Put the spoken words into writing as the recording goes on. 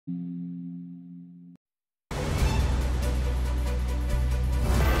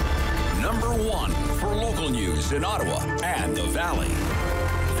local news in Ottawa and the Valley.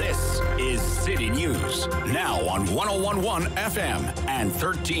 This is City News, now on 101.1 FM and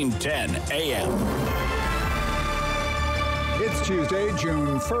 1310 AM. It's Tuesday,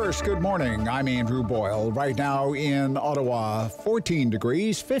 June 1st. Good morning. I'm Andrew Boyle. Right now in Ottawa, 14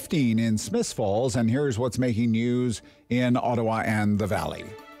 degrees, 15 in Smiths Falls, and here's what's making news in Ottawa and the Valley.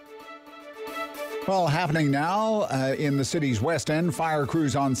 Well, happening now in the city's west end, fire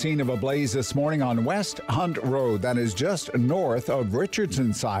crews on scene of a blaze this morning on West Hunt Road. That is just north of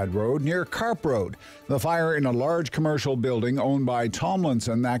Richardson Side Road near Carp Road. The fire in a large commercial building owned by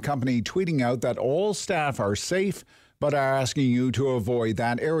Tomlinson. That company tweeting out that all staff are safe, but are asking you to avoid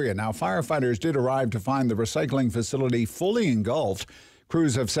that area. Now, firefighters did arrive to find the recycling facility fully engulfed.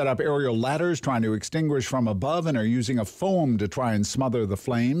 Crews have set up aerial ladders trying to extinguish from above and are using a foam to try and smother the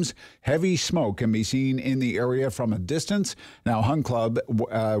flames. Heavy smoke can be seen in the area from a distance. Now,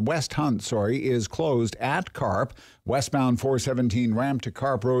 West Hunt, is closed at Carp. Westbound 417 ramp to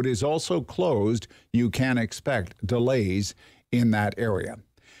Carp Road is also closed. You can expect delays in that area.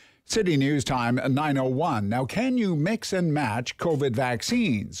 City News Time, 9:01. Now, can you mix and match COVID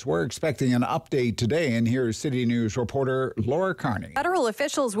vaccines? We're expecting an update today, and here's City News reporter Laura Carney. Federal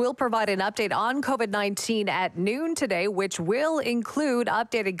officials will provide an update on COVID-19 at noon today, which will include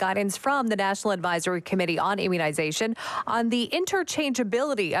updated guidance from the National Advisory Committee on Immunization on the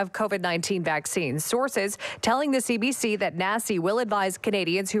interchangeability of COVID-19 vaccines. Sources telling the CBC that NACI will advise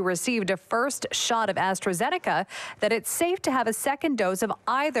Canadians who received a first shot of AstraZeneca that it's safe to have a second dose of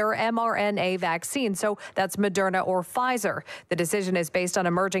either mRNA vaccine, so that's Moderna or Pfizer. The decision is based on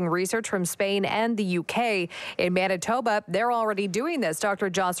emerging research from Spain and the UK. In Manitoba, they're already doing this.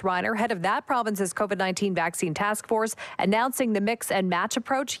 Dr. Joss Reiner, head of that province's COVID-19 vaccine task force, announcing the mix and match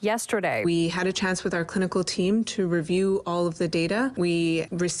approach yesterday. We had a chance with our clinical team to review all of the data. We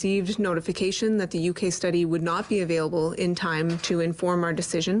received notification that the UK study would not be available in time to inform our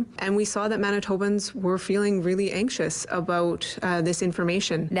decision, and we saw that Manitobans were feeling really anxious about this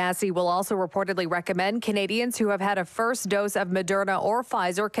information. NACI will also reportedly recommend Canadians who have had a first dose of Moderna or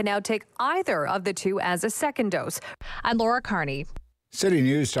Pfizer can now take either of the two as a second dose. I'm Laura Carney. City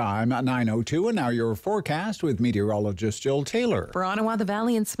News Time at 9:02, and now your forecast with meteorologist Jill Taylor. For Ottawa, the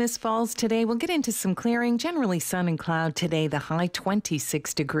Valley, and Smiths Falls today, we'll get into some clearing. Generally sun and cloud today. The high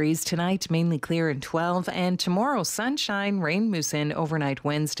 26 degrees tonight, mainly clear and 12. And tomorrow, sunshine, rain moves in overnight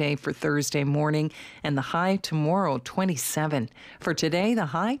Wednesday for Thursday morning, and the high tomorrow 27. For today, the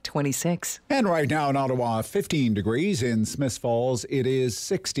high 26. And right now in Ottawa, 15 degrees. In Smiths Falls, it is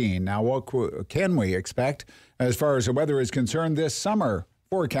 16. Now, what can we expect as far as the weather is concerned this summer?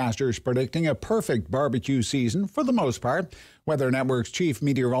 Forecasters predicting a perfect barbecue season for the most part. Weather Network's chief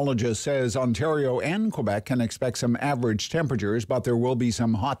meteorologist says Ontario and Quebec can expect some average temperatures, but there will be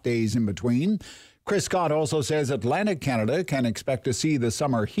some hot days in between. Chris Scott also says Atlantic Canada can expect to see the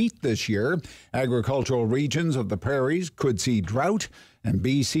summer heat this year. Agricultural regions of the prairies could see drought, and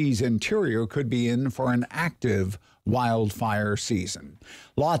BC's interior could be in for an active wildfire season.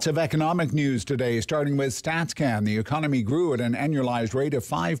 Lots of economic news today, starting with StatsCan. The economy grew at an annualized rate of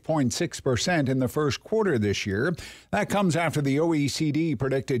 5.6% in the first quarter this year. That comes after the OECD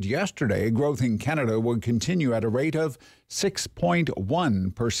predicted yesterday growth in Canada would continue at a rate of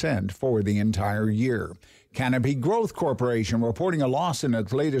 6.1% for the entire year. Canopy Growth Corporation reporting a loss in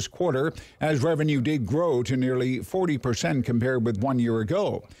its latest quarter as revenue did grow to nearly 40% compared with 1 year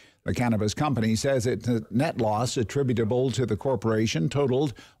ago. The cannabis company says its net loss attributable to the corporation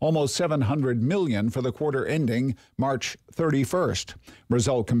totaled almost $700 million for the quarter ending March 31st.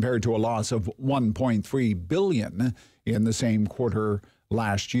 Result compared to a loss of $1.3 billion in the same quarter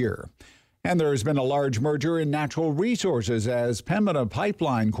last year. And there has been a large merger in natural resources as Pembroke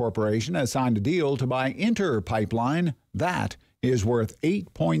Pipeline Corporation has signed a deal to buy Inter Pipeline. That is worth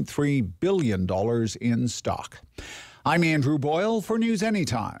 $8.3 billion in stock. I'm Andrew Boyle for News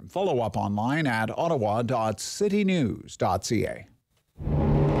Anytime. Follow up online at ottawa.citynews.ca.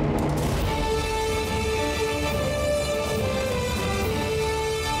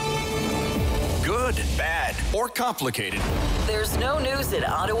 Good, bad, or complicated. There's no news in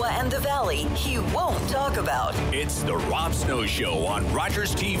Ottawa and the Valley he won't talk about. It's the Rob Snow Show on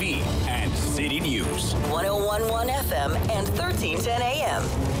Rogers TV and City News. 101.1 FM and 1310 AM.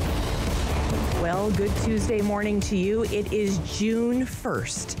 Well, good Tuesday morning to you. It is June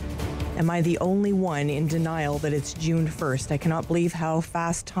 1st. Am I the only one in denial that it's June 1st? I cannot believe how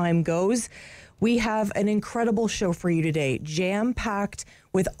fast time goes. We have an incredible show for you today, jam-packed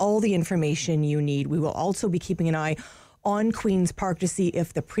with all the information you need. We will also be keeping an eye on Queen's Park to see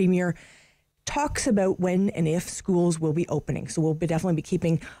if the Premier talks about when and if schools will be opening. So we'll definitely be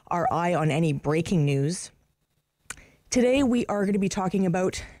keeping our eye on any breaking news. Today, we are going to be talking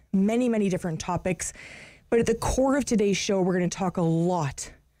about many, many different topics. But at the core of today's show, we're going to talk a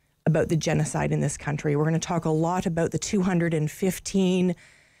lot about the genocide in this country. We're going to talk a lot about the 215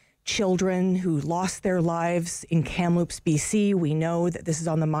 children who lost their lives in Kamloops, BC. We know that this is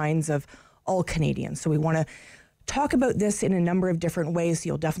on the minds of all Canadians. So we want to talk about this in a number of different ways. So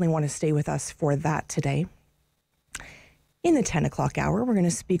you'll definitely want to stay with us for that today. In the 10 o'clock hour, we're going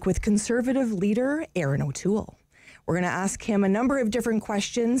to speak with Conservative leader Erin O'Toole. We're going to ask him a number of different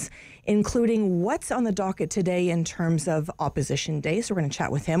questions, including what's on the docket today in terms of Opposition Day. So we're going to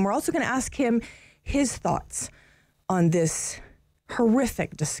chat with him. We're also going to ask him his thoughts on this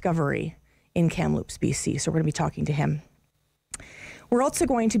horrific discovery in Kamloops, BC. So we're going to be talking to him. We're also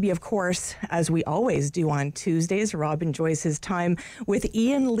going to be, of course, as we always do on Tuesdays, Rob enjoys his time with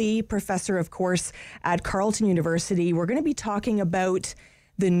Ian Lee, professor, of course, at Carleton University. We're going to be talking about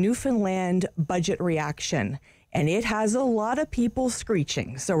the Newfoundland budget reaction, and it has a lot of people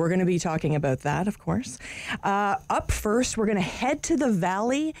screeching. So we're going to be talking about that, of course. Up first, we're going to head to the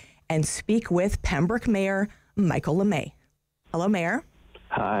Valley and speak with Pembroke Mayor Michael Lemay. Hello, Mayor.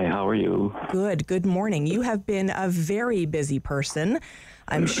 Hi, how are you? Good morning. You have been a very busy person.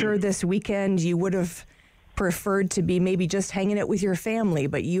 I'm sure this weekend you would have preferred to be maybe just hanging out with your family,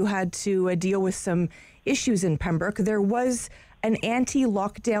 but you had to deal with some issues in Pembroke. There was an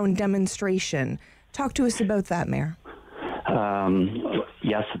anti-lockdown demonstration. Talk to us about that, Mayor.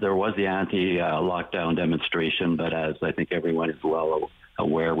 Yes, there was the anti-lockdown demonstration, but as I think everyone is well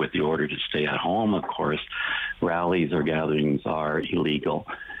aware, with the order to stay at home, of course, rallies or gatherings are illegal.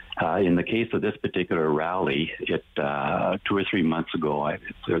 In the case of this particular rally, 2 or 3 months ago,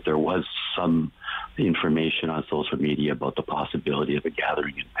 there was some information on social media about the possibility of a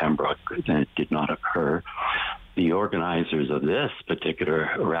gathering in Pembroke, and it did not occur. The organizers of this particular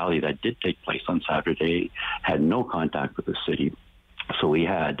rally that did take place on Saturday had no contact with the city. So we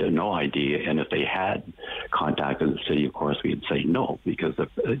had no idea, and if they had contacted the city, of course, we'd say no, because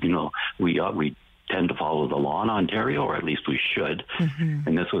we tend to follow the law in Ontario, or at least we should. Mm-hmm.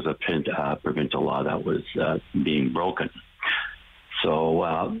 And this was a provincial law that was being broken. So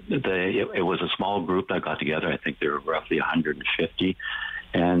it was a small group that got together. I think there were roughly 150,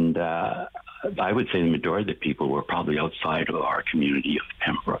 and I would say the majority of the people were probably outside of our community of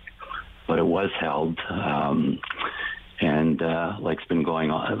Pembroke, but it was held. And like it's been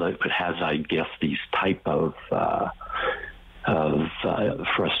going on, it has, I guess, these type of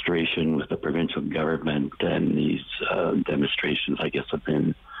frustration with the provincial government, and these demonstrations, I guess, have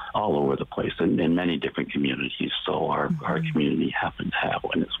been all over the place in many different communities. So our community happened to have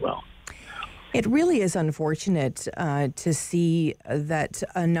one as well. It really is unfortunate to see that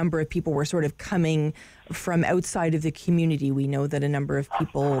a number of people were sort of coming from outside of the community. We know that a number of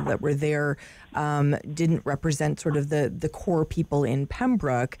people that were there didn't represent sort of the core people in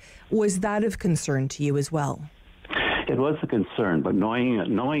Pembroke. Was that of concern to you as well? It was a concern, but knowing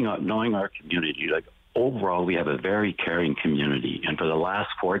our community, like overall, we have a very caring community, and for the last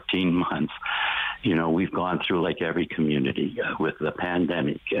 14 months, we've gone through, like every community, with the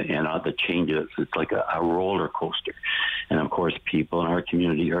pandemic and the changes. It's like a roller coaster. And of course, people in our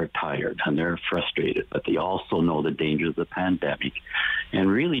community are tired and they're frustrated, but they also know the dangers of the pandemic and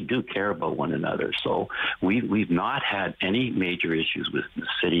really do care about one another. So we've not had any major issues with the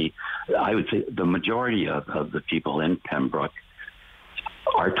city. I would say the majority of the people in Pembroke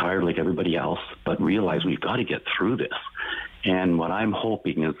are tired like everybody else, but realize we've got to get through this. And what I'm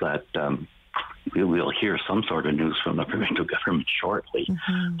hoping is that we'll hear some sort of news from the provincial government shortly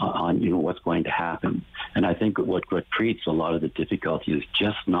on what's going to happen. And I think what creates a lot of the difficulty is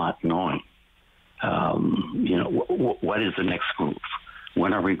just not knowing, what is the next move?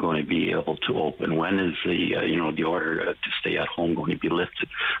 When are we going to be able to open? When is the order to stay at home going to be lifted?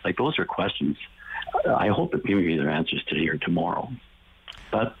 Like, those are questions. I hope that we get their answers today or tomorrow.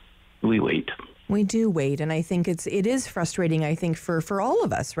 But we wait. We do wait, and I think it is frustrating, I think, for all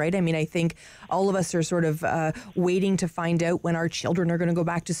of us, right? I mean, I think all of us are sort of waiting to find out when our children are going to go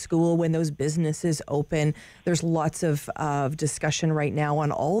back to school, when those businesses open. There's lots of discussion right now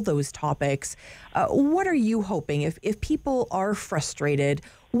on all those topics. What are you hoping? If people are frustrated,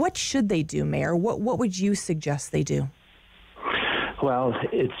 what should they do, Mayor? What would you suggest they do? Well,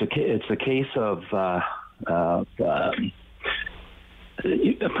 it's a case of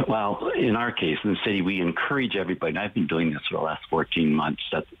Well, in our case, in the city, we encourage everybody, and I've been doing this for the last 14 months,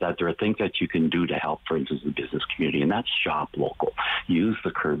 that there are things that you can do to help, for instance, the business community, and that's shop local. Use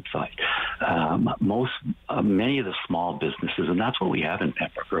the curbside. Many of the small businesses, and that's what we have in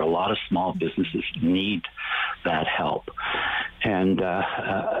Pembroke, a lot of small businesses need that help. And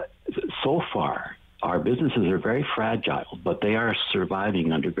so far, our businesses are very fragile, but they are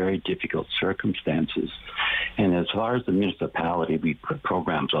surviving under very difficult circumstances. And as far as the municipality, we put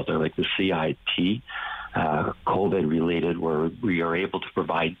programs out there like the CIT, COVID-related, where we are able to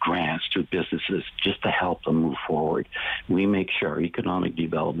provide grants to businesses just to help them move forward. We make sure economic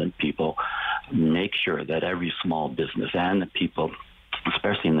development people make sure that every small business and the people,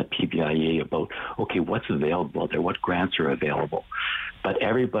 especially in the PBIA, about, okay, what's available there, what grants are available. But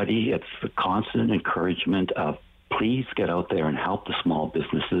everybody, it's the constant encouragement of please get out there and help the small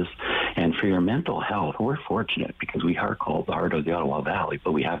businesses. And for your mental health, we're fortunate because we are called the heart of the Ottawa Valley,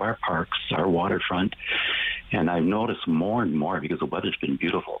 but we have our parks, our waterfront. And I've noticed more and more, because the weather's been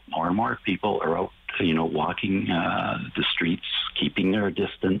beautiful, more and more people are out, walking the streets, keeping their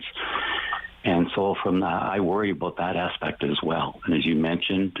distance. And so I worry about that aspect as well. And as you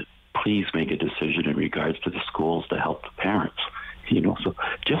mentioned, please make a decision in regards to the schools to help the parents. So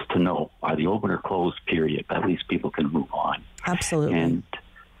just to know, are they open or closed, period, at least people can move on. Absolutely. And,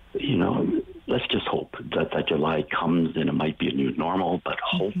 let's just hope that July comes and it might be a new normal, but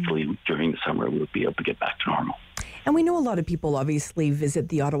hopefully during the summer we'll be able to get back to normal. And we know a lot of people obviously visit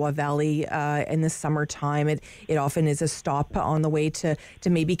the Ottawa Valley in the summertime. It often is a stop on the way to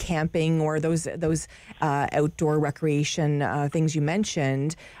maybe camping or those outdoor recreation things you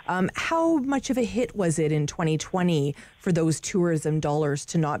mentioned. How much of a hit was it in 2020 for those tourism dollars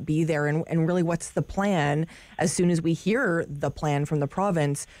to not be there? And really, what's the plan, as soon as we hear the plan from the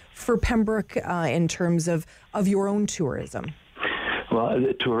province, for Pembroke in terms of your own tourism? Well,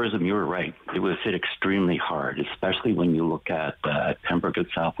 tourism, you were right. It was hit extremely hard, especially when you look at Pembroke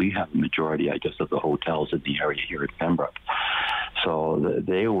itself. We have a majority, I guess, of the hotels in the area here at Pembroke. So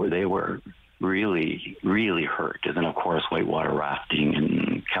they were really, really hurt. And then, of course, whitewater rafting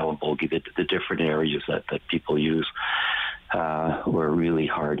and Calabogie, the different areas that people use were really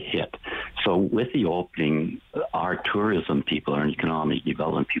hard hit. So with the opening, our tourism people, our economic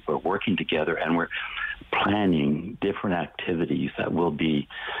development people are working together, and we're planning different activities that will be,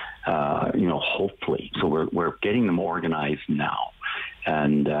 hopefully. So we're getting them organized now.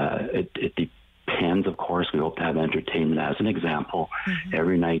 And it depends, of course. We hope to have entertainment, as an example,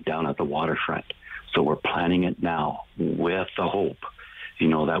 every night down at the waterfront. So we're planning it now with the hope,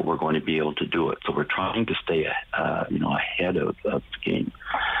 that we're going to be able to do it. So we're trying to stay, ahead of the game.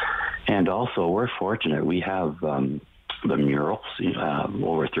 And also, we're fortunate. We have the murals,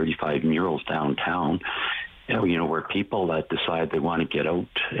 over 35 murals downtown, where people that decide they want to get out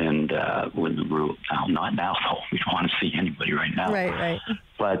and not now, though. We don't want to see anybody right now. Right.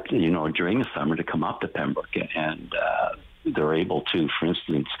 But, during the summer to come up to Pembroke and they're able to, for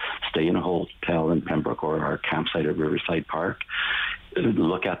instance, stay in a hotel in Pembroke or our campsite at Riverside Park,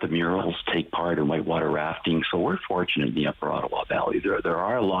 look at the murals, take part in whitewater rafting. So we're fortunate in the Upper Ottawa Valley. There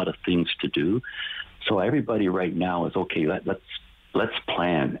are a lot of things to do. So everybody right now is, okay, let's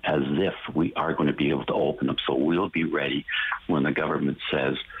plan as if we are going to be able to open them. So we'll be ready when the government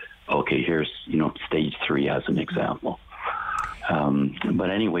says, okay, here's, stage 3 as an example. But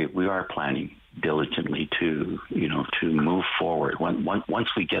anyway, we are planning diligently to move forward once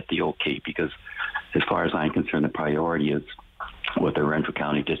we get the okay, because as far as I'm concerned, the priority is what the Renfrew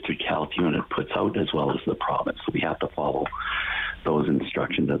County District Health Unit puts out, as well as the province. So we have to follow those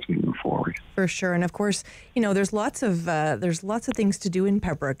instructions as we move forward. For sure. And of course, there's lots of things to do in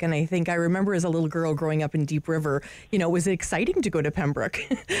Pembroke. And I think I remember as a little girl growing up in Deep River, it was exciting to go to Pembroke.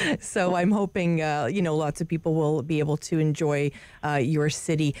 So I'm hoping, lots of people will be able to enjoy your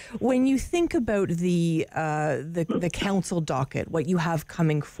city. When you think about the council docket, what you have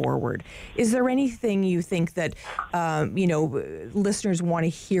coming forward, is there anything you think that, listeners want to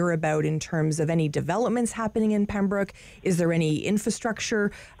hear about in terms of any developments happening in Pembroke? Is there any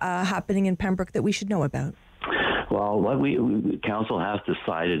infrastructure happening in Pembroke that we should know about? Well, what council has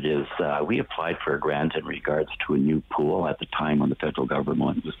decided is we applied for a grant in regards to a new pool at the time when the federal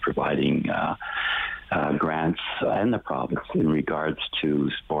government was providing grants and the province in regards to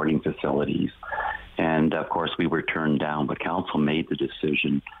sporting facilities. And, of course, we were turned down, but council made the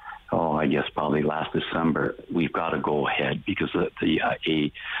decision, I guess probably last December, we've got to go ahead because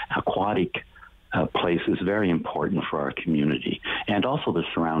the aquatic place is very important for our community and also the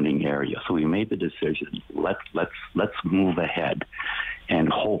surrounding area. So we made the decision, let's move ahead and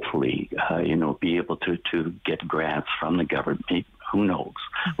hopefully, be able to get grants from the government, who knows?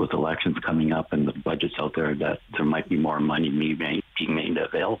 With elections coming up and the budgets out there, that there might be more money being made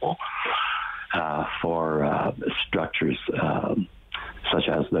available for structures such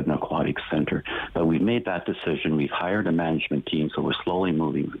as the Aquatics Center. But we've made that decision. We've hired a management team, so we're slowly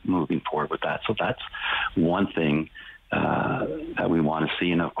moving forward with that. So that's one thing that we want to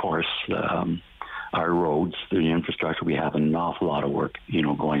see. And of course, our roads, the infrastructure, we have an awful lot of work,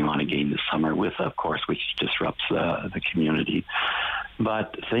 going on again this summer with, of course, which disrupts the community.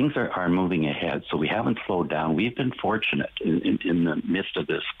 But things are moving ahead, so we haven't slowed down. We've been fortunate in the midst of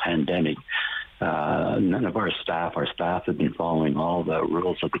this pandemic. None of our staff have been following all the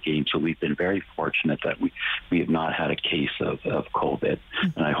rules of the game, so we've been very fortunate that we have not had a case of COVID,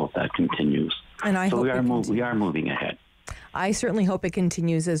 and I hope that continues. And we are moving ahead. I certainly hope it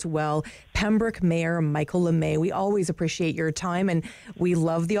continues as well. Pembroke Mayor Michael Lemay, we always appreciate your time, and we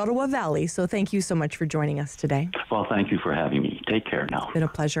love the Ottawa Valley, so thank you so much for joining us today. Well, thank you for having me. Take care now. It's been a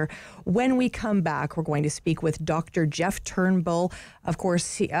pleasure. When we come back, we're going to speak with Dr. Jeff Turnbull. Of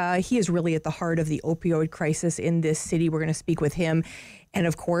course, he is really at the heart of the opioid crisis in this city. We're going to speak with him. And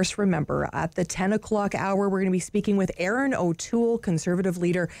of course, remember, at the 10 o'clock hour, we're going to be speaking with Erin O'Toole, Conservative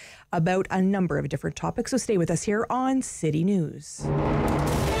leader, about a number of different topics. So stay with us here on City News.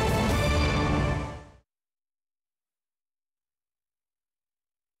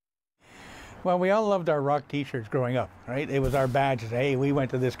 Well, we all loved our rock T-shirts growing up, right? It was our badge. Hey, we went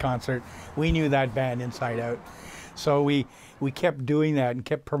to this concert. We knew that band inside out. So we kept doing that and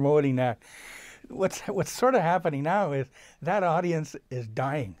kept promoting that. What's sort of happening now is that audience is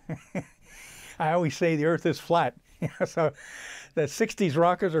dying. I always say the earth is flat. So the 60s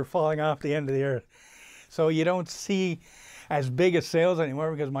rockers are falling off the end of the earth. So you don't see as big a sales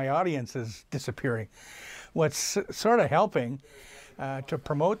anymore because my audience is disappearing. What's sort of helping to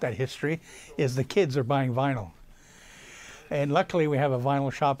promote that history is the kids are buying vinyl. And luckily we have a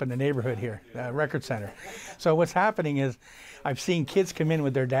vinyl shop in the neighborhood here, a record center. So what's happening is I've seen kids come in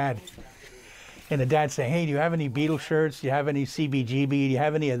with their dad. And the dad saying, hey, do you have any Beatles shirts? Do you have any CBGB? Do you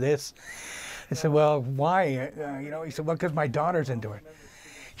have any of this? I said, well, why? He said, well, because my daughter's into it.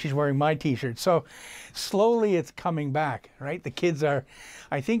 She's wearing my T-shirt. So slowly it's coming back, right? The kids are,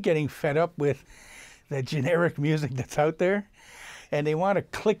 I think, getting fed up with the generic music that's out there. And they want to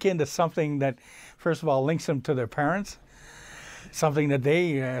click into something that, first of all, links them to their parents, something that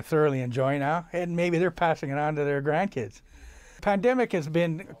they thoroughly enjoy now, and maybe they're passing it on to their grandkids. Pandemic has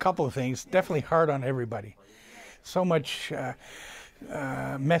been a couple of things, definitely hard on everybody. So much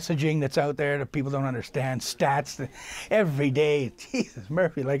messaging that's out there that people don't understand, stats every day. Jesus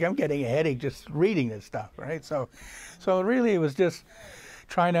Murphy, like I'm getting a headache just reading this stuff, right? So really it was just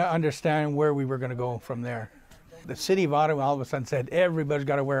trying to understand where we were going to go from there. The city of Ottawa all of a sudden said, everybody's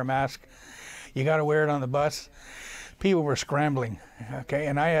got to wear a mask. You got to wear it on the bus. People were scrambling, okay?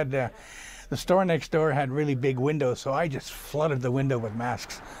 And I had... the store next door had really big windows, so I just flooded the window with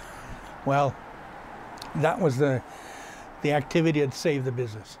masks. Well, that was the activity that saved the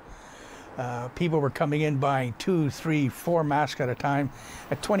business. People were coming in buying 2, 3, 4 masks at a time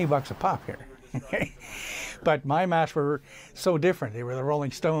at $20 a pop here. But my masks were so different. They were the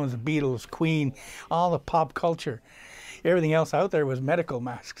Rolling Stones, the Beatles, Queen, all the pop culture. Everything else out there was medical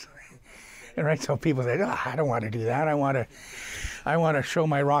masks. And right, so people said, oh, I don't want to do that. I want to show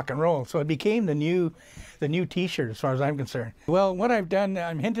my rock and roll. So it became the new T-shirt as far as I'm concerned. Well, what I've done,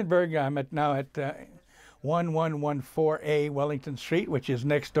 I'm Hindenburg. I'm now at 1114A Wellington Street, which is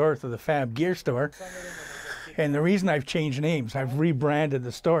next door to the Fab Gear store. And the reason I've changed names, I've rebranded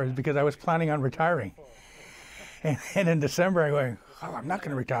the store, is because I was planning on retiring. And in December, I went, oh, I'm not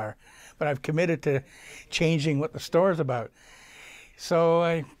going to retire. But I've committed to changing what the store is about. So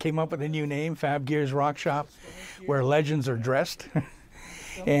I came up with a new name, Fab Gear's Rock Shop, where legends are dressed,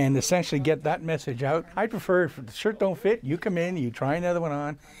 and essentially get that message out. I prefer, if the shirt don't fit, you come in, you try another one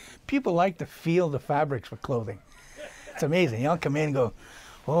on. People like to feel the fabrics with clothing. It's amazing. You'll come in and go,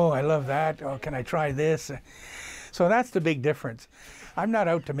 oh, I love that. Oh, can I try this? So that's the big difference. I'm not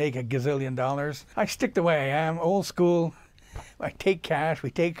out to make a gazillion dollars. I stick the way I am, old school. I take cash,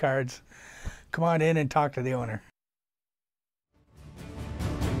 we take cards. Come on in and talk to the owner.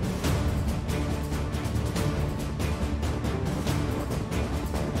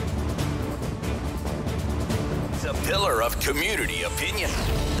 The pillar of community opinion.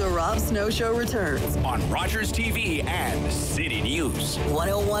 The Rob Snow Show returns On Rogers TV and City News.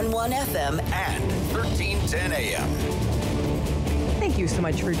 101.1 FM And 1310 AM. Thank you so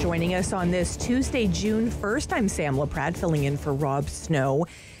much for joining us on this Tuesday, June 1st. I'm Sam Laprade, filling in for Rob Snow.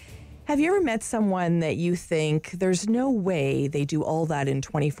 Have you ever met someone that you think there's no way they do all that in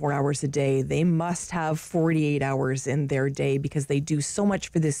 24 hours a day? They must have 48 hours in their day because they do so much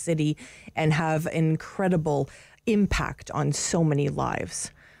for this city and have incredible impact on so many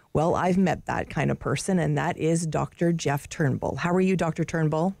lives. Well, I've met that kind of person, and that is Dr. Jeff Turnbull. How are you, Dr.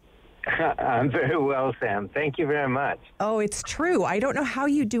 Turnbull? I'm very well, Sam. Thank you very much. Oh, it's true. I don't know how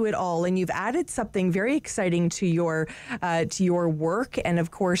you do it all, and you've added something very exciting to your work, and of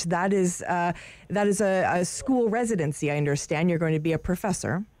course, that is a school residency. I understand you're going to be a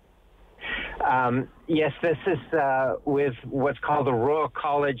professor. Yes, this is with what's called the Royal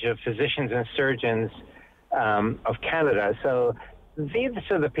College of Physicians and Surgeons of Canada. So these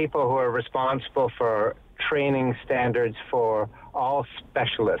are the people who are responsible for training standards for all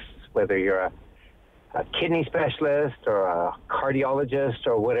specialists, whether you're a kidney specialist or a cardiologist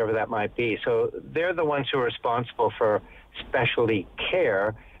or whatever that might be. So they're the ones who are responsible for specialty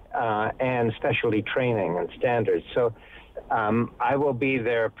care and specialty training and standards. So I will be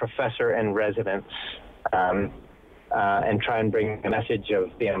their professor in residence and try and bring a message of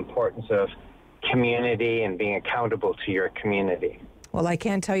the importance of community and being accountable to your community. Well, I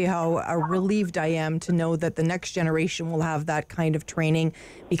can't tell you how relieved I am to know that the next generation will have that kind of training,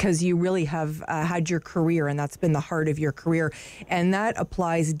 because you really have had your career, and that's been the heart of your career. And that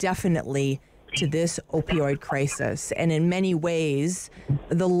applies definitely to this opioid crisis. And in many ways,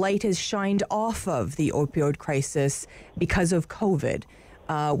 the light has shined off of the opioid crisis because of COVID.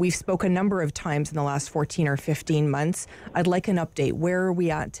 We've spoken a number of times in the last 14 or 15 months. I'd like an update. Where are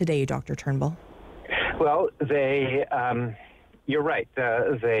we at today, Dr. Turnbull? Well, you're right.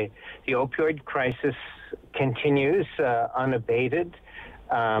 The opioid crisis continues unabated.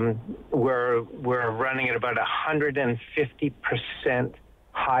 We're running at about 150%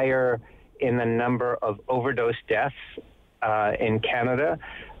 higher in the number of overdose deaths in Canada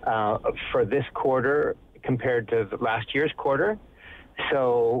for this quarter compared to last year's quarter.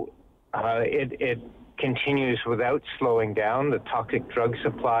 So it continues without slowing down. The toxic drug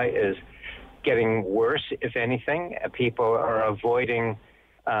supply is getting worse, if anything. People are avoiding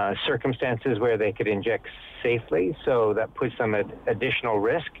circumstances where they could inject safely, so that puts them at additional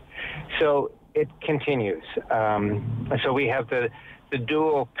risk. So it continues. So we have the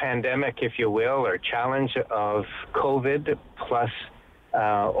dual pandemic, if you will, or challenge of COVID plus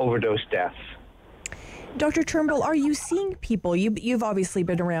overdose deaths. Dr. Turnbull, are you seeing people, you've obviously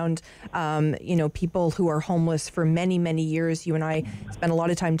been around, people who are homeless for many, many years. You and I spent a lot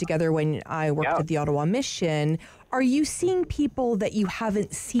of time together when I worked at the Ottawa Mission. Are you seeing people that you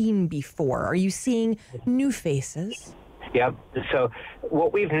haven't seen before? Are you seeing new faces? Yep. So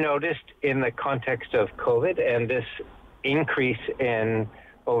what we've noticed in the context of COVID and this increase in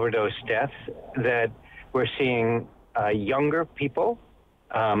overdose deaths, that we're seeing younger people,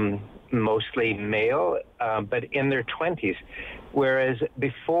 mostly male, but in their 20s, whereas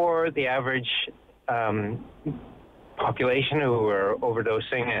before the average population who were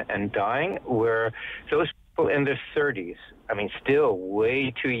overdosing and dying were those people in their 30s. I mean, still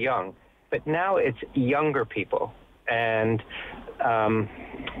way too young, but now it's younger people. And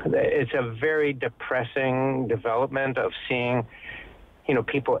it's a very depressing development of seeing,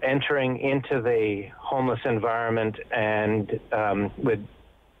 people entering into the homeless environment and with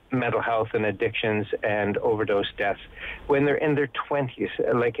mental health and addictions and overdose deaths when they're in their 20s.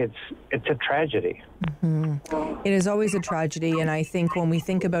 Like it's a tragedy. Mm-hmm. It is always a tragedy, and I think when we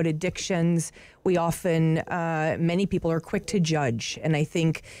think about addictions, we often many people are quick to judge, and I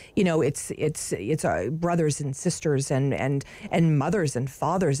think it's brothers and sisters and mothers and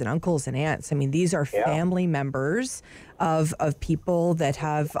fathers and uncles and aunts. I mean, these are family members of people that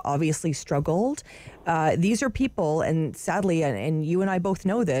have obviously struggled. These are people, and sadly, and you and I both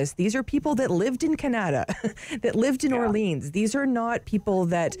know this, these are people that lived in Canada, that lived in Orleans. These are not people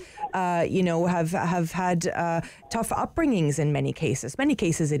that, have had tough upbringings in many cases. Many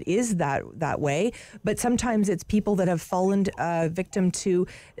cases it is that way, but sometimes it's people that have fallen victim to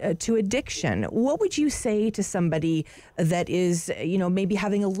addiction. What would you say to somebody that is, maybe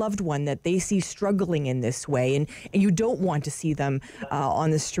having a loved one that they see struggling in this way, and you don't want to see them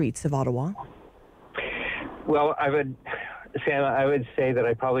on the streets of Ottawa? Well, Sam, I would say that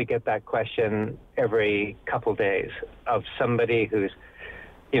I probably get that question every couple days of somebody who's,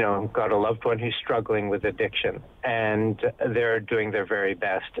 got a loved one who's struggling with addiction, and they're doing their very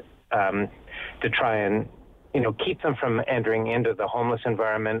best to try and, keep them from entering into the homeless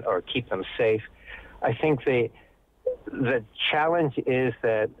environment or keep them safe. I think the challenge is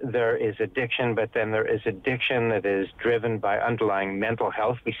that there is addiction, but then there is addiction that is driven by underlying mental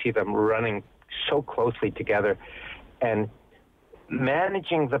health. We see them running so closely together, and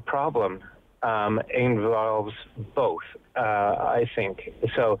managing the problem involves both, I think.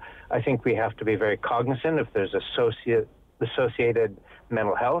 So I think we have to be very cognizant if there's associated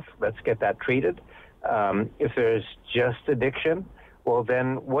mental health, let's get that treated. If there's just addiction, well,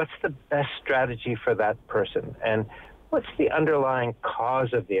 then what's the best strategy for that person? And what's the underlying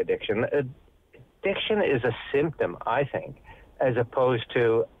cause of the addiction? Addiction is a symptom, I think, as opposed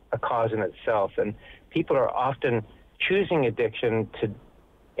to a cause in itself. And people are often choosing addiction to,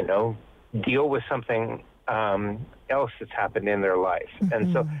 deal with something else that's happened in their life. Mm-hmm.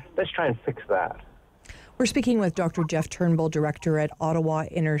 And so let's try and fix that. We're speaking with Dr. Jeff Turnbull, Director at Ottawa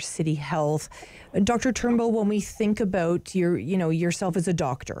Inner City Health. Dr. Turnbull, when we think about yourself as a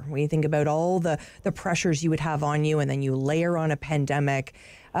doctor, when you think about all the pressures you would have on you, and then you layer on a pandemic,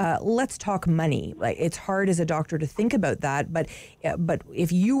 let's talk money. Like, it's hard as a doctor to think about that, but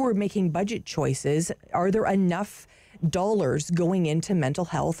if you were making budget choices, are there enough dollars going into mental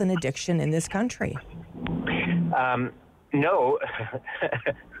health and addiction in this country? No.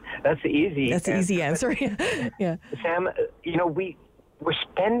 That's the easy answer. Yeah. Sam, we're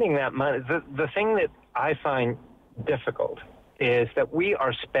spending that money. The thing that I find difficult is that we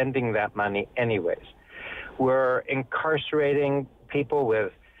are spending that money anyways. We're incarcerating people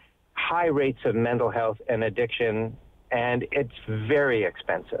with high rates of mental health and addiction, and it's very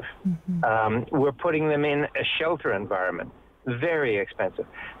expensive. Mm-hmm. We're putting them in a shelter environment, very expensive.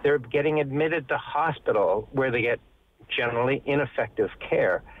 They're getting admitted to hospital where they get generally ineffective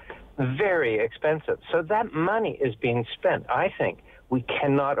care, very expensive. So that money is being spent. I think we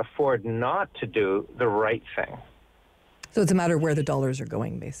cannot afford not to do the right thing. So it's a matter of where the dollars are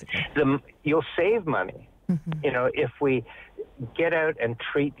going, basically. You'll save money. Mm-hmm. If we get out and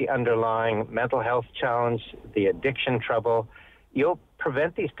treat the underlying mental health challenge, the addiction trouble, you'll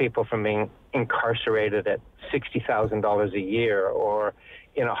prevent these people from being incarcerated at $60,000 a year or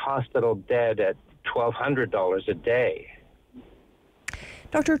in a hospital bed at $1,200 a day.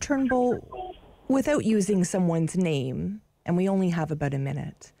 Dr. Turnbull, without using someone's name, and we only have about a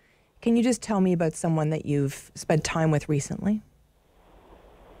minute, can you just tell me about someone that you've spent time with recently?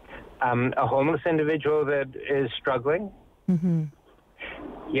 A homeless individual that is struggling. Mm-hmm.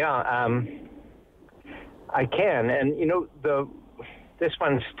 Yeah, I can. And, this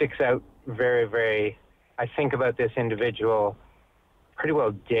one sticks out very, very, I think about this individual pretty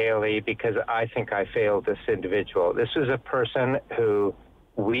well daily because I think I failed this individual. This is a person who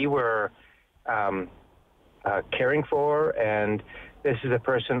we were caring for, and this is a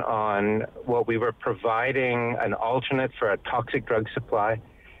person we were providing an alternate for a toxic drug supply.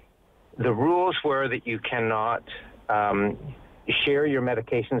 The rules were that you cannot share your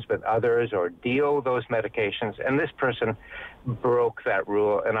medications with others or deal those medications, and this person broke that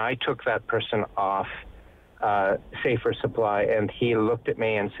rule, and I took that person off safer supply, and he looked at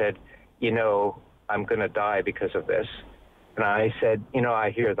me and said, I'm going to die because of this. And I said,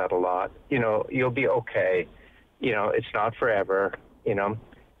 I hear that a lot. You'll be okay. It's not forever,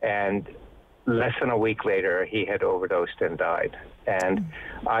 and less than a week later, he had overdosed and died. And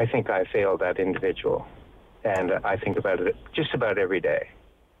I think I failed that individual. And I think about it just about every day.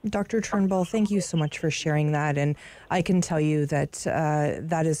 Dr. Turnbull, thank you so much for sharing that. And I can tell you that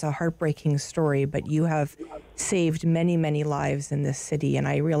that is a heartbreaking story, but you have saved many, many lives in this city. And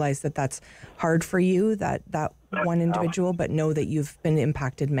I realize that that's hard for you, that one individual, but know that you've been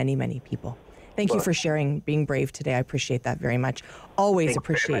impacted many, many people. Thank you for sharing, being brave today. I appreciate that very much. Always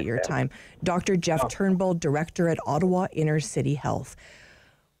appreciate your time. Dr. Jeff Turnbull, Director at Ottawa Inner City Health.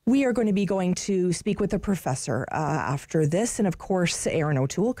 We are going to be going to speak with a professor after this, and of course, Erin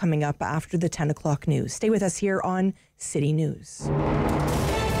O'Toole coming up after the 10 o'clock news. Stay with us here on City News.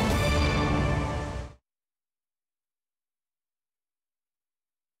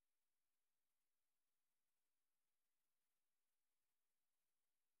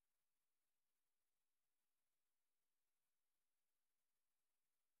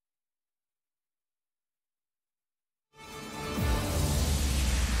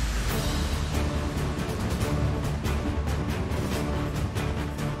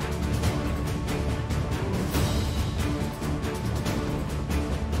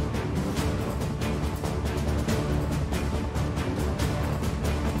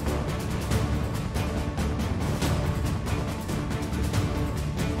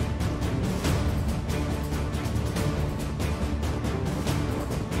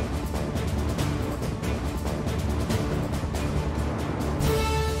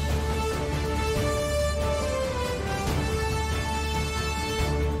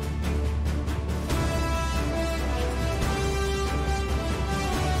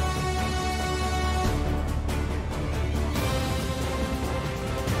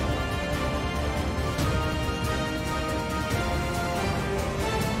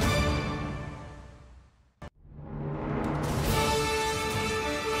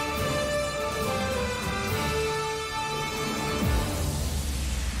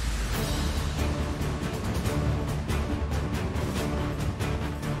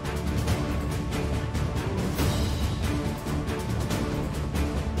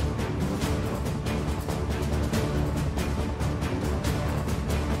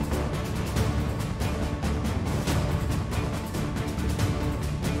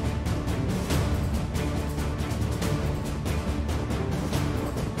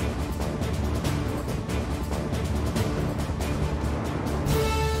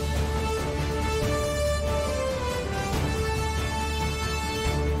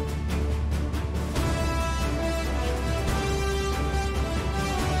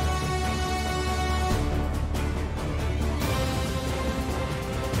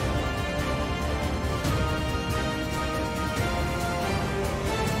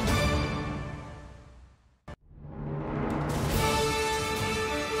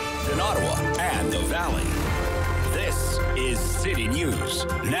 Ottawa and the Valley. This is City News,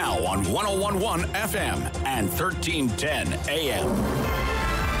 now on 101.1 FM and 1310 AM.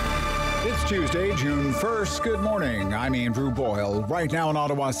 It's Tuesday, June 1st. Good morning. I'm Andrew Boyle. Right now in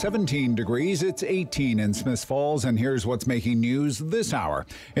Ottawa, 17 degrees. It's 18 in Smiths Falls, and here's what's making news this hour.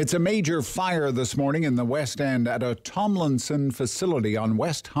 It's a major fire this morning in the West End at a Tomlinson facility on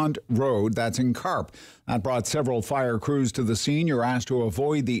West Hunt Road. That's in Carp. That brought several fire crews to the scene. You're asked to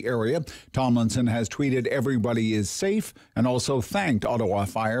avoid the area. Tomlinson has tweeted everybody is safe and also thanked Ottawa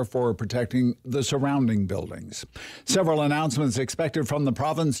Fire for protecting the surrounding buildings. Several announcements expected from the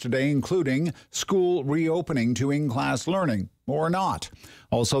province today, including school reopening to in-class learning or not.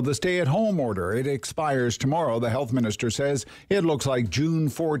 Also, the stay-at-home order. It expires tomorrow. The health minister says it looks like June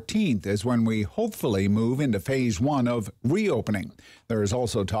 14th is when we hopefully move into phase 1 of reopening. There is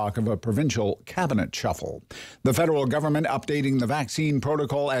also talk of a provincial cabinet shuffle. The federal government updating the vaccine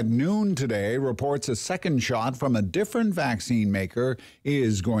protocol at noon today reports a second shot from a different vaccine maker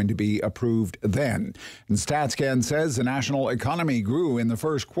is going to be approved then. And StatsCan says the national economy grew in the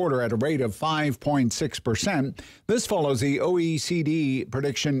first quarter at a rate of 5.6%. This follows the OECD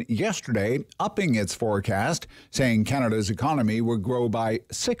prediction yesterday, upping its forecast, saying Canada's economy would grow by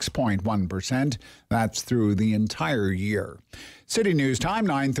 6.1%. That's through the entire year. City News Time,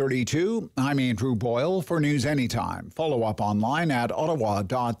 9:32. I'm Andrew Boyle for News Anytime. Follow up online at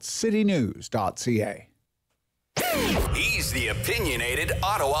ottawa.citynews.ca. He's the opinionated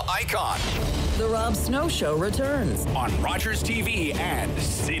Ottawa icon. The Rob Snow Show returns on Rogers TV and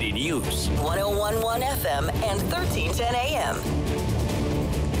City News. 101.1 FM and 1310 AM.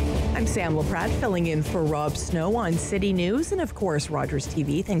 I'm Sam Laprade, filling in for Rob Snow on City News and, of course, Rogers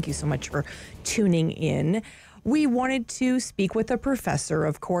TV. Thank you so much for tuning in. We wanted to speak with a professor,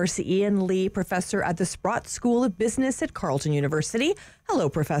 of course, Ian Lee, professor at the Sprott School of Business at Carleton University. Hello,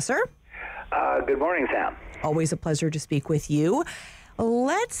 Professor. Good morning, Sam. Always a pleasure to speak with you.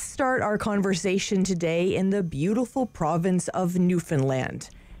 Let's start our conversation today in the beautiful province of Newfoundland.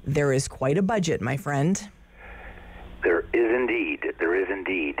 There is quite a budget, my friend. There is indeed. There is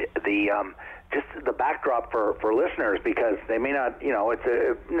indeed. Just the backdrop for listeners, because they may not,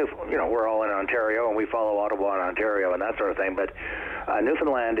 we're all in Ontario and we follow Ottawa and Ontario and that sort of thing, but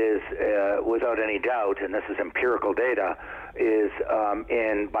Newfoundland is, without any doubt, and this is empirical data, is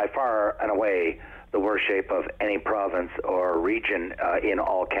in by far and away the worst shape of any province or region in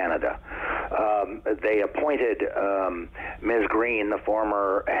all Canada. They appointed Ms. Green, the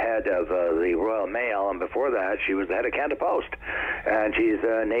former head of the Royal Mail, and before that she was the head of Canada Post. And she's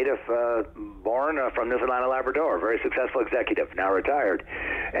a native born from Newfoundland and Labrador, very successful executive, now retired.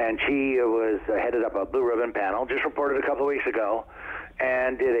 And she was headed up a blue ribbon panel, just reported a couple of weeks ago,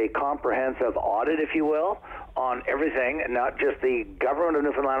 and did a comprehensive audit, if you will, on everything, not just the government of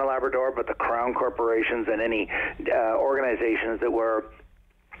Newfoundland and Labrador, but the Crown corporations and any organizations that were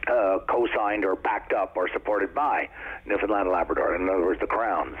co-signed or backed up or supported by Newfoundland and Labrador, in other words, the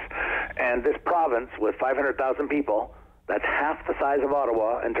Crowns. And this province, with 500,000 people, that's half the size of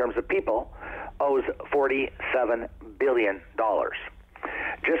Ottawa in terms of people, owes $47 billion.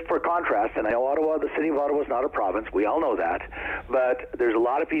 Just for contrast, and I know Ottawa, the city of Ottawa is not a province, we all know that, but there's a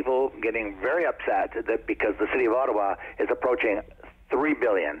lot of people getting very upset that because the city of Ottawa is approaching $3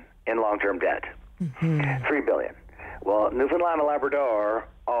 billion in long-term debt. Mm-hmm. $3 billion. Well, Newfoundland and Labrador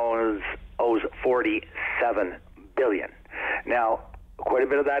owes $47 billion. Now, quite a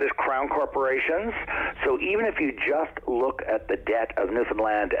bit of that is Crown corporations, so even if you just look at the debt of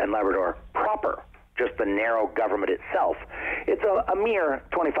Newfoundland and Labrador proper, just the narrow government itself, it's a mere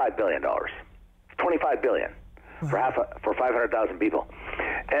 $25 billion. $25 billion for 500,000 people.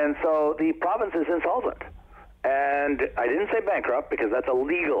 And so the province is insolvent. And I didn't say bankrupt because that's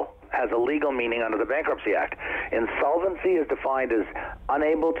has a legal meaning under the Bankruptcy Act. Insolvency is defined as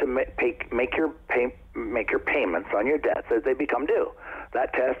unable to make your payments on your debts as they become due.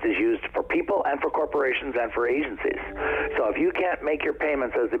 That test is used for people and for corporations and for agencies. So if you can't make your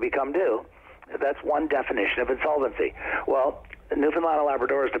payments as they become due, that's one definition of insolvency. Well, Newfoundland and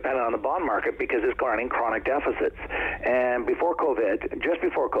Labrador is dependent on the bond market because it's running chronic deficits. And just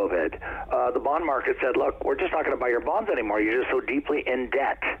before COVID, the bond market said, look, we're just not going to buy your bonds anymore. You're just so deeply in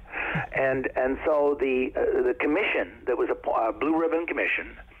debt. And so the commission, that was a blue ribbon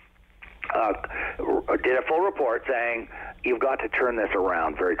commission, did a full report saying, you've got to turn this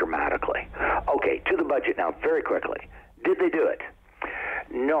around very dramatically. Okay, to the budget now, very quickly. Did they do it?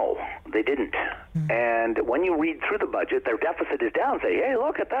 No. No, they didn't. And when you read through the budget, their deficit is down. Say, hey,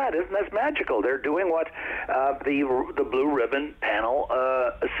 look at that! Isn't this magical? They're doing what the Blue Ribbon panel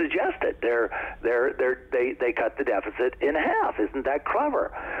suggested. They cut the deficit in half. Isn't that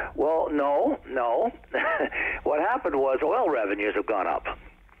clever? Well, no. What happened was oil revenues have gone up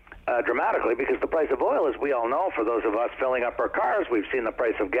dramatically because the price of oil, as we all know, for those of us filling up our cars, we've seen the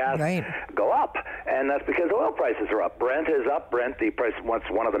price of gas go up, and that's because oil prices are up. Brent is up. Brent, the price, once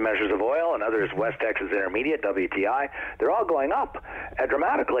one of the measures of oil, and others West Texas Intermediate, WTI, they're all going up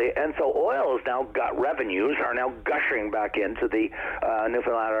dramatically, and so oil has now got revenues are now gushing back into the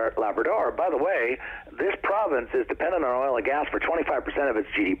Newfoundland Labrador. By the way, this province is dependent on oil and gas for 25% of its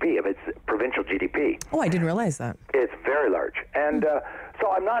GDP, of its provincial GDP. Oh, I didn't realize that. It's very large, and so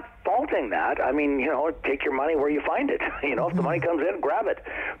I'm not faulting that. I mean, take your money where you find it. If the money comes in, grab it.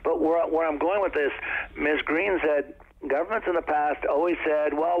 But where I'm going with this, Ms. Green said, governments in the past always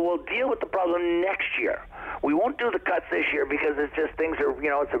said, well, we'll deal with the problem next year. We won't do the cuts this year because it's just things are,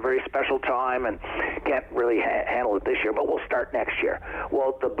 it's a very special time and can't really handle it this year, but we'll start next year.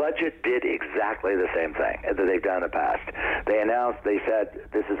 Well, the budget did exactly the same thing that they've done in the past. They announced, they said,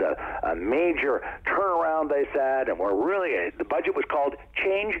 this is a major turnaround, they said, and the budget was called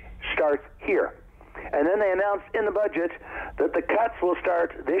Change Starts Here. And then they announced in the budget that the cuts will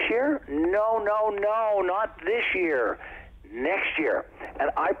start this year. No, not this year. Next year.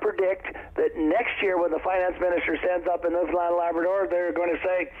 And I predict that next year when the finance minister stands up in Newfoundland and Labrador, they're going to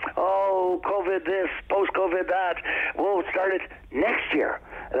say, oh, COVID this, post-COVID that. We'll start it next year.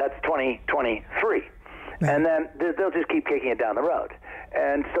 That's 2023. And then they'll just keep kicking it down the road.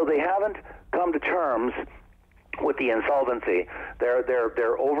 And so they haven't come to terms with the insolvency. They're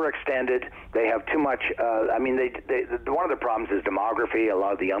overextended. They have too much. One of the problems is demography. A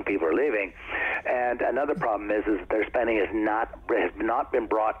lot of the young people are leaving, and another problem is their spending has not been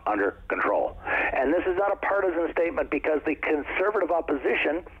brought under control. And this is not a partisan statement because the Conservative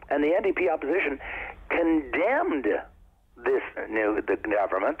opposition and the NDP opposition condemned the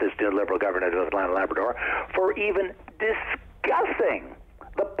government, this new Liberal government of Newfoundland and Labrador, for even discussing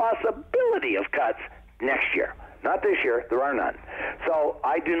the possibility of cuts next year. Not this year. There are none. So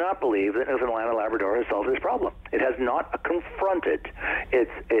I do not believe that Newfoundland and Labrador has solved this problem. It has not confronted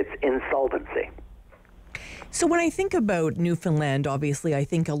its insolvency. So when I think about Newfoundland, obviously, I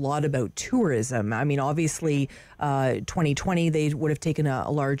think a lot about tourism. I mean, obviously, 2020 they would have taken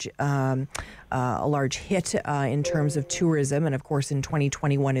a large hit in terms of tourism, and of course in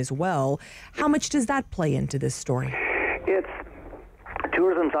 2021 as well. How much does that play into this story?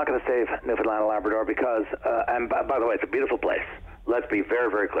 Tourism's not going to save Newfoundland and Labrador because, and by the way, it's a beautiful place. Let's be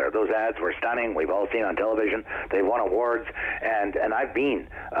very, very clear. Those ads were stunning. We've all seen on television. They've won awards. And I've been,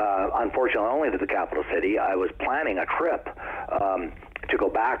 unfortunately, only to the capital city. I was planning a trip to go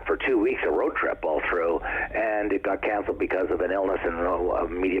back for 2 weeks, a road trip all through, and it got canceled because of an illness in an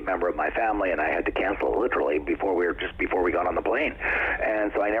immediate member of my family, and I had to cancel literally before we got on the plane.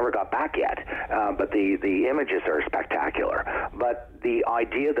 And so I never got back yet. But the images are spectacular. But the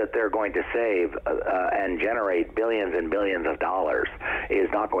idea that they're going to save and generate billions and billions of dollars is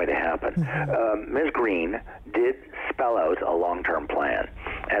not going to happen. Ms. Green did spell out a long-term plan,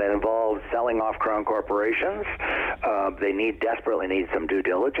 and it involves selling off Crown corporations. They desperately need some due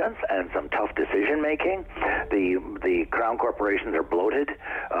diligence and some tough decision-making. The Crown corporations are bloated,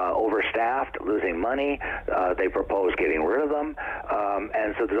 overstaffed, losing money. They propose getting rid of them.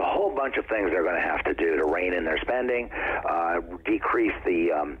 And so there's a whole bunch of things they're going to have to do to rein in their spending, decrease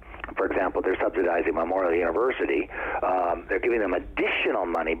for example, they're subsidizing Memorial University. They're giving them additional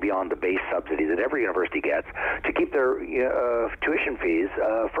money beyond the base subsidy that every university gets to keep their tuition fees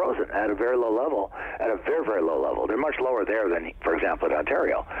frozen at a very low level, They're much lower there than, for example, in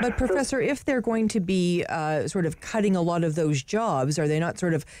Ontario. But, Professor, if they're going to be sort of cutting a lot of those jobs, are they not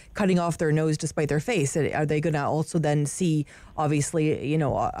sort of cutting off their nose to spite their face? Are they going to also then see, obviously,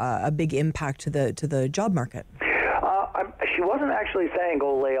 a big impact to the job market? She wasn't actually saying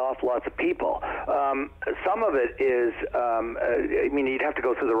go lay off lots of people. Some of it is, you'd have to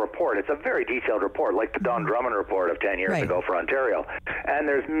go through the report. It's a very detailed report, like the Don Drummond report of 10 years ago for Ontario. And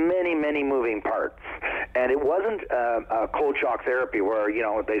there's many, many moving parts. And it wasn't a cold shock therapy where,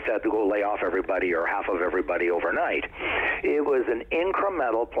 they said to go lay off everybody or half of everybody overnight. It was an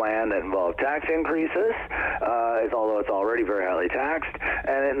incremental plan that involved tax increases, although it's already very highly taxed,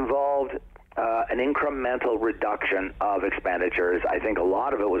 and it involved an incremental reduction of expenditures. I think a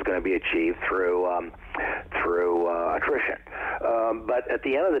lot of it was going to be achieved through attrition. But at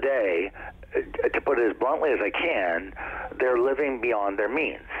the end of the day, to put it as bluntly as I can, they're living beyond their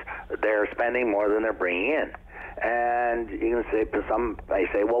means. They're spending more than they're bringing in. And you can say, some may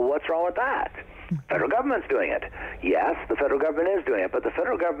say, well, what's wrong with that? Federal government's doing it. Yes, the federal government is doing it, but the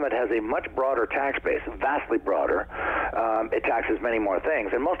federal government has a much broader tax base, vastly broader. It taxes many more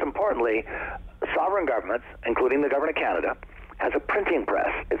things. And most importantly, sovereign governments, including the government of Canada, has a printing press.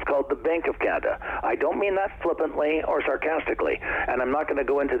 It's called the Bank of Canada. I don't mean that flippantly or sarcastically, and I'm not going to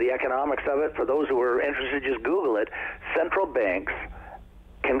go into the economics of it. For those who are interested, just Google it. Central banks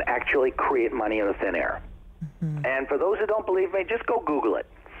can actually create money out of thin air. Mm-hmm. And for those who don't believe me, just go Google it.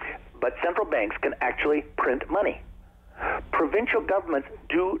 But central banks can actually print money. Provincial governments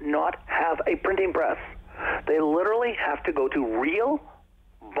do not have a printing press. They literally have to go to real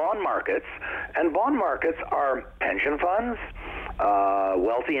bond markets, and bond markets are pension funds,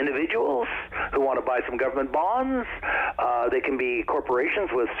 wealthy individuals who want to buy some government bonds. They can be corporations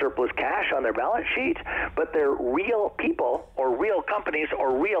with surplus cash on their balance sheet, but they're real people or real companies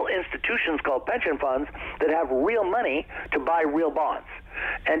or real institutions called pension funds that have real money to buy real bonds.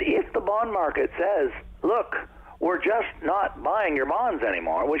 And if the bond market says, look, we're just not buying your bonds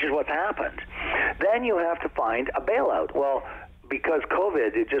anymore, which is what's happened, then you have to find a bailout. Well, because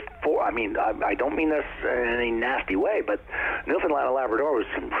COVID, I don't mean this in any nasty way, but Newfoundland and Labrador was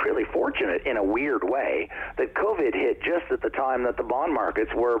really fortunate in a weird way that COVID hit just at the time that the bond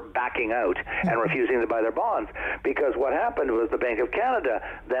markets were backing out and refusing to buy their bonds. Because what happened was the Bank of Canada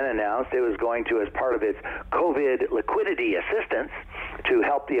then announced it was going to, as part of its COVID liquidity assistance to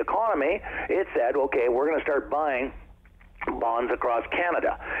help the economy, it said, okay, we're going to start buying bonds across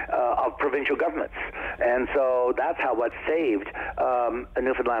Canada of provincial governments. And so that's how what saved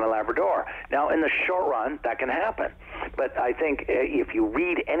Newfoundland and Labrador. Now, in the short run, that can happen. But I think if you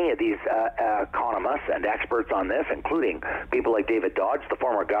read any of these economists and experts on this, including people like David Dodge, the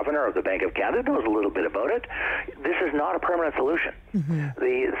former governor of the Bank of Canada, knows a little bit about it, this is not a permanent solution. Mm-hmm.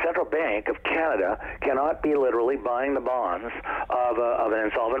 The Central Bank of Canada cannot be literally buying the bonds of an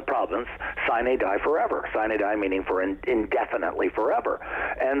insolvent province sine die forever. Sine die meaning for indefinitely forever.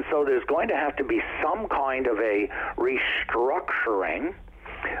 And so there's going to have to be some kind of a restructuring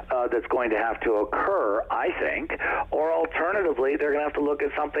that's going to have to occur, I think, or alternatively, they're going to have to look at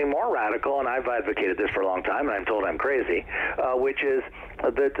something more radical, and I've advocated this for a long time, and I'm told I'm crazy, which is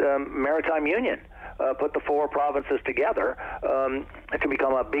that maritime union. Put the four provinces together to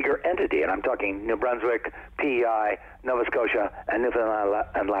become a bigger entity, and I'm talking New Brunswick, PEI, Nova Scotia, and Newfoundland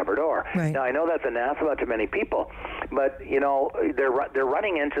and Labrador. Right. Now I know that's anathema to many people, but you know they're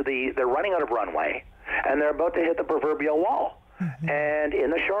running out of runway, and they're about to hit the proverbial wall. Mm-hmm. And in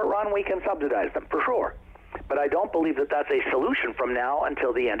the short run, we can subsidize them for sure. But I don't believe that that's a solution from now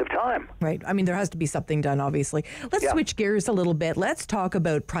until the end of time. Right. I mean, there has to be something done, obviously. Let's switch gears a little bit. Let's talk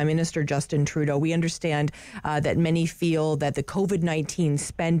about Prime Minister Justin Trudeau. We understand that many feel that the COVID-19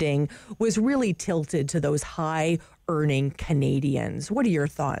 spending was really tilted to those high-earning Canadians. What are your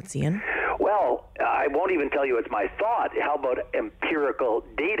thoughts, Ian? Well, I won't even tell you it's my thought. How about empirical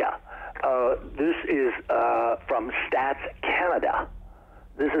data? This is from Stats Canada.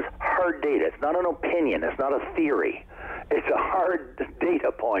 This is hard data. It's not an opinion. It's not a theory. It's a hard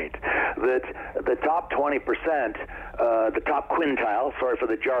data point that the top 20%, the top quintile, sorry for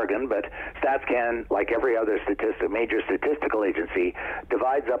the jargon, but StatsCan, like every other major statistical agency,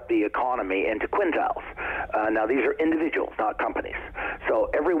 divides up the economy into quintiles. Now, these are individuals, not companies. So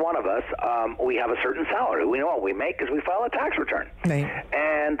every one of us, we have a certain salary. We know what we make because we file a tax return. Right.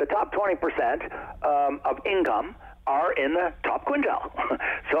 And the top 20% of income are in the top quintile.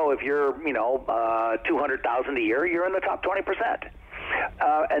 So if you're, $200,000 a year, you're in the top 20%.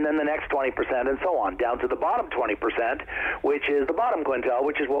 And then the next 20% and so on, down to the bottom 20%, which is the bottom quintile,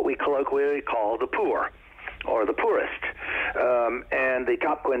 which is what we colloquially call the poor or the poorest. And the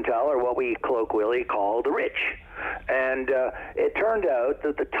top quintile are what we colloquially call the rich. And it turned out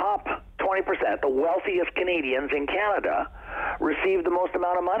that the top 20%, the wealthiest Canadians in Canada, received the most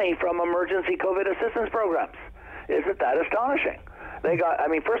amount of money from emergency COVID assistance programs. Isn't that astonishing?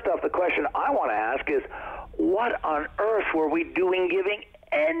 First off, the question I want to ask is, what on earth were we doing giving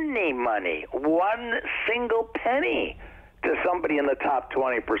any money, one single penny, to somebody in the top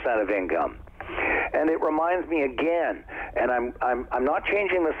 20% of income? And it reminds me again, and I'm not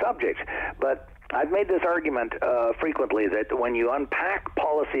changing the subject, but I've made this argument frequently that when you unpack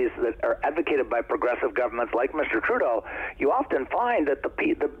policies that are advocated by progressive governments like Mr. Trudeau, you often find that the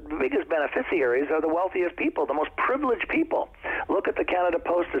biggest beneficiaries are the wealthiest people, the most privileged people. Look at the Canada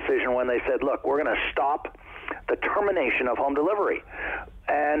Post decision when they said, look, we're going to stop the termination of home delivery.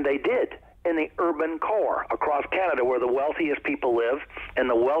 And they did in the urban core across Canada where the wealthiest people live and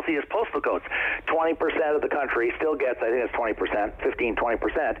the wealthiest postal codes. 20% of the country still gets, I think it's 20%, 15,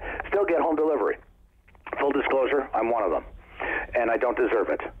 20%, still get home delivery. Full disclosure, I'm one of them, and I don't deserve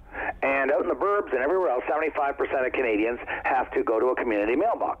it. And out in the burbs and everywhere else, 75% of Canadians have to go to a community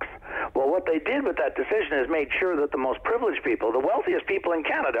mailbox. Well, what they did with that decision is made sure that the most privileged people, the wealthiest people in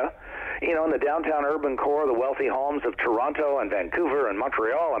Canada, you know, in the downtown urban core, the wealthy homes of Toronto and Vancouver and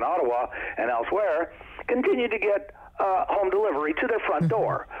Montreal and Ottawa and elsewhere, continue to get home delivery to their front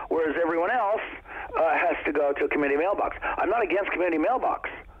door, whereas everyone else has to go to a community mailbox. I'm not against community mailbox.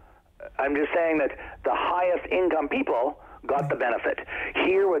 I'm just saying that the highest income people got the benefit.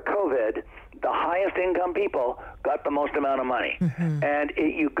 Here with COVID, the highest income people got the most amount of money. And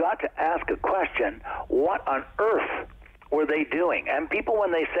you got to ask a question, what on earth were they doing? And people,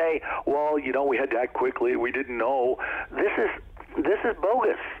 when they say, well, you know, we had to act quickly, we didn't know, this is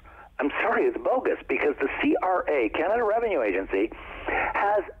bogus. I'm sorry, it's bogus, because the CRA, Canada Revenue Agency,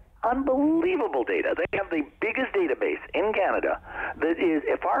 has unbelievable data. They have the biggest database in Canada that is,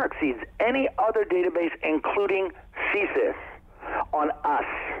 it far exceeds any other database, including CSIS, on us.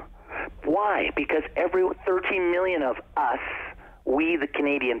 Why? Because every 13 million of us, we the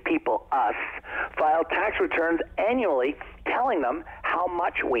Canadian people, us, file tax returns annually telling them how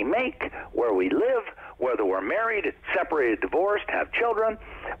much we make, where we live, whether we're married, separated, divorced, have children,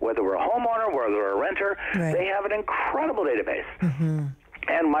 whether we're a homeowner, whether we're a renter. Right. They have an incredible database.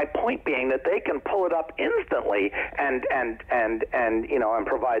 And my point being that they can pull it up instantly and you know, and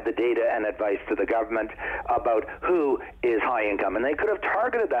provide the data and advice to the government about who is high income. And they could have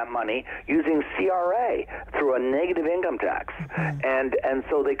targeted that money using CRA through a negative income tax. And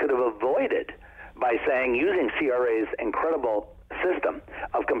so they could have avoided by saying, using CRA's incredible system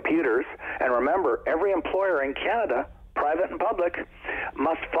of computers. And remember, every employer in Canada, private and public,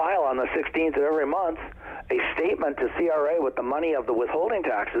 must file on the 16th of every month a statement to CRA with the money of the withholding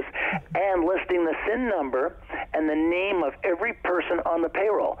taxes and listing the SIN number and the name of every person on the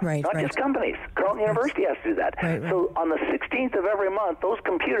payroll, not just companies. Carleton University has to do that. So on the 16th of every month, those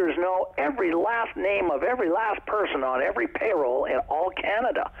computers know every last name of every last person on every payroll in all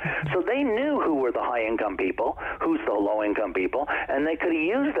Canada. So they knew who were the high-income people, who's the low-income people, and they could have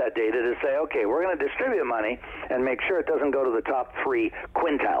used that data to say, okay, we're going to distribute money and make sure it doesn't go to the top 3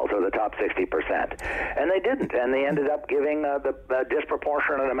 quintiles or the top 60%. And they didn't, and they ended up giving the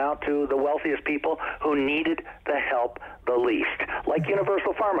disproportionate amount to the wealthiest people who needed the help the least, like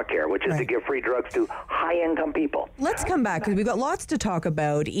universal pharmacare, which is to give free drugs to high-income people. Let's come back, because we've got lots to talk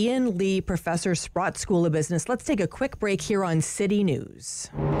about. Ian Lee, Professor, Sprott School of Business. Let's take a quick break here on City News.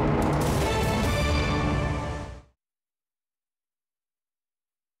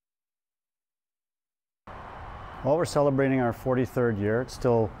 Well, we're celebrating our 43rd year. It's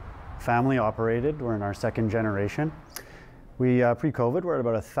still family operated. We're in our second generation. We, pre-COVID, we're at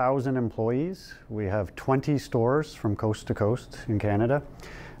about 1,000 employees. We have 20 stores from coast to coast in Canada.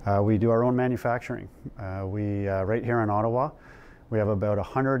 We do our own manufacturing. Right here in Ottawa, we have about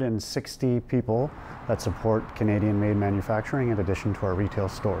 160 people that support Canadian-made manufacturing in addition to our retail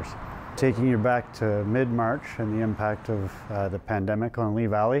stores. Taking you back to mid-March and the impact of the pandemic on Lee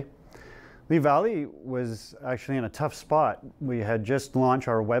Valley. Lee Valley was actually in a tough spot. We had just launched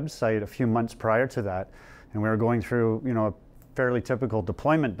our website a few months prior to that, and we were going through, you know, a fairly typical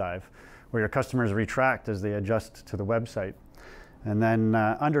deployment dive where your customers retract as they adjust to the website. And then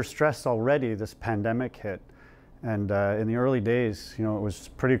under stress already, this pandemic hit. And in the early days, you know, it was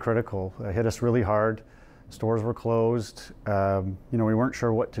pretty critical. It hit us really hard. Stores were closed. You know, we weren't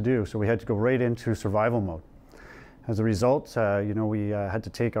sure what to do, so we had to go right into survival mode. As a result, you know, we had to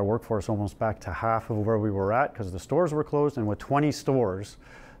take our workforce almost back to half of where we were at because the stores were closed, and with 20 stores,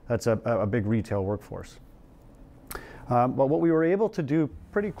 that's a big retail workforce. But what we were able to do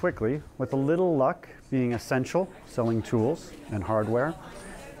pretty quickly, with a little luck, being essential, selling tools and hardware,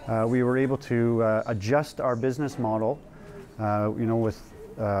 we were able to adjust our business model, you know, with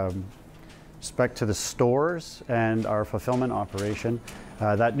respect to the stores and our fulfillment operation.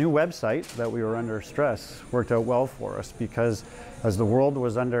 That new website that we were under stress worked out well for us because as the world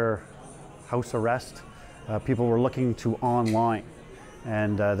was under house arrest, people were looking to online,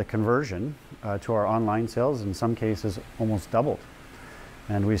 and the conversion to our online sales in some cases almost doubled.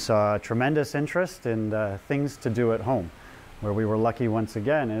 And we saw tremendous interest in things to do at home. Where we were lucky once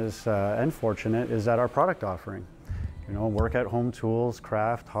again is, and fortunate, is that our product offering. You know, work at home tools,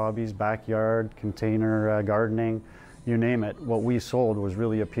 craft, hobbies, backyard, container gardening, you name it, what we sold was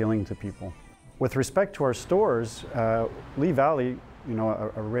really appealing to people. With respect to our stores, Lee Valley, you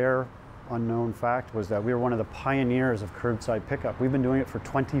know, a rare unknown fact was that we were one of the pioneers of curbside pickup. We've been doing it for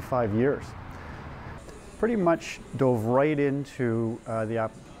 25 years. Pretty much dove right into the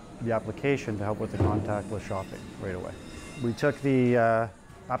application to help with the contactless shopping right away. We took the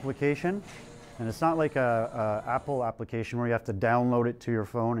application And it's not like a Apple application where you have to download it to your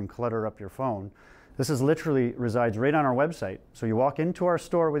phone and clutter up your phone. This is literally resides right on our website. So you walk into our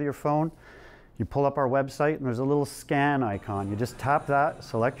store with your phone, you pull up our website, and there's a little scan icon. You just tap that,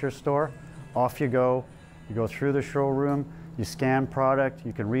 select your store, off you go. You go through the showroom, you scan product,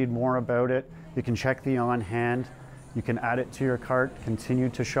 you can read more about it, you can check the on hand, you can add it to your cart, continue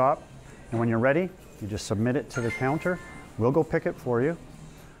to shop, and when you're ready, you just submit it to the counter. We'll go pick it for you.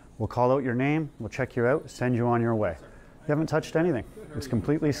 We'll call out your name, we'll check you out, send you on your way. You haven't touched anything. It's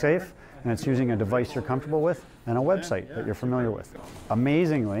completely safe, and it's using a device you're comfortable with and a website that you're familiar with.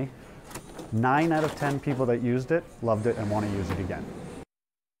 Amazingly, 9 out of 10 people that used it loved it and want to use it again.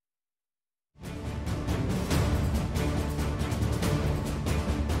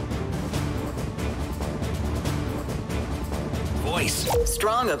 Voice.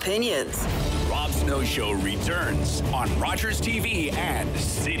 Strong opinions. Rob Snow Show returns on Rogers TV and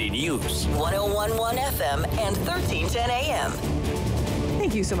City News. 101.1 FM and 1310 AM.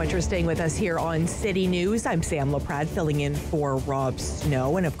 Thank you so much for staying with us here on City News. I'm Sam Laprade filling in for Rob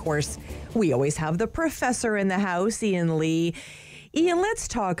Snow. And of course, we always have the professor in the house, Ian Lee. Ian, let's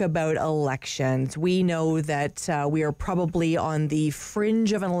talk about elections. We know that we are probably on the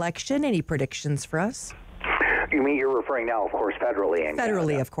fringe of an election. Any predictions for us? You mean you're referring now, of course, federally? In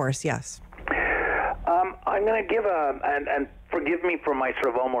Federally, Canada. of course, yes. I'm going to give and forgive me for my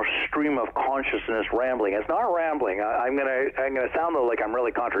sort of almost stream of consciousness rambling. It's not rambling. I'm going to sound though like I'm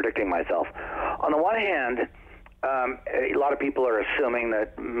really contradicting myself. On the one hand, a lot of people are assuming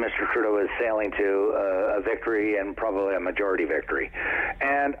that Mr. Trudeau is sailing to a victory and probably a majority victory,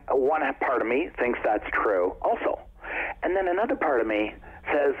 and one part of me thinks that's true also, and then another part of me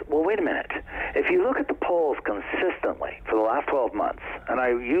says, well, wait a minute. If you look at the polls consistently for the last 12 months, and I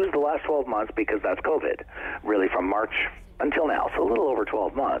use the last 12 months because that's COVID, really from March until now, so a little over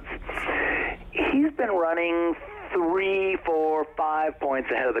 12 months, he's been running 3, 4, 5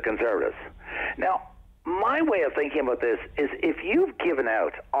 points ahead of the Conservatives. Now, my way of thinking about this is if you've given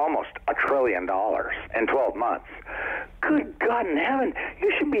out almost $1 trillion in 12 months, good God in heaven,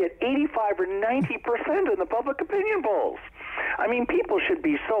 you should be at 85 or 90% in the public opinion polls. I mean, people should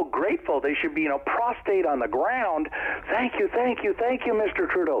be so grateful. They should be, prostrate on the ground. Thank you, thank you, thank you, Mr.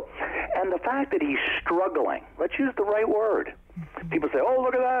 Trudeau. And the fact that he's struggling, let's use the right word. People say, oh,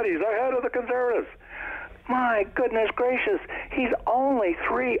 look at that, he's ahead of the Conservatives. My goodness gracious, he's only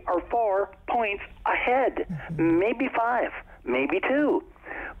 3 or 4 points ahead, maybe 5, maybe 2.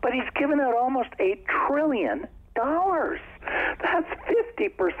 But he's given out almost $1 trillion. That's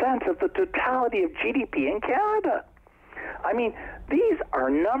 50% of the totality of GDP in Canada. I mean, these are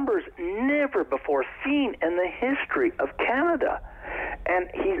numbers never before seen in the history of Canada. And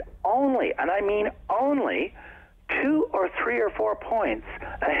he's only, and I mean only, 2 or 3 or 4 points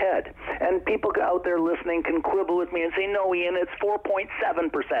ahead. And people out there listening can quibble with me and say, no, Ian, it's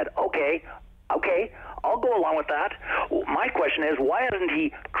 4.7%. Okay, I'll go along with that. My question is, why isn't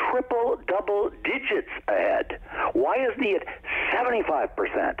he double digits ahead? Why isn't he at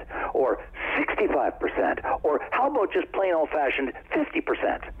 75% or 65%? Or how about just plain old-fashioned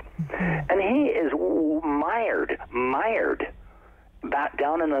 50%? And he is mired back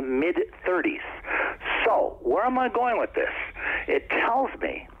down in the mid-30s. So, where am I going with this? It tells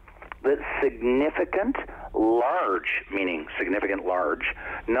me that significant large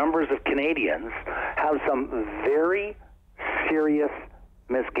numbers of Canadians have some very serious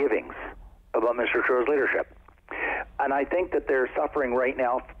misgivings about Mr. Trudeau's leadership. And I think that they're suffering right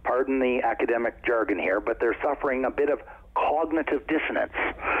now, pardon the academic jargon here, but they're suffering a bit of cognitive dissonance.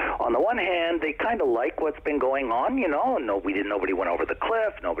 On the one hand, they kind of like what's been going on, nobody went over the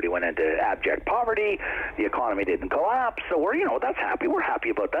cliff, nobody went into abject poverty, the economy didn't collapse, so that's happy, we're happy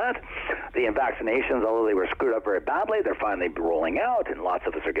about that. The vaccinations, although they were screwed up very badly, they're finally rolling out, and lots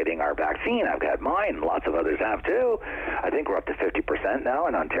of us are getting our vaccine. I've had mine, and lots of others have too. I think we're up to 50% now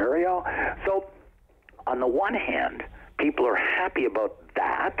in Ontario. So, on the one hand, people are happy about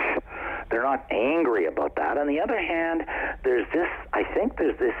that. They're not angry about that. On the other hand, there's this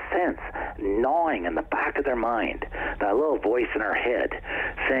sense gnawing in the back of their mind, that little voice in our head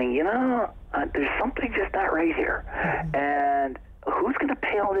saying, there's something just not right here. And who's going to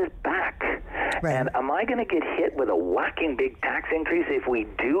pay all this back? Right. And am I going to get hit with a whacking big tax increase if we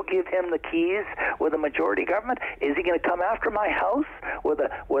do give him the keys with a majority government? Is he going to come after my house with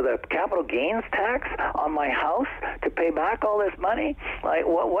a capital gains tax on my house to pay back all this money? Like,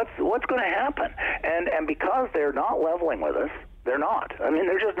 what's going to happen? And because they're not leveling with us, They're not. I mean,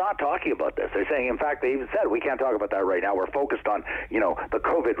 they're just not talking about this. They're saying, in fact, they even said, we can't talk about that right now. We're focused on, the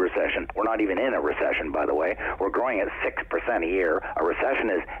COVID recession. We're not even in a recession, by the way. We're growing at 6% a year. A recession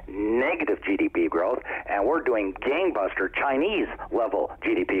is negative GDP growth, and we're doing gangbuster Chinese-level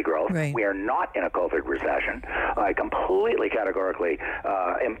GDP growth. Right. We are not in a COVID recession. I completely, categorically,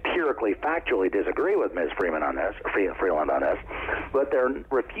 empirically, factually disagree with Ms. Freeland on this, but they're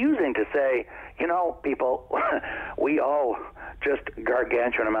refusing to say, people, we owe just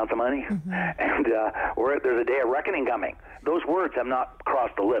gargantuan amounts of money, and there's a day of reckoning coming. Those words have not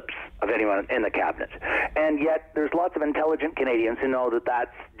crossed the lips of anyone in the cabinet, and yet there's lots of intelligent Canadians who know that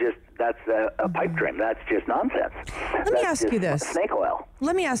that's a pipe dream. That's just nonsense. Let me ask you this. Snake oil.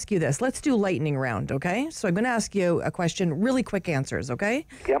 Let me ask you this. Let's do lightning round, okay? So I'm going to ask you a question, really quick answers, okay?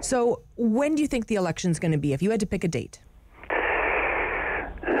 Yep. So when do you think the election's going to be, if you had to pick a date?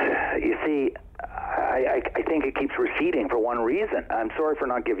 You see, I think it keeps receding for one reason. I'm sorry for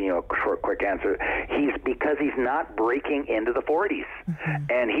not giving you a short, quick answer. Because he's not breaking into the 40s.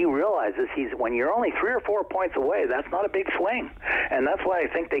 And he realizes when you're only 3 or 4 points away, that's not a big swing. And that's why I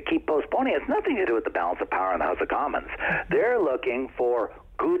think they keep postponing. It's nothing to do with the balance of power in the House of Commons. They're looking for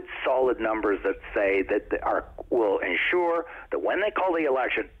good, solid numbers that say that will ensure that when they call the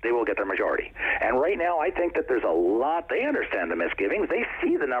election, they will get their majority. And right now, I think that there's a lot. They understand the misgivings. They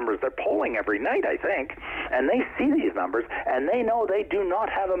see the numbers. They're polling every night, I think, and they see these numbers, and they know they do not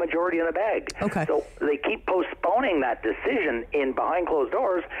have a majority in the bag. Okay. So they keep postponing that decision in behind closed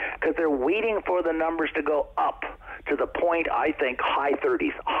doors because they're waiting for the numbers to go up to the point, I think, high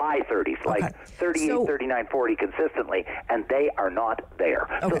 30s, like 38, 39, 40 consistently, and they are not there.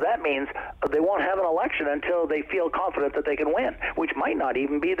 So that means they won't have an election until they feel confident that they can win, which might not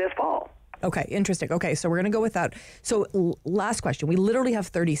even be this fall. Okay, interesting. Okay, so we're going to go with that. So last question. We literally have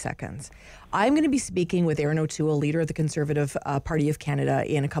 30 seconds. I'm going to be speaking with Erin O'Toole, leader of the Conservative Party of Canada,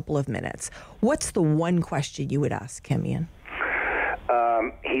 in a couple of minutes. What's the one question you would ask him, Ian?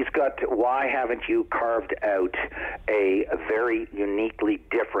 He's got, why haven't you carved out a very uniquely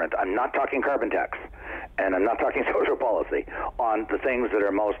different, I'm not talking carbon tax, and I'm not talking social policy, on the things that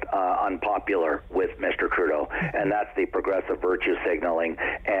are most unpopular with Mr. Trudeau, and that's the progressive virtue signaling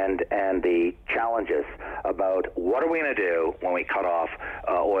and the challenges about what are we going to do when we cut off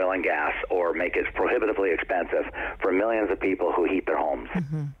oil and gas or make it prohibitively expensive for millions of people who heat their homes.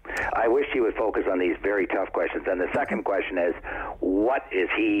 I wish he would focus on these very tough questions. And the second question is, what is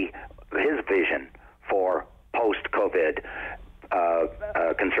his vision for post-COVID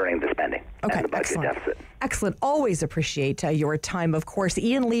concerning the spending and the budget deficit? Excellent. Always appreciate your time, of course.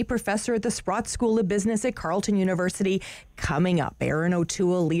 Ian Lee, professor at the Sprott School of Business at Carleton University. Coming up, Erin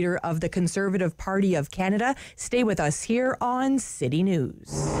O'Toole, leader of the Conservative Party of Canada. Stay with us here on City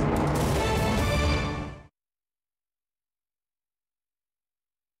News.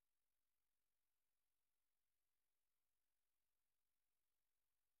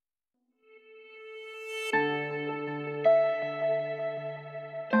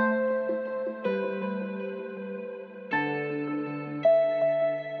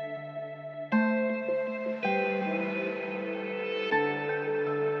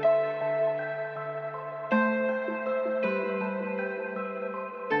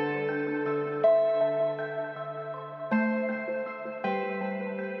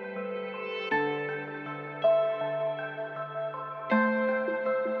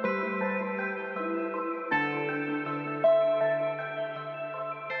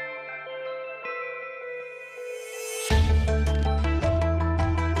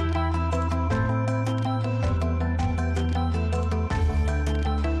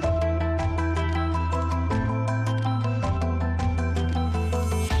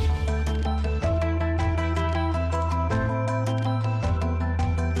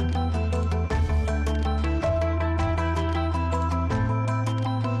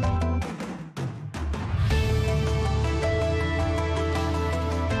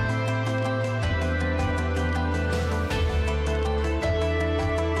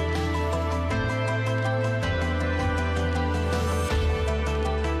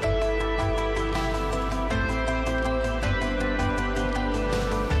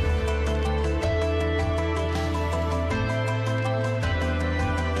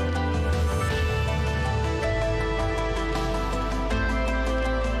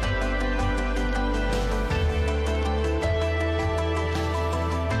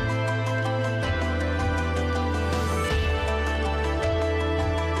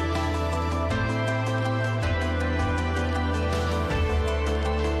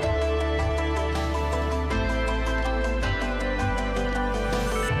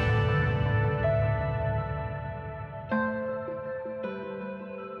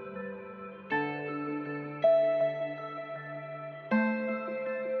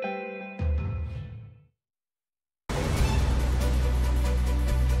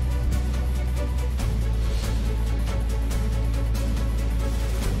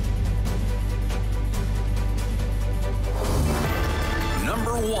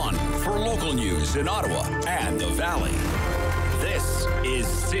 local news in Ottawa and the Valley. This is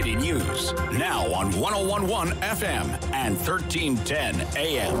City News, now on 101.1 FM and 1310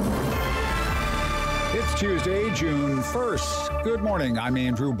 AM. It's Tuesday, June 1st. Good morning. I'm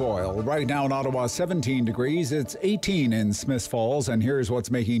Andrew Boyle. Right now in Ottawa, 17 degrees. It's 18 in Smiths Falls, and here's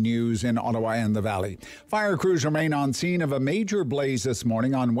what's making news in Ottawa and the Valley. Fire crews remain on scene of a major blaze this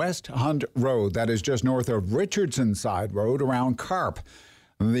morning on West Hunt Road. That is just north of Richardson Side Road around Carp.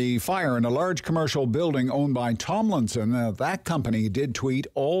 The fire in a large commercial building owned by Tomlinson, that company did tweet,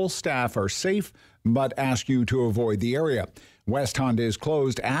 all staff are safe, but ask you to avoid the area. West Hunt is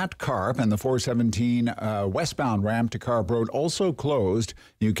closed at Carp, and the 417 westbound ramp to Carp Road also closed.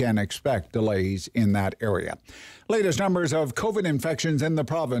 You can expect delays in that area. Latest numbers of COVID infections in the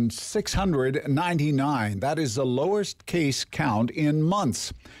province, 699. That is the lowest case count in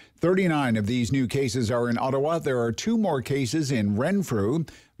months. 39 of these new cases are in Ottawa. There are 2 more cases in Renfrew,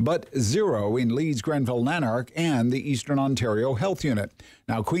 but 0 in Leeds, Grenville, Lanark, and the Eastern Ontario Health Unit.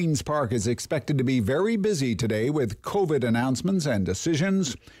 Now, Queen's Park is expected to be very busy today with COVID announcements and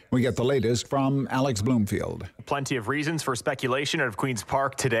decisions. We get the latest from Alex Bloomfield. Plenty of reasons for speculation out of Queen's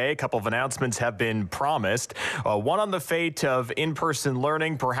Park today. A couple of announcements have been promised. One on the fate of in-person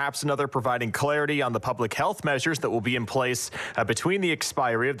learning, perhaps another providing clarity on the public health measures that will be in place between the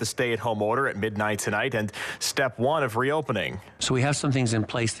expiry of the stay-at-home order at midnight tonight and step 1 of reopening. So we have some things in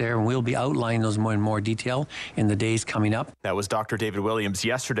place there, and we'll be outlining those in more detail in the days coming up. That was Dr. David Williams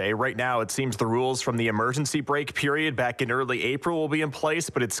yesterday. Right now, it seems the rules from the emergency break period back in early April will be in place,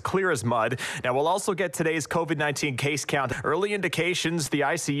 but it's clear as mud. Now, we'll also get today's COVID-19 case count. Early indications, the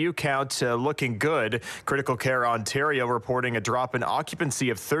ICU count looking good. Critical Care Ontario reporting a drop in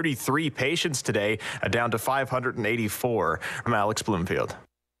occupancy of 33 patients today, down to 584. I'm Alex Bloomfield.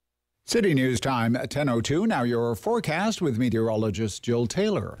 City News Time at 10:02. Now your forecast with meteorologist Jill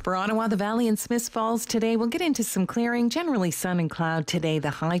Taylor. For Ottawa, the Valley, and Smiths Falls today, we'll get into some clearing. Generally sun and cloud today. The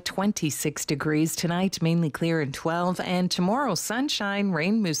high 26 degrees tonight, mainly clear and 12. And tomorrow, sunshine,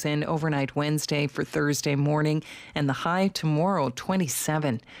 rain moves in overnight Wednesday for Thursday morning. And the high tomorrow,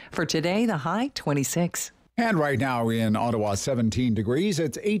 27. For today, the high 26. And right now in Ottawa, 17 degrees.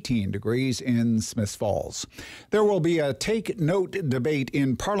 It's 18 degrees in Smiths Falls. There will be a take-note debate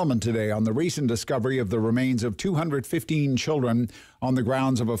in Parliament today on the recent discovery of the remains of 215 children on the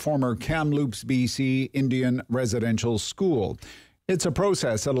grounds of a former Kamloops, BC Indian residential school. It's a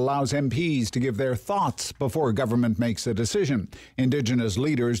process that allows MPs to give their thoughts before government makes a decision. Indigenous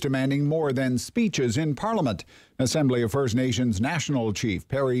leaders demanding more than speeches in Parliament. Assembly of First Nations National Chief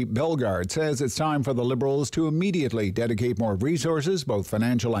Perry Bellegarde says it's time for the Liberals to immediately dedicate more resources, both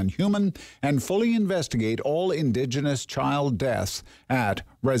financial and human, and fully investigate all Indigenous child deaths at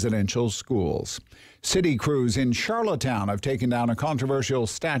residential schools. City crews in Charlottetown have taken down a controversial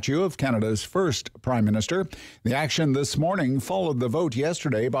statue of Canada's first Prime Minister. The action this morning followed the vote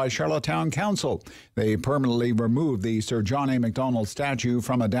yesterday by Charlottetown Council. They permanently removed the Sir John A. Macdonald statue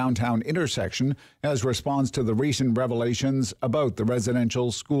from a downtown intersection as response to the recent revelations about the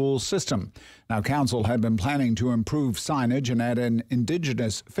residential school system. Now, Council had been planning to improve signage and add an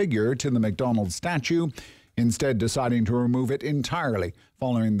Indigenous figure to the Macdonald statue, instead deciding to remove it entirely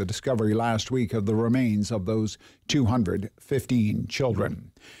following the discovery last week of the remains of those 215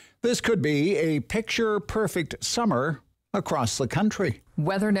 children. This could be a picture-perfect summer across the country.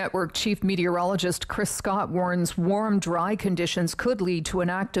 Weather Network Chief Meteorologist Chris Scott warns warm, dry conditions could lead to an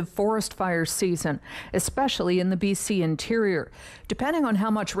active forest fire season, especially in the BC interior. Depending on how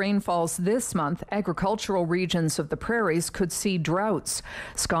much rain falls this month, agricultural regions of the prairies could see droughts.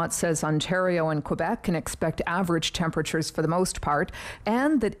 Scott says Ontario and Quebec can expect average temperatures for the most part,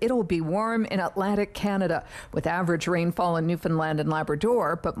 and that it'll be warm in Atlantic Canada, with average rainfall in Newfoundland and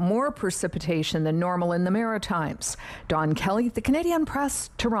Labrador, but more precipitation than normal in the Maritimes. Don Kelly, the Canadian Press,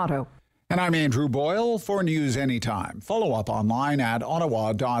 Toronto. And I'm Andrew Boyle for News Anytime. Follow up online at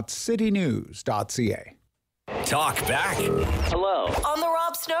ottawa.citynews.ca. Talk back. Hello. On the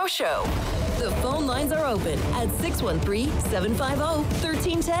Rob Snow Show. The phone lines are open at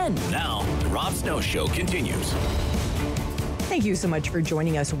 613-750-1310. Now, the Rob Snow Show continues. Thank you so much for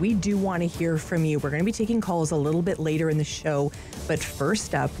joining us. We do want to hear from you. We're going to be taking calls a little bit later in the show. But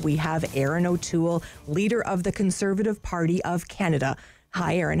first up, we have Erin O'Toole, leader of the Conservative Party of Canada.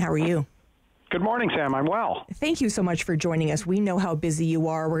 Hi, Erin. How are you? Good morning, Sam. I'm well. Thank you so much for joining us. We know how busy you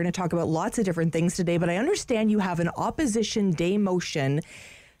are. We're going to talk about lots of different things today, but I understand you have an Opposition Day motion.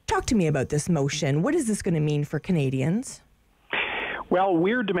 Talk to me about this motion. What is this going to mean for Canadians? Well,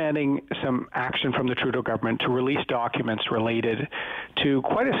 we're demanding some action from the Trudeau government to release documents related to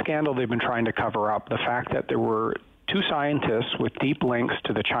quite a scandal they've been trying to cover up. The fact that there were two scientists with deep links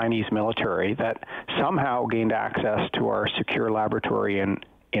to the Chinese military that somehow gained access to our secure laboratory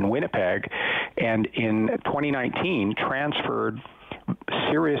in Winnipeg, and in 2019 transferred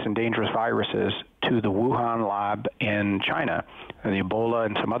serious and dangerous viruses to the Wuhan lab in China, and the Ebola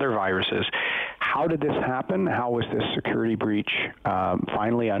and some other viruses. How did this happen? How was this security breach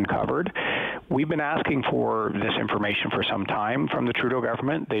finally uncovered? We've been asking for this information for some time from the Trudeau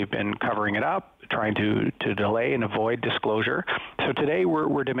government. They've been covering it up, trying to delay and avoid disclosure. So today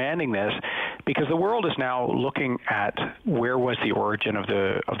we're demanding this because the world is now looking at where was the origin of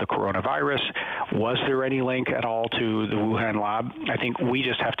the coronavirus. Was there any link at all to the Wuhan lab? I think we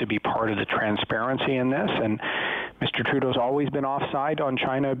just have to be part of the transparency in this. And Mr. Trudeau's always been offside on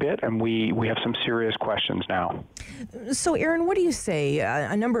China a bit, and we have some serious questions now. So, Erin, what do you say?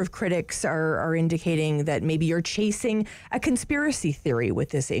 A number of critics are indicating that maybe you're chasing a conspiracy theory with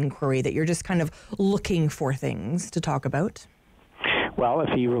this inquiry, that you're just kind of looking for things to talk about. Well, if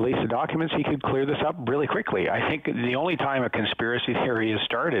he released the documents, he could clear this up really quickly. I think the only time a conspiracy theory is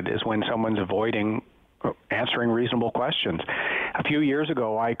started is when someone's avoiding answering reasonable questions. A few years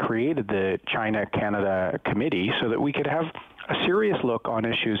ago, I created the China-Canada Committee so that we could have a serious look on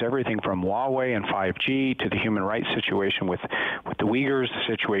issues, everything from Huawei and 5G to the human rights situation with the Uyghurs, the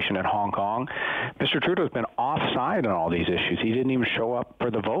situation in Hong Kong. Mr. Trudeau's been offside on all these issues. He didn't even show up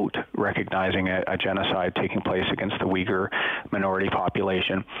for the vote recognizing a genocide taking place against the Uyghur minority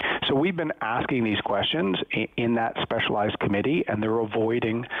population. So we've been asking these questions in that specialized committee, and they're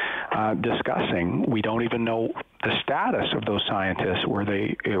avoiding discussing. We don't even know the status of those scientists.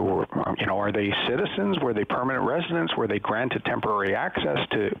 Are they citizens? Were they permanent residents? Were they granted temporary access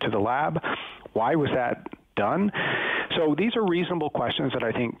to the lab? Why was that done? So these are reasonable questions that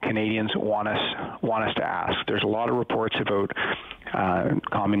I think Canadians want us to ask. There's a lot of reports about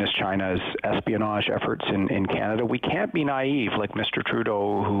Communist China's espionage efforts in Canada. We can't be naive like Mr.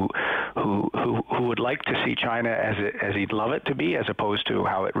 Trudeau, who would like to see China as he'd love it to be, as opposed to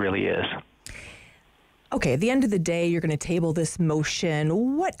how it really is. Okay, at the end of the day, you're going to table this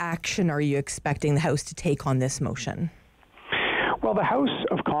motion. What action are you expecting the House to take on this motion? Well, the House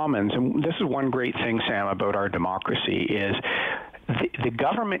of Commons, and this is one great thing, Sam, about our democracy, is the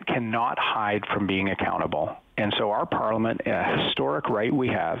government cannot hide from being accountable. And so our Parliament, a historic right we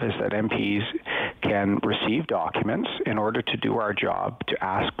have is that MPs can receive documents in order to do our job, to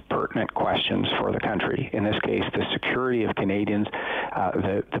ask pertinent questions for the country. In this case, the security of Canadians,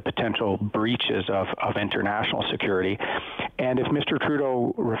 the potential breaches of international security. And if Mr.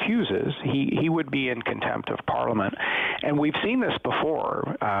 Trudeau refuses, he would be in contempt of Parliament. And we've seen this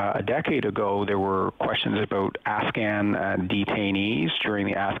before. A decade ago, there were questions about Afghan detainees during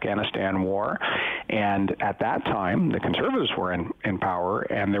the Afghanistan war. And at that time, the Conservatives were in power,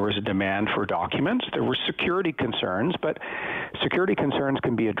 and there was a demand for documents. There were security concerns, but security concerns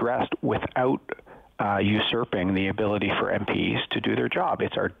can be addressed without usurping the ability for MPs to do their job.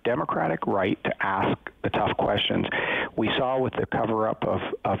 It's our democratic right to ask the tough questions. We saw with the cover-up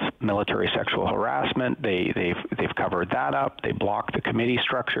of military sexual harassment, they've covered that up. They blocked the committee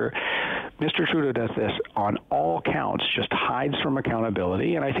structure. Mr. Trudeau does this on all counts, just hides from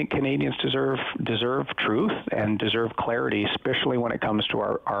accountability, and I think Canadians deserve truth and deserve clarity, especially when it comes to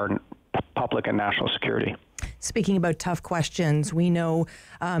our public and national security. Speaking about tough questions, we know,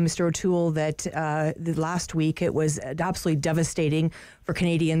 Mr. O'Toole, that the last week it was absolutely devastating for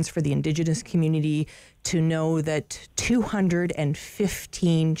Canadians, for the Indigenous community, to know that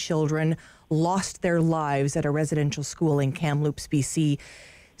 215 children lost their lives at a residential school in Kamloops, BC.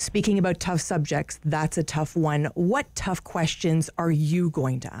 Speaking about tough subjects, that's a tough one. What tough questions are you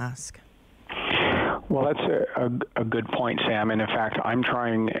going to ask? Well, that's a good point, Sam. And in fact, I'm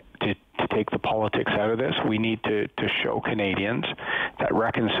trying to take the politics out of this. We need to show Canadians that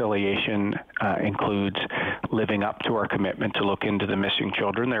reconciliation includes living up to our commitment to look into the missing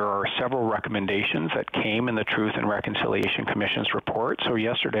children. There are several recommendations that came in the Truth and Reconciliation Commission's report. So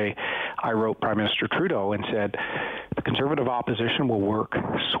yesterday, I wrote Prime Minister Trudeau and said, the Conservative opposition will work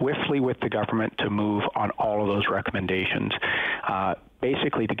swiftly with the government to move on all of those recommendations,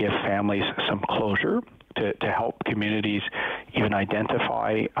 basically to give families some closure, to help communities even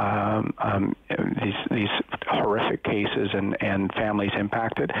identify these horrific cases and families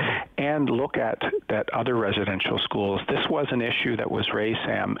impacted, and look at that other residential schools. This was an issue that was raised,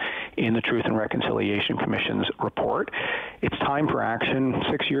 Sam, in the Truth and Reconciliation Commission's report. It's time for action.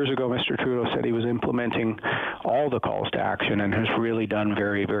 6 years ago, Mr. Trudeau said he was implementing all the calls to action and has really done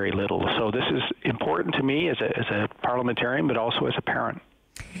very, very little. So this is important to me as a parliamentarian, but also as a parent.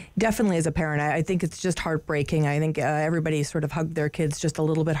 Definitely, as a parent, I think it's just heartbreaking. I think everybody sort of hugged their kids just a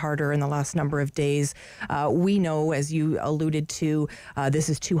little bit harder in the last number of days. We know, as you alluded to, this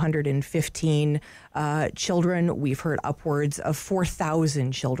is 215 children. We've heard upwards of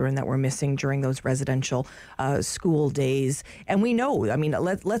 4,000 children that were missing during those residential school days. And we know, I mean,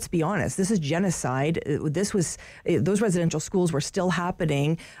 let's be honest, this is genocide. Those residential schools were still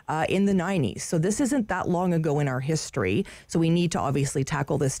happening in the 90s. So this isn't that long ago in our history. So we need to obviously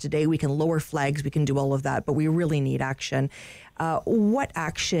tackle this today. We can lower flags, we can do all of that, but we really need action. What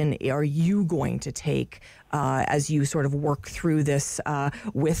action are you going to take as you sort of work through this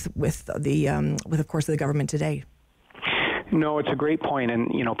with of course the government today? No, it's a great point, and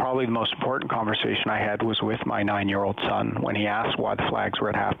probably the most important conversation I had was with my 9-year-old son when he asked why the flags were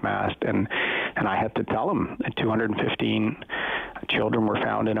at half-mast, and I had to tell him that 215 children were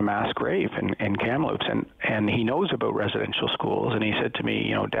found in a mass grave in Kamloops, and he knows about residential schools, and he said to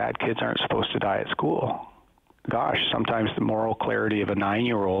me, Dad, kids aren't supposed to die at school. Gosh, sometimes the moral clarity of a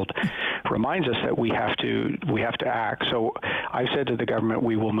 9-year-old reminds us that we have to act. So I've said to the government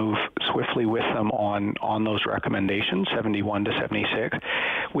we will move swiftly with them on those recommendations, 71 to 76.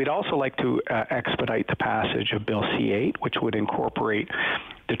 We'd also like to expedite the passage of Bill C-8, which would incorporate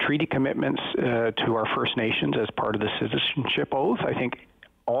the treaty commitments to our First Nations as part of the citizenship oath. I think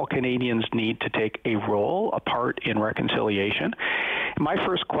all Canadians need to take a part in reconciliation. My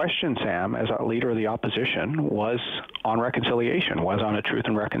first question, Sam, as a leader of the opposition, was on reconciliation, was on a Truth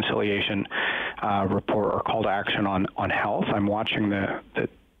and Reconciliation report or call to action on health. I'm watching the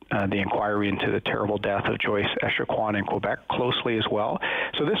inquiry into the terrible death of Joyce Echaquan in Quebec closely as well.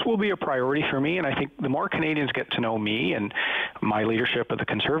 So this will be a priority for me, and I think the more Canadians get to know me and my leadership of the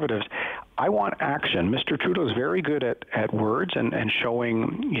Conservatives, I want action. Mr. Trudeau is very good at words and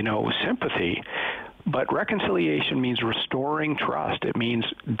showing, sympathy. But reconciliation means restoring trust. It means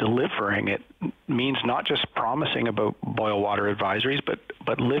delivering. It means not just promising about boil water advisories,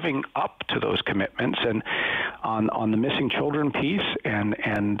 but living up to those commitments. And on the missing children piece and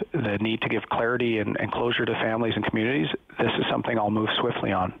the need to give clarity and closure to families and communities, this is something I'll move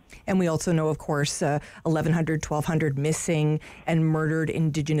swiftly on. And we also know, of course, 1,100, 1,200 missing and murdered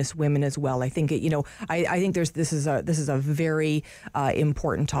Indigenous women as well. I think I think this is a very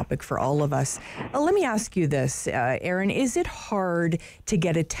important topic for all of us. Let me ask you this, Erin. Is it hard to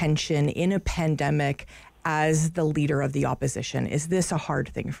get attention in a pandemic as the leader of the opposition? Is this a hard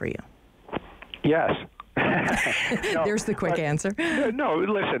thing for you? Yes. No, there's the quick answer. No,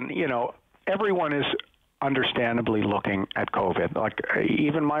 listen, everyone is understandably looking at COVID. Like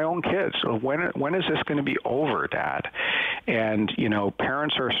even my own kids. When is this going to be over, Dad? And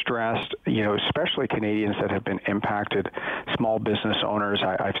parents are stressed. Especially Canadians that have been impacted, small business owners.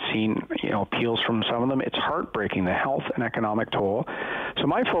 I've seen appeals from some of them. It's heartbreaking, the health and economic toll. So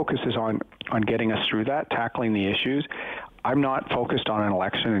my focus is on getting us through that, tackling the issues. I'm not focused on an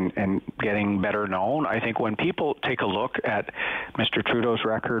election and getting better known. I think when people take a look at Mr. Trudeau's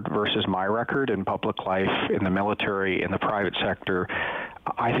record versus my record in public life, in the military, in the private sector,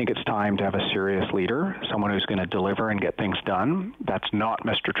 I think it's time to have a serious leader, someone who's going to deliver and get things done. That's not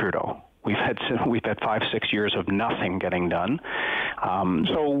Mr. Trudeau. We've had 5-6 years of nothing getting done.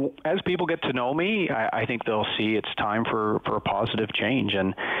 So as people get to know me, I think they'll see it's time for a positive change,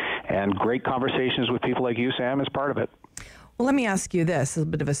 and great conversations with people like you, Sam, is part of it. Well, let me ask you this, a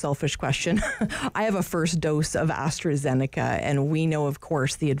bit of a selfish question. I have a first dose of AstraZeneca, and we know, of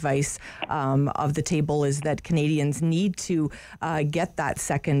course, the advice of the table is that Canadians need to get that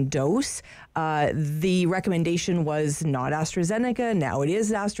second dose. The recommendation was not AstraZeneca. Now it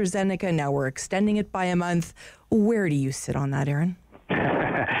is AstraZeneca. Now we're extending it by a month. Where do you sit on that, Erin?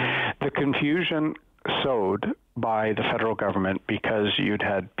 The confusion sowed by the federal government, because you'd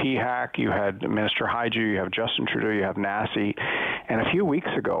had PHAC, you had Minister Haiju, you have Justin Trudeau, you have Nassy, and a few weeks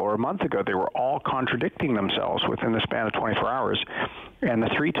ago or a month ago, they were all contradicting themselves within the span of 24 hours. And the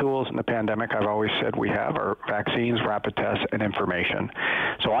three tools in the pandemic I've always said we have are vaccines, rapid tests, and information.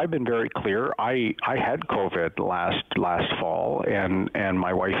 So I've been very clear. I had COVID last fall, and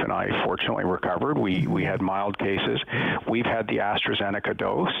my wife and I fortunately recovered. We had mild cases. We've had the AstraZeneca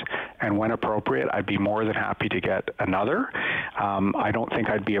dose, and when appropriate, I'd be more than happy to get another. I don't think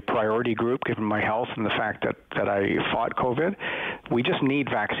I'd be a priority group given my health and the fact that I fought COVID. We just need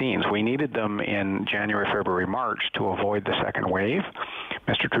vaccines. We needed them in January, February, March to avoid the second wave.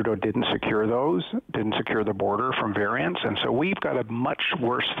 Mr. Trudeau didn't secure those, didn't secure the border from variants, and so we've got a much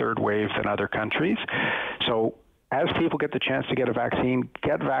worse third wave than other countries. So as people get the chance to get a vaccine,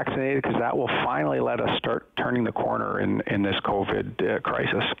 get vaccinated, because that will finally let us start turning the corner in this COVID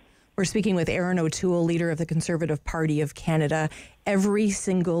crisis. We're speaking with Erin O'Toole, leader of the Conservative Party of Canada. Every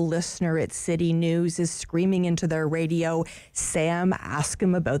single listener at City News is screaming into their radio, Sam, ask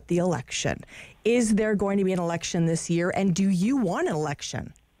him about the election. Is there going to be an election this year, and do you want an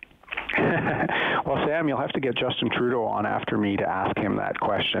election? Well, Sam, you'll have to get Justin Trudeau on after me to ask him that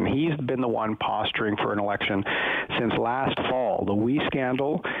question. He's been the one posturing for an election since last fall. The Wee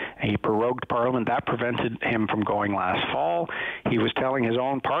scandal, he prorogued Parliament. That prevented him from going last fall. He was telling his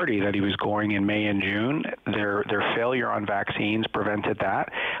own party that he was going in May and June. Their failure on vaccines prevented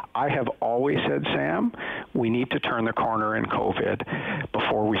that. I have always said, Sam, we need to turn the corner in COVID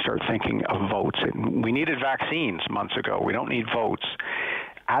before we start thinking of votes. We needed vaccines months ago. We don't need votes.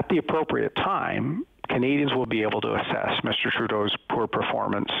 At the appropriate time, Canadians will be able to assess Mr. Trudeau's poor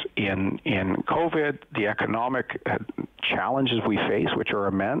performance in COVID, the economic challenges we face, which are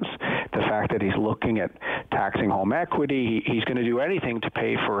immense, the fact that he's looking at taxing home equity, he's going to do anything to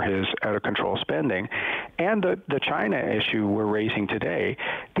pay for his out-of-control spending, and the China issue we're raising today.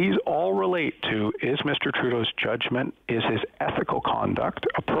 These all relate to, is Mr. Trudeau's judgment, is his ethical conduct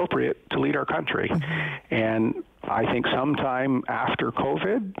appropriate to lead our country? And I think sometime after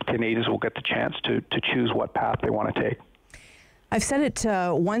COVID, Canadians will get the chance to choose what path they want to take. I've said it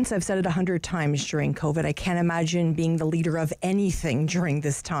once, I've said it 100 times during COVID. I can't imagine being the leader of anything during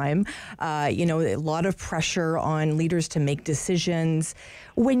this time. A lot of pressure on leaders to make decisions.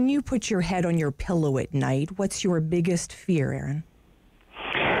 When you put your head on your pillow at night, what's your biggest fear, Erin?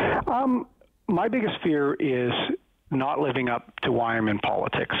 My biggest fear is not living up to why I'm in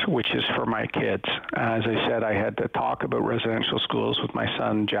politics, which is for my kids. As I said, I had to talk about residential schools with my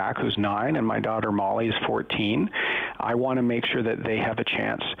son Jack, who's 9, and my daughter Molly is 14. I want to make sure that they have a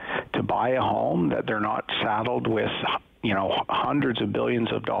chance to buy a home, that they're not saddled with hundreds of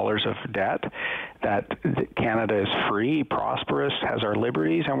billions of dollars of debt, that Canada is free, prosperous, has our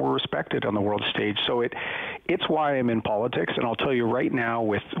liberties, and we're respected on the world stage. So it's why I'm in politics. And I'll tell you right now,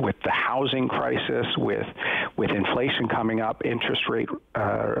 with the housing crisis, with inflation coming up, interest rate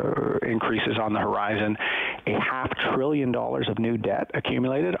increases on the horizon, $500 billion of new debt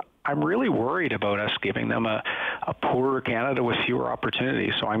accumulated, I'm really worried about us giving them a poorer Canada with fewer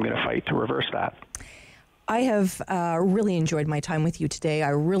opportunities. So I'm going to fight to reverse that. I have really enjoyed my time with you today. I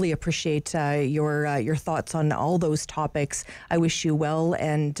really appreciate your thoughts on all those topics. I wish you well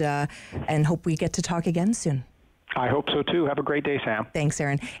and hope we get to talk again soon. I hope so too. Have a great day, Sam. Thanks,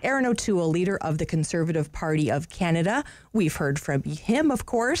 Erin. Erin O'Toole, leader of the Conservative Party of Canada. We've heard from him, of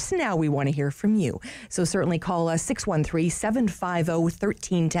course. Now we want to hear from you. So certainly call us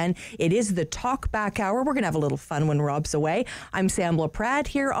 613-750-1310. It is the Talk Back Hour. We're going to have a little fun when Rob's away. I'm Sam Laprade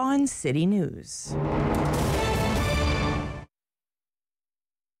here on City News.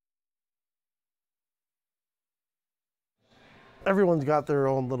 Everyone's got their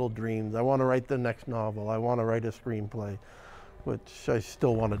own little dreams. I want to write the next novel. I want to write a screenplay, which I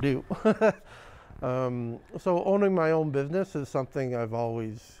still want to do. So owning my own business is something I've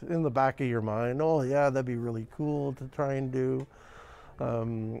always in the back of your mind. Oh yeah, that'd be really cool to try and do.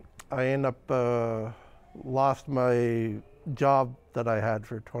 I end up lost my job that I had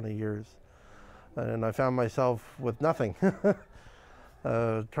for 20 years. And I found myself with nothing.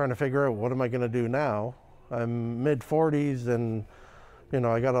 Trying to figure out what am I going to do now. I'm mid-40s and,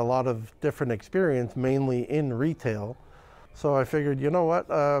 I got a lot of different experience, mainly in retail. So I figured, you know what,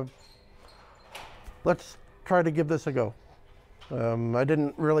 let's try to give this a go. I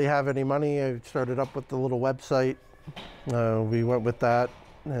didn't really have any money. I started up with the little website. We went with that,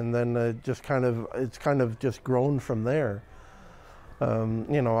 and then it's kind of just grown from there.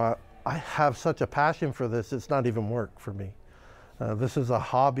 I have such a passion for this, it's not even work for me. This is a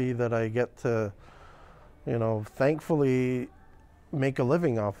hobby that I get to, thankfully make a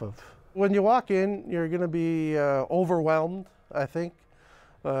living off of. When you walk in, you're going to be overwhelmed, I think,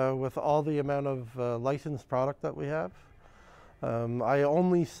 with all the amount of licensed product that we have. I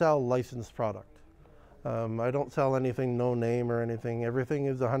only sell licensed product. I don't sell anything no name or anything. Everything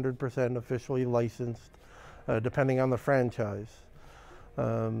is 100% officially licensed, depending on the franchise.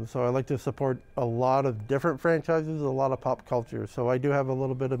 So I like to support a lot of different franchises, a lot of pop culture. So I do have a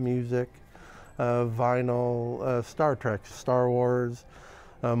little bit of music, vinyl, Star Trek, Star Wars,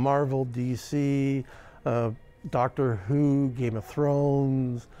 Marvel, DC, Doctor Who, Game of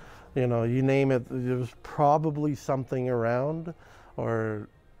Thrones, you name it. There's probably something around, or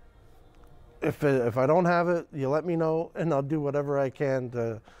if I don't have it, you let me know and I'll do whatever I can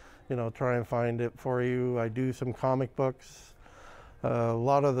to, try and find it for you. I do some comic books. A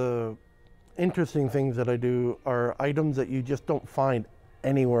lot of the interesting things that I do are items that you just don't find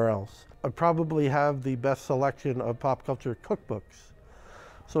anywhere else. I probably have the best selection of pop culture cookbooks.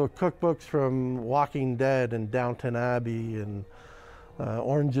 So cookbooks from Walking Dead and Downton Abbey and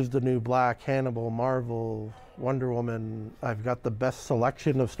Orange is the New Black, Hannibal, Marvel, Wonder Woman. I've got the best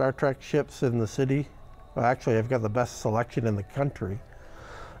selection of Star Trek ships in the city. Well, actually, I've got the best selection in the country.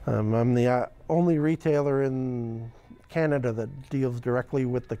 I'm the only retailer in Canada that deals directly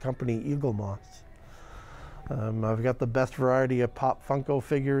with the company Eagle Moths. I've got the best variety of Pop Funko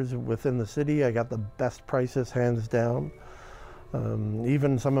figures within the city. I got the best prices, hands down.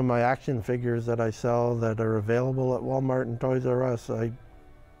 Even some of my action figures that I sell that are available at Walmart and Toys R Us,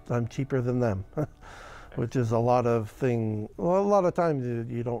 I'm cheaper than them, which is a lot of times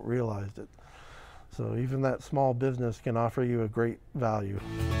you don't realize it. So even that small business can offer you a great value.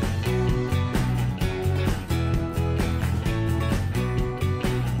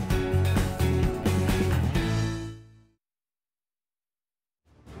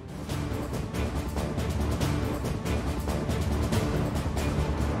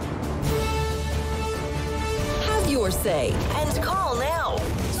 Say and call now.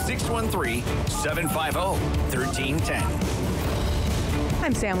 613-750-1310.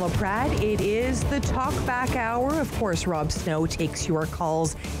 I'm Sam Laprade. It is the Talk Back Hour. Of course, Rob Snow takes your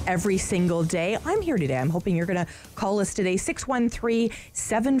calls every single day. I'm here today. I'm hoping you're going to call us today,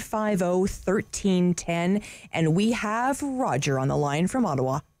 613-750-1310. And we have Roger on the line from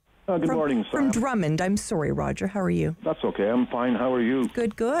Ottawa. Good morning, Sam. From Drummond. I'm sorry, Roger. How are you? That's okay. I'm fine. How are you?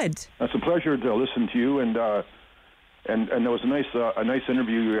 Good, good. It's a pleasure to listen to you, and there was a nice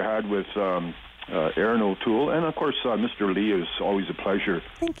interview you had with Erin O'Toole, and of course Mr. Lee is always a pleasure.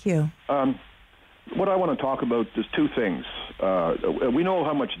 Thank you. What I want to talk about is two things. We know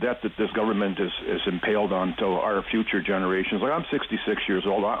how much debt that this government is impaled on to our future generations. Like, I'm 66 years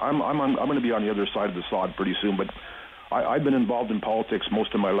old. I'm going to be on the other side of the sod pretty soon, but I've been involved in politics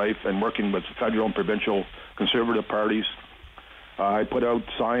most of my life and working with federal and provincial conservative parties. I put out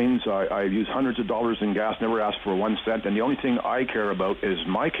signs. I use hundreds of dollars in gas, never asked for 1 cent. And the only thing I care about is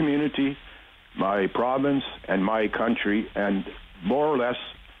my community, my province, and my country, and more or less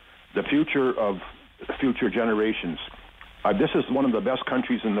the future of future generations. This is one of the best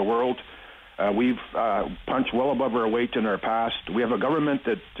countries in the world. We've punched well above our weight in our past. We have a government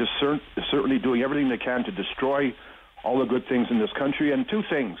that is certainly doing everything they can to destroy all the good things in this country. And two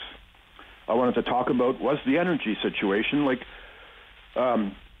things I wanted to talk about was the energy situation. Like,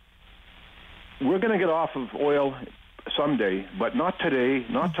 we're going to get off of oil someday, but not today,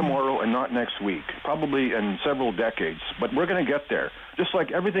 not tomorrow, and not next week, probably in several decades. But we're going to get there. Just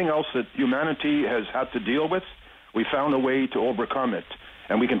like everything else that humanity has had to deal with, we found a way to overcome it.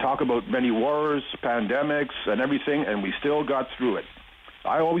 And we can talk about many wars, pandemics, and everything, and we still got through it.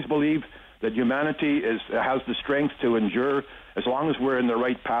 I always believe that humanity has the strength to endure as long as we're in the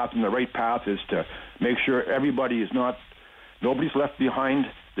right path, and the right path is to make sure nobody's left behind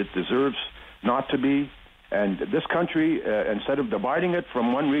that deserves not to be. And this country, instead of dividing it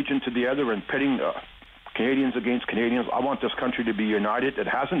from one region to the other and pitting Canadians against Canadians, I want this country to be united. It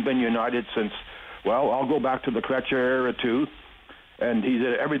hasn't been united since, well, I'll go back to the Kretcher era too. And he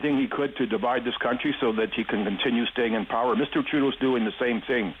did everything he could to divide this country so that he can continue staying in power. Mr. Trudeau's doing the same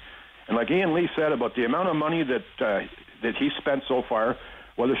thing. And like Ian Lee said about the amount of money that he spent so far,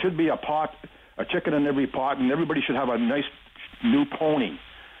 well, there should be a chicken in every pot, and everybody should have a nice new pony,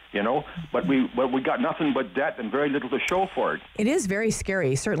 but we got nothing but debt and very little to show for it. It is very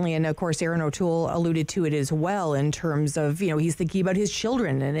scary, certainly, and of course Erin O'Toole alluded to it as well in terms of, he's thinking about his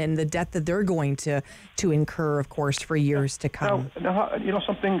children and the debt that they're going to incur, of course, for years to come. Now,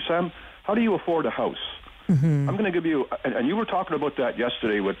 something, Sam, how do you afford a house? Mm-hmm. I'm going to give you, and you were talking about that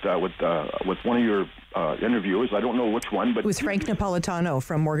yesterday with one of your interviewers. I don't know which one, but it was Frank Napolitano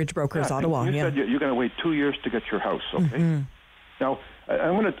from Mortgage Brokers Ottawa. You said you're going to wait 2 years to get your house. Okay. Mm-hmm. Now,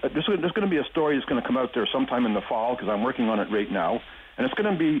 there's going to be a story that's going to come out there sometime in the fall because I'm working on it right now, and it's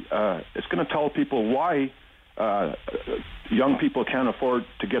going to tell people why young people can't afford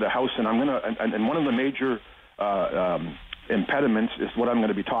to get a house, and and one of the major impediments is what I'm going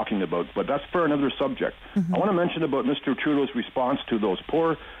to be talking about, but that's for another subject. Mm-hmm. I want to mention about Mr. Trudeau's response to those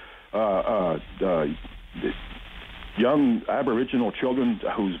poor young Aboriginal children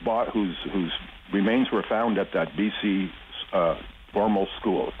whose remains were found at that BC formal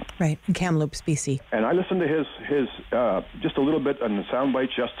school. Right, in Kamloops, BC. And I listened to his just a little bit on the sound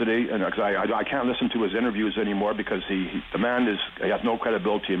bites yesterday, and I can't listen to his interviews anymore because the man has no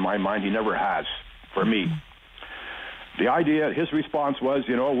credibility in my mind. He never has, for me. Mm-hmm. The idea, his response was,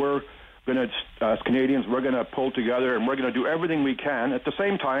 we're going to, as Canadians, we're going to pull together and we're going to do everything we can. At the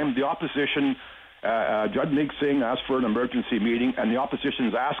same time, the opposition, Jagmeet Singh asked for an emergency meeting, and the opposition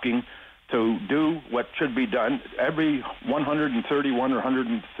is asking to do what should be done. Every 131 or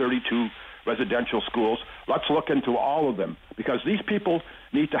 132 residential schools, let's look into all of them, because these people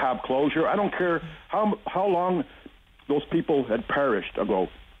need to have closure. I don't care how long those people had perished ago.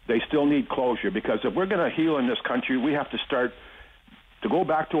 They still need closure, because if we're going to heal in this country, we have to start to go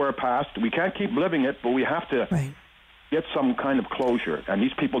back to our past. We can't keep living it, but we have to get some kind of closure, and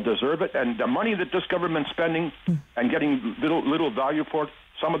these people deserve it. And the money that this government's spending and getting little value for it,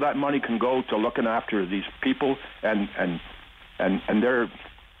 some of that money can go to looking after these people and their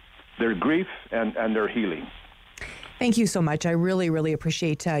grief and their healing. Thank you so much. I really, really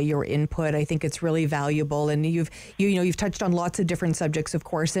appreciate your input. I think it's really valuable, and you've touched on lots of different subjects, of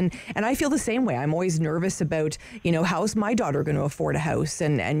course, and I feel the same way. I'm always nervous about, how's my daughter going to afford a house,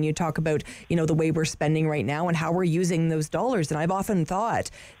 and you talk about, the way we're spending right now and how we're using those dollars. And I've often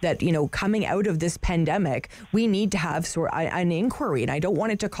thought that, coming out of this pandemic, we need to have an inquiry, and I don't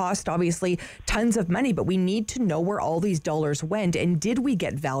want it to cost obviously tons of money, but we need to know where all these dollars went, and did we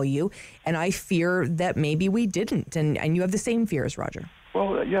get value? And I fear that maybe we didn't. And you have the same fears, Roger.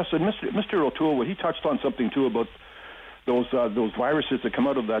 Well, yes, and Mr. O'Toole, he touched on something too about those viruses that come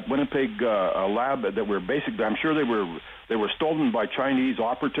out of that Winnipeg lab that were basically, I'm sure they were stolen by Chinese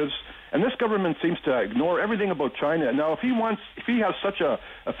operatives. And this government seems to ignore everything about China. Now, if he has such a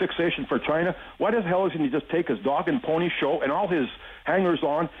fixation for China, why the hell doesn't he just take his dog and pony show and all his hangers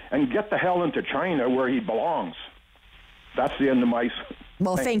on and get the hell into China where he belongs? That's the end of my...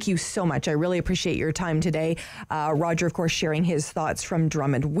 Well, thank you so much. I really appreciate your time today. Roger, of course, sharing his thoughts from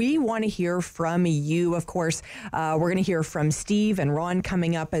Drummond. We want to hear from you, of course. We're going to hear from Steve and Ron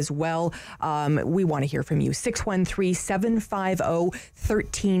coming up as well. We want to hear from you.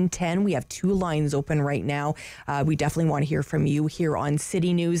 613-750-1310. We have 2 lines open right now. We definitely want to hear from you here on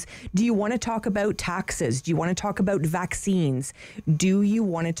City News. Do you want to talk about taxes? Do you want to talk about vaccines? Do you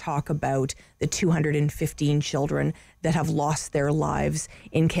want to talk about the 215 children that have lost their lives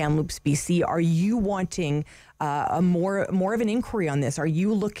in Kamloops, BC? Are you wanting more of an inquiry on this? Are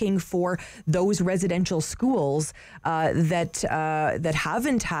you looking for those residential schools that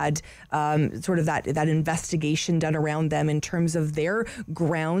haven't had sort of that investigation done around them in terms of their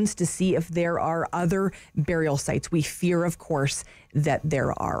grounds to see if there are other burial sites? We fear, of course, that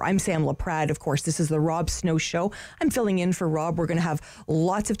there are. I'm Sam Laprade. Of course, this is the Rob Snow Show. I'm filling in for Rob. We're going to have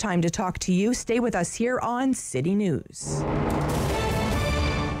lots of time to talk to you. Stay with us here on City News.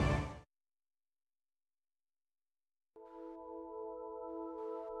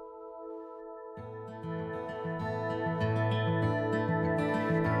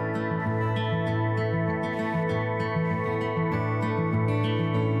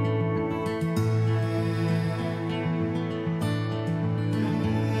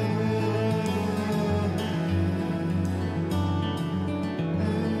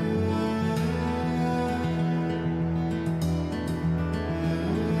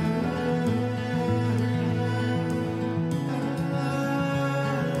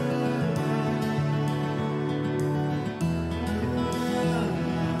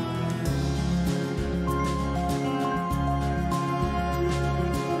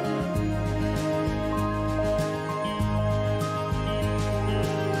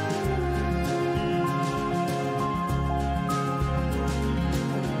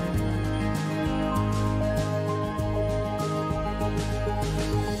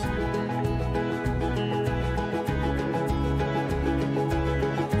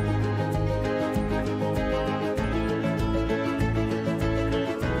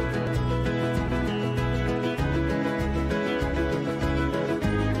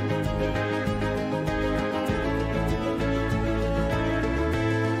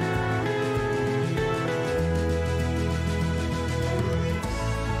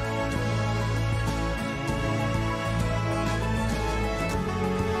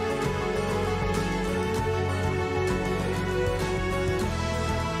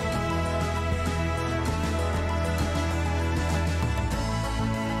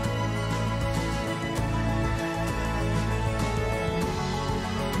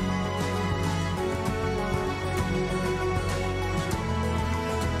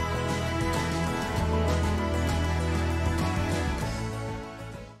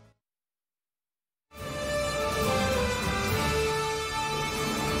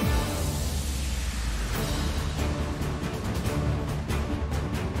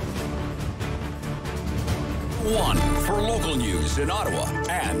 One for local news in Ottawa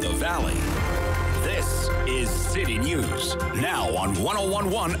and the Valley. This is City News, now on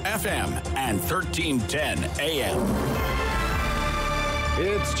 101.1 FM and 1310 AM.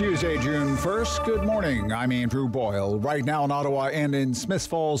 It's Tuesday, June 1st. Good morning. I'm Andrew Boyle. Right now in Ottawa and in Smiths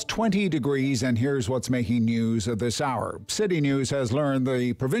Falls, 20 degrees, and here's what's making news at this hour. City News has learned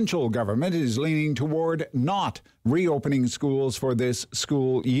the provincial government is leaning toward not reopening schools for this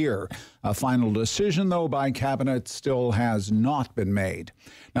school year. A final decision, though, by Cabinet still has not been made.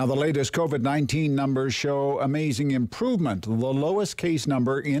 Now, the latest COVID-19 numbers show amazing improvement, the lowest case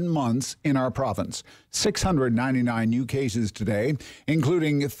number in months in our province. 699 new cases today,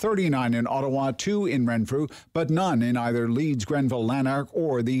 including 39 in Ottawa, 2 in Renfrew, but none in either Leeds, Grenville, Lanark,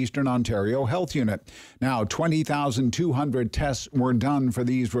 or the Eastern Ontario Health Unit. Now, 20,200 tests were done for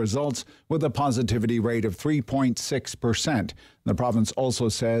these results, with a positivity rate of 3.6%. The province also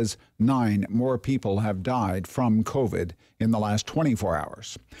says 9 more people have died from COVID in the last 24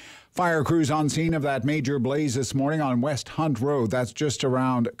 hours. Fire crews on scene of that major blaze this morning on West Hunt Road. That's just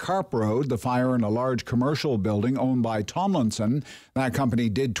around Carp Road. The fire in a large commercial building owned by Tomlinson. That company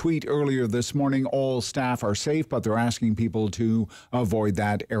did tweet earlier this morning, all staff are safe, but they're asking people to avoid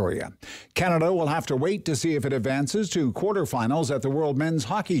that area. Canada will have to wait to see if it advances to quarterfinals at the World Men's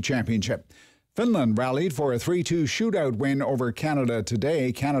Hockey Championship. Finland rallied for a 3-2 shootout win over Canada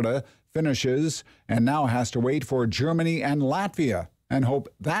today. Canada finishes and now has to wait for Germany and Latvia and hope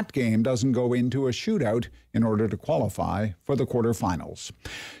that game doesn't go into a shootout in order to qualify for the quarterfinals.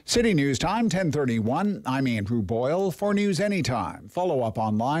 City News Time, 10:31. I'm Andrew Boyle. For news anytime, follow up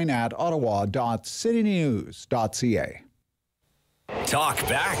online at ottawa.citynews.ca. Talk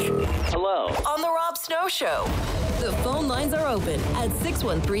back. Hello. On the Rob Snow Show. The phone lines are open at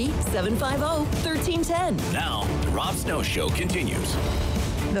 613-750-1310. Now, the Rob Snow Show continues.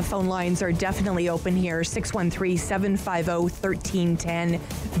 The phone lines are definitely open here, 613-750-1310.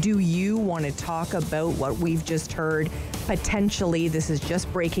 Do you want to talk about what we've just heard? Potentially, this is just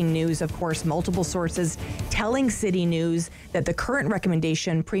breaking news. Of course, multiple sources telling City News that the current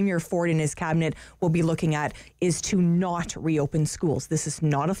recommendation Premier Ford and his cabinet will be looking at is to not reopen schools. This is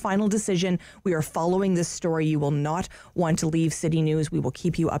not a final decision. We are following this story. You will not want to leave City News. We will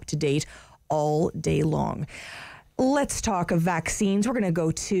keep you up to date all day long. Let's talk of vaccines. We're going to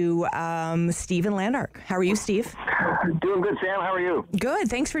go to Steve in Lanark. How are you, Steve? Doing good, Sam. How are you? Good.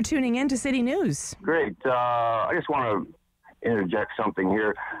 Thanks for tuning in to City News. Great. I just want to interject something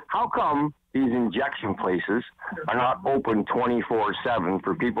here. How come these injection places are not open 24/7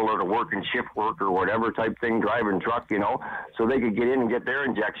 for people that are working shift work or whatever type thing, driving truck, so they could get in and get their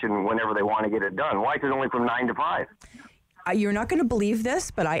injection whenever they want to get it done? Why is it only from 9 to 5? You're not going to believe this,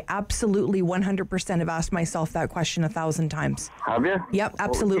 but I absolutely 100% have asked myself that question 1,000 times. Have you? Yep,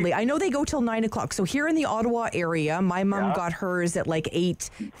 absolutely. I know they go till 9 o'clock. So here in the Ottawa area, my mom got hers at like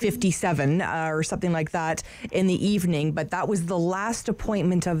 8:57 or something like that in the evening, but that was the last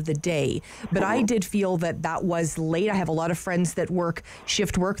appointment of the day. But I did feel that that was late. I have a lot of friends that work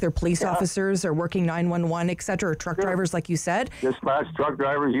shift work. They're police officers or working 911, et cetera, or truck drivers, like you said. Dispatch, truck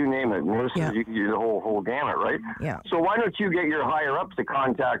drivers, you name it. Nurses, you can do the whole gamut, right? Yeah. So why don't you get your higher ups to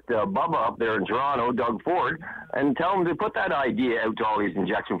contact Bubba up there in Toronto, Doug Ford, and tell them to put that idea out to all these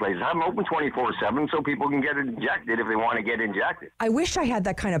injection places. Have them open 24/7 so people can get injected if they want to get injected. I wish I had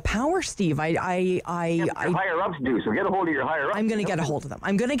that kind of power, Steve. Higher ups do, so get a hold of your higher ups. I'm going to get a hold of them.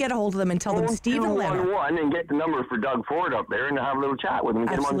 I'm going to get a hold of them and tell them Steve and Lemay. 211 and get the number for Doug Ford up there and have a little chat with him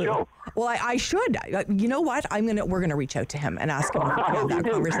and get him on the show. Well, I should. You know what? We're going to reach out to him and ask him to have that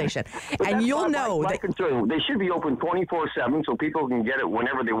conversation. And you'll know that concern. They should be open 24/7 so people can get it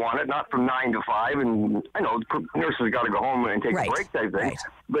whenever they want it, not from 9 to 5. And I know nurses got to go home and take a break type thing,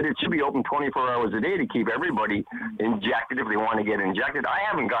 but it should be open 24 hours a day to keep everybody injected if they want to get injected. I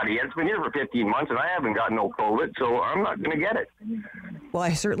haven't got it yet. It's been here for 15 months and I haven't got no COVID, so I'm not going to get it. Well,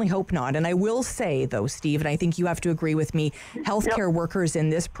 I certainly hope not. And I will say, though, Steve, and I think you have to agree with me, healthcare workers in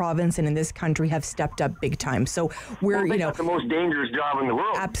this province and in this country have stepped up big time. So they got the most dangerous job in the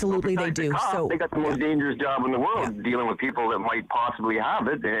world. Absolutely, they do. So they got the most dangerous job in the world, dealing with people that might possibly have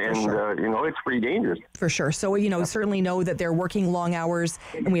it, and it's pretty dangerous. For sure. So certainly know that they're working long hours,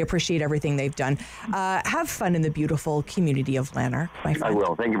 and we appreciate everything they've done. Have fun in the beautiful community of Lanark, my friend. I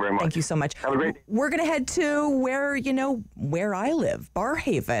will. Thank you very much. Thank you so much. Have a great day. We're going to head to where I live,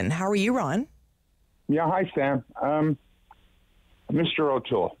 Barhaven. How are you, Ron? Yeah, hi, Sam. Mr.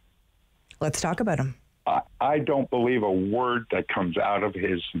 O'Toole. Let's talk about him. I don't believe a word that comes out of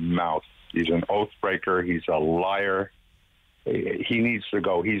his mouth. He's an oath breaker. He's a liar. He needs to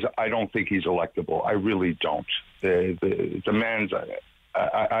go. I don't think he's electable. I really don't. The man's.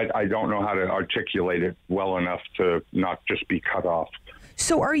 I don't know how to articulate it well enough to not just be cut off.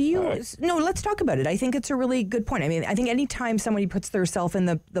 So are you, no, let's talk about it. I think it's a really good point. I mean, I think anytime somebody puts themselves in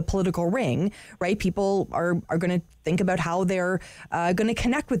the political ring, right, people are going to think about how they're going to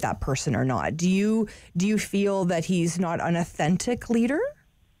connect with that person or not. Do you feel that he's not an authentic leader?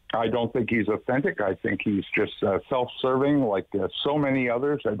 I don't think he's authentic. I think he's just self-serving like so many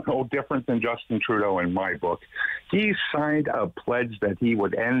others, and no different than Justin Trudeau in my book. He signed a pledge that he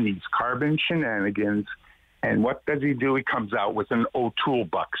would end these carbon shenanigans, and what does he do? He comes out with an O'Toole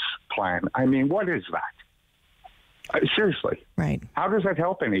Bucks plan. I mean, what is that? Seriously. Right. How does that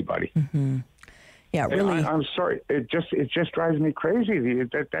help anybody? Mm-hmm. Yeah, really. I'm sorry. It just drives me crazy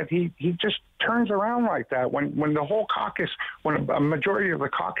that he just turns around like that when the whole caucus, when a majority of the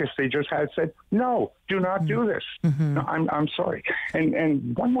caucus they just had said, no, do not do this. Mm-hmm. No, I'm sorry.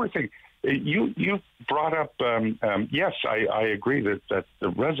 And one more thing. You brought up, yes, I agree that the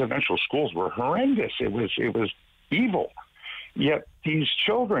residential schools were horrendous. It was evil. Yet these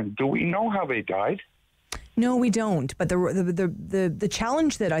children, do we know how they died? No, we don't. But the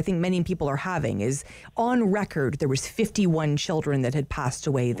challenge that I think many people are having is, on record, there was 51 children that had passed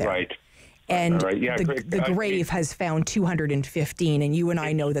away there. Right. And right. Yeah, the grave has found 215, and you and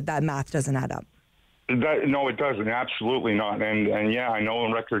I know that math doesn't add up. No, it doesn't. Absolutely not. And yeah, I know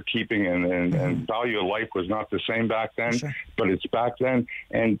in record keeping and value of life was not the same back then, but it's back then.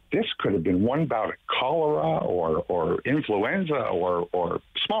 And this could have been one bout of cholera or influenza or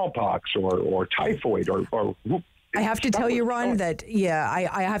smallpox or typhoid or I have to tell you, Ron, that,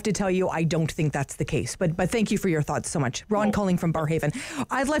 I have to tell you, I don't think that's the case. But thank you for your thoughts so much. Ron calling from Barrhaven.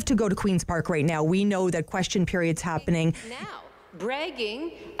 I'd love to go to Queen's Park right now. We know that question period's happening.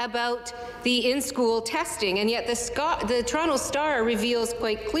 Bragging about the in-school testing, and yet the Toronto Star reveals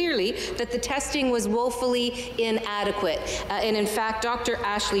quite clearly that the testing was woefully inadequate. And in fact, Dr.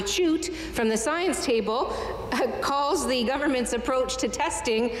 Ashley Chute from the Science Table calls the government's approach to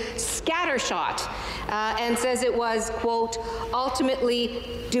testing scattershot and says it was, quote, ultimately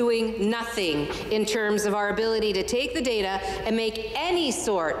doing nothing in terms of our ability to take the data and make any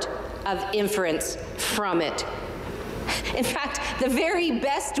sort of inference from it. In fact, the very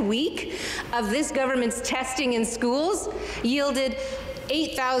best week of this government's testing in schools yielded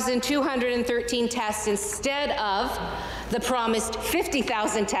 8,213 tests instead of the promised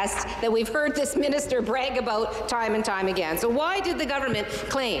 50,000 tests that we've heard this minister brag about time and time again. So why did the government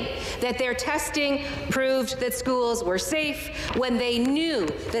claim that their testing proved that schools were safe when they knew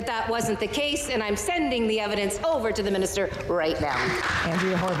that that wasn't the case? And I'm sending the evidence over to the minister right now.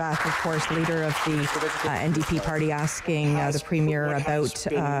 Andrea Horwath, of course, leader of the NDP party, asking the Premier about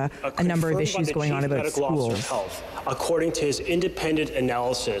a number of issues going on about schools. According to his independent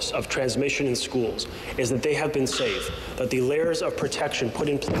analysis of transmission in schools, is that they have been safe, that the layers of protection put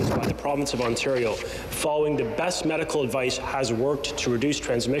in place by the province of Ontario following the best medical advice has worked to reduce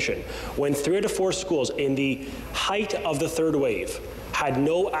transmission. When 3 out of 4 schools in the height of the third wave had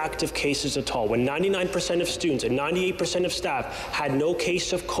no active cases at all, when 99% of students and 98% of staff had no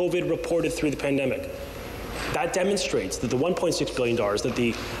case of COVID reported through the pandemic, that demonstrates that the $1.6 billion, that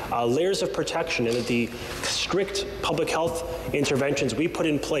the layers of protection and that the strict public health interventions we put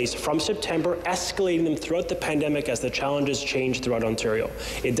in place from September, escalating them throughout the pandemic as the challenges changed throughout Ontario.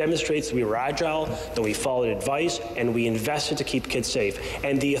 It demonstrates that we were agile, that we followed advice, and we invested to keep kids safe.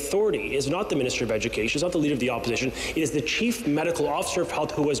 And the authority is not the Minister of Education, it's not the Leader of the Opposition, it is the Chief Medical Officer of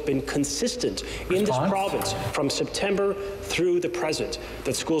Health who has been consistent in this province from September through the present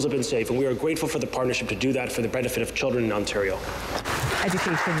that schools have been safe. And we are grateful for the partnership to do that for the benefit of children in Ontario.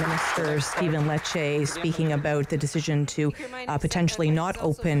 Education Minister Stephen Lecce speaking about the decision to potentially not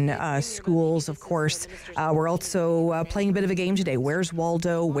open schools. Of course, we're also playing a bit of a game today. Where's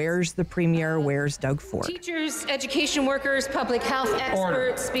Waldo? Where's the Premier? Where's Doug Ford? Teachers, education workers, public health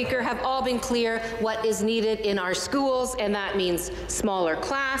experts, Speaker, have all been clear what is needed in our schools, and that means smaller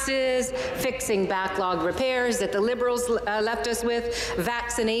classes, fixing backlog repairs that the Liberals left us with,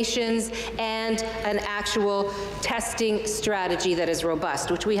 vaccinations, and an actual testing strategy that is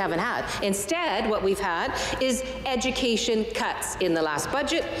robust, which we haven't had. Instead, what we've had is education cuts in the last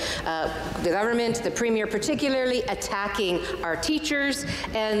budget. The government, the Premier particularly, attacking our teachers,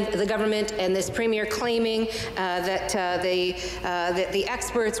 and the government and this Premier claiming that the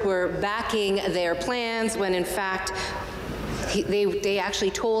experts were backing their plans when in fact they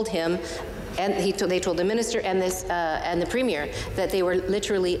actually told him, and they told the minister and the Premier that they were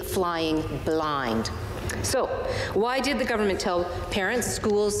literally flying blind. So, why did the government tell parents,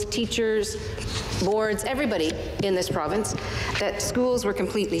 schools, teachers, boards, everybody in this province that schools were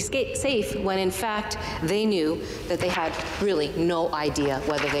completely safe when in fact they knew that they had really no idea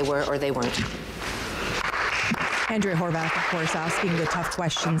whether they were or they weren't? Andrea Horvath, of course, asking the tough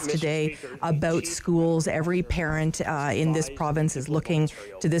questions today about schools. Every parent in this province is looking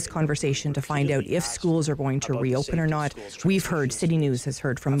to this conversation to find out if schools are going to reopen or not. We've heard, City News has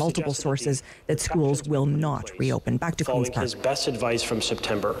heard from multiple sources that schools will not reopen. Back to Queen's Park. His best advice from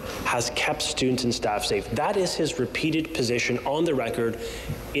September has kept students and staff safe. That is his repeated position on the record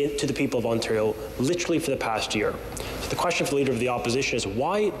to the people of Ontario, literally for the past year. So the question for the Leader of the Opposition is,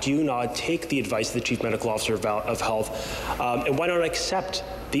 why do you not take the advice of the Chief Medical Officer of Health, and why not accept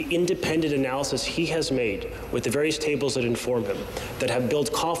the independent analysis he has made with the various tables that inform him, that have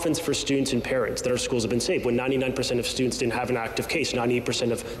built confidence for students and parents that our schools have been safe, when 99% of students didn't have an active case,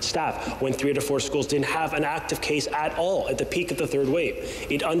 98% of staff, when 3 out of 4 schools didn't have an active case at all at the peak of the third wave.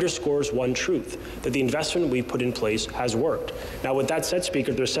 It underscores one truth, that the investment we put in place has worked. Now, with that said,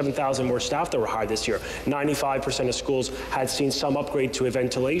 Speaker, there's 7,000 more staff that were hired this year. 95% of schools had seen some upgrade to a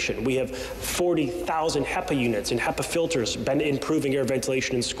ventilation. We have 40,000 HEPA units and HEPA filters been improving air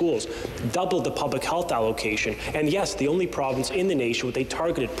ventilation in schools, doubled the public health allocation, and yes, the only province in the nation with a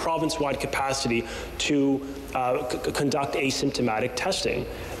targeted province-wide capacity to conduct asymptomatic testing.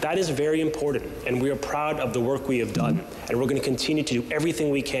 That is very important, and we are proud of the work we have done, and we're going to continue to do everything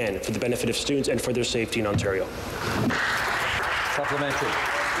we can for the benefit of students and for their safety in Ontario. Supplementary.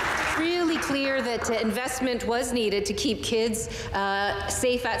 Really clear that investment was needed to keep kids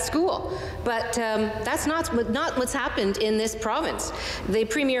safe at school, but that's not what's happened in this province. The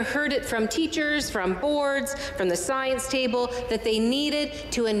Premier heard it from teachers, from boards, from the science table, that they needed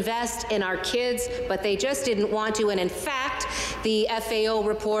to invest in our kids, but they just didn't want to. And in fact, the FAO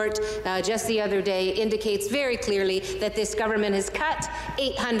report just the other day indicates very clearly that this government has cut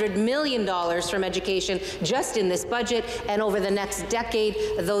 $800 million from education just in this budget, and over the next decade,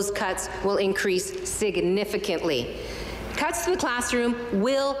 those cuts will increase significantly. Cuts to the classroom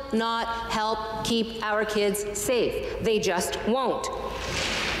will not help keep our kids safe. They just won't.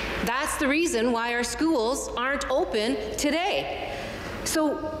 That's the reason why our schools aren't open today.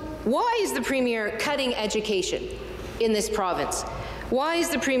 So why is the Premier cutting education in this province? Why is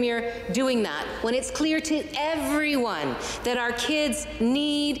the Premier doing that when it's clear to everyone that our kids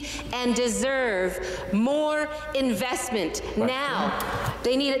need and deserve more investment now?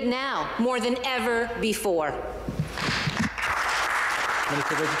 They need it now more than ever before.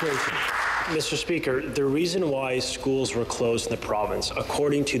 Minister of Education. Mr. Speaker, the reason why schools were closed in the province,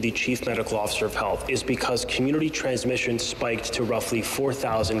 according to the Chief Medical Officer of Health, is because community transmission spiked to roughly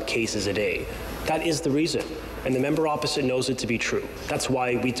 4,000 cases a day. That is the reason. And the member opposite knows it to be true. That's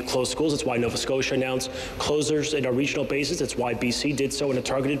why we closed schools. That's why Nova Scotia announced closures in a regional basis. That's why BC did so on a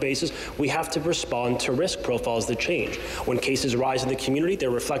targeted basis. We have to respond to risk profiles that change. When cases rise in the community,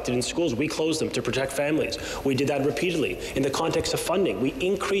 they're reflected in schools. We closed them to protect families. We did that repeatedly. In the context of funding, we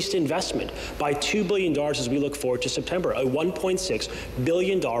increased investment by $2 billion as we look forward to September, a $1.6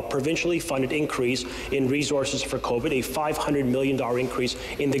 billion provincially funded increase in resources for COVID, a $500 million increase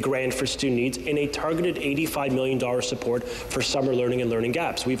in the grant for student needs, and a targeted $85 million support for summer learning and learning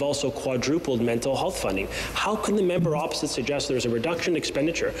gaps. We've also quadrupled mental health funding. How can the member opposite suggest there's a reduction in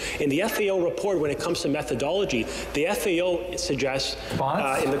expenditure? In the FAO report, when it comes to methodology, the FAO suggests,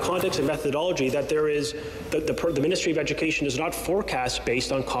 in the context of methodology, that there is the Ministry of Education does not forecast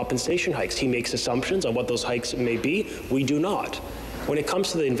based on compensation hikes. He makes assumptions on what those hikes may be. We do not. When it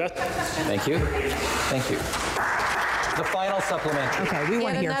comes to the investment. Thank you. Thank you. The final supplementary. Okay, we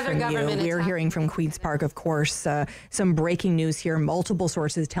want to hear from you. We're hearing from Queen's Park, of course. Some breaking news here. Multiple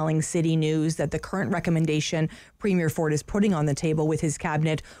sources telling City News that the current recommendation Premier Ford is putting on the table with his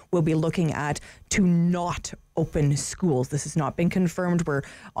cabinet will be looking at to not open schools. This has not been confirmed. We're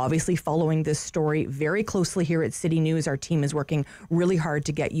obviously following this story very closely here at City News. Our team is working really hard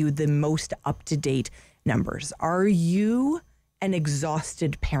to get you the most up-to-date numbers. Are you an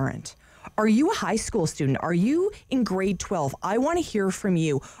exhausted parent? Are you a high school student? Are you in grade 12? I want to hear from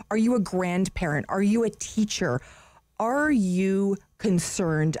you. Are you a grandparent? Are you a teacher? Are you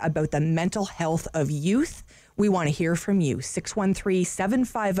concerned about the mental health of youth? We want to hear from you.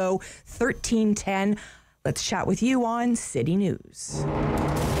 613-750-1310. Let's chat with you on City News.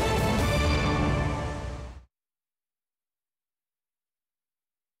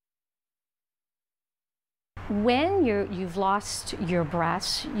 When you've lost your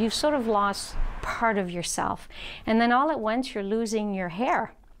breath, you've sort of lost part of yourself. And then all at once you're losing your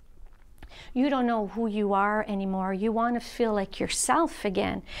hair. You don't know who you are anymore. You want to feel like yourself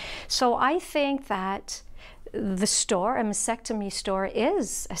again. So I think that the store, a mastectomy store,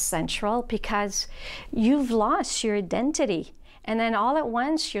 is essential because you've lost your identity. And then all at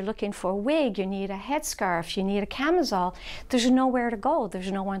once, you're looking for a wig, you need a headscarf, you need a camisole. There's nowhere to go.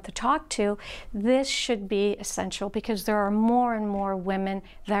 There's no one to talk to. This should be essential because there are more and more women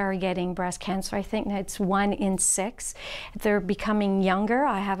that are getting breast cancer. I think it's 1 in 6. They're becoming younger.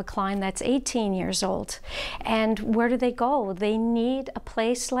 I have a client that's 18 years old. And where do they go? They need a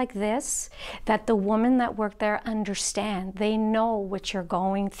place like this that the women that work there understand. They know what you're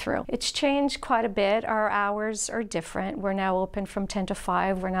going through. It's changed quite a bit. Our hours are different. We're now open from 10 to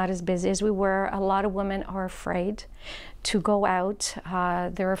 5. We're not as busy as we were. A lot of women are afraid to go out.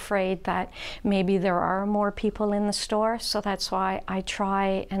 They're afraid that maybe there are more people in the store. So that's why I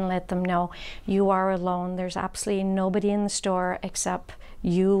try and let them know you are alone. There's absolutely nobody in the store except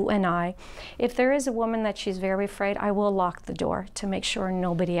you and I. If there is a woman that she's very afraid, I will lock the door to make sure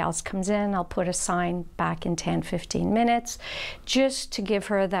nobody else comes in. I'll put a sign back in 10-15 minutes just to give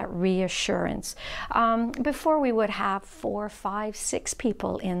her that reassurance. Before we would have 4, 5, 6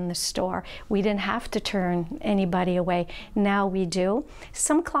 people in the store. We didn't have to turn anybody away. Now we do.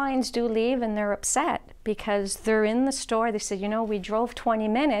 Some clients do leave and they're upset because they're in the store. They said, you know, we drove 20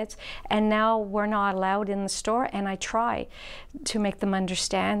 minutes and now we're not allowed in the store. And I try to make them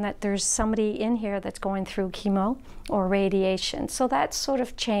understand that there's somebody in here that's going through chemo or radiation. So that's sort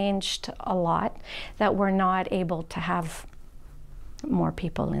of changed a lot, that we're not able to have more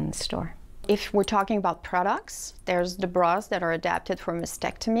people in the store. If we're talking about products, there's the bras that are adapted for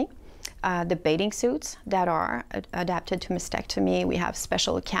mastectomy. The bathing suits that are adapted to mastectomy. We have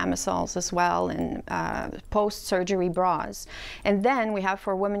special camisoles as well, and post-surgery bras. And then we have,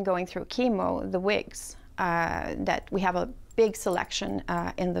 for women going through chemo, the wigs that we have a big selection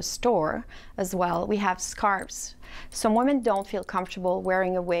in the store as well. We have scarves. Some women don't feel comfortable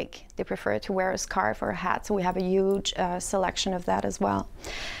wearing a wig. They prefer to wear a scarf or a hat, so we have a huge selection of that as well.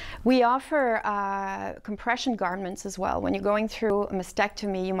 We offer compression garments as well. When you're going through a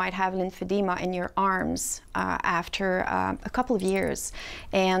mastectomy, you might have lymphedema in your arms after a couple of years,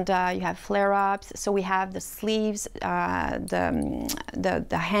 and you have flare-ups. So we have the sleeves, the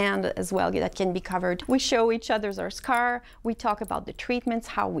hand as well that can be covered. We show each other's our scar. We talk about the treatments,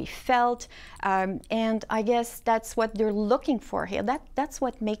 how we felt, and I guess that's what they're looking for here. That's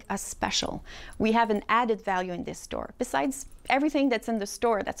what makes us special. We have an added value in this store. Besides everything that's in the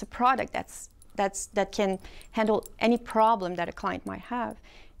store, that's a product that can handle any problem that a client might have.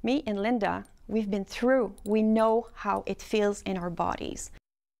 Me and Linda, we've been through. We know how it feels in our bodies.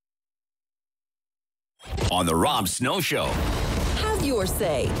 On the Rob Snow Show. Have your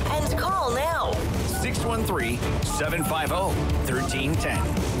say and call now.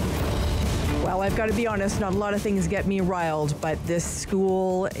 613-750-1310. Well, I've got to be honest, not a lot of things get me riled, but this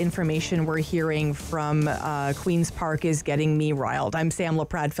school information we're hearing from Queen's Park is getting me riled. I'm Sam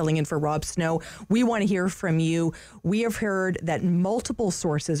Laprade filling in for Rob Snow. We want to hear from you. We have heard that multiple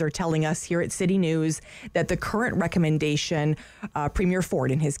sources are telling us here at City News that the current recommendation Premier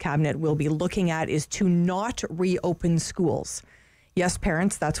Ford and his cabinet will be looking at is to not reopen schools. Yes,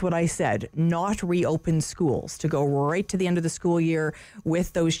 parents, that's what I said. Not reopen schools, to go right to the end of the school year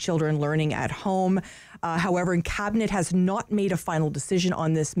with those children learning at home. However, Cabinet has not made a final decision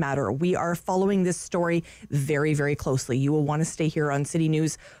on this matter. We are following this story very, very closely. You will want to stay here on City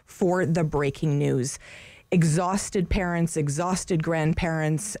News for the breaking news. Exhausted parents, exhausted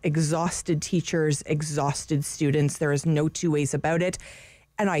grandparents, exhausted teachers, exhausted students. There is no two ways about it.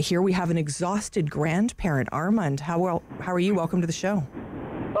 And I hear we have an exhausted grandparent. Armand, how are you? Welcome to the show.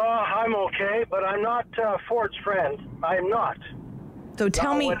 I'm okay, but I'm not Ford's friend. I'm not. So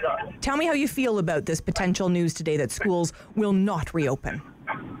tell me how you feel about this potential news today that schools will not reopen.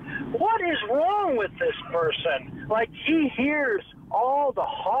 What is wrong with this person? Like, he hears all the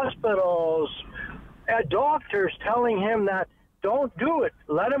hospitals, doctors telling him that don't do it.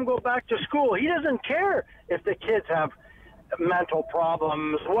 Let him go back to school. He doesn't care if the kids have mental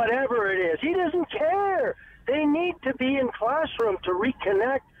problems, whatever it is. He doesn't care. They need to be in classroom to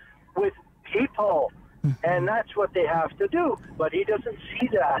reconnect with people, and that's what they have to do. But he doesn't see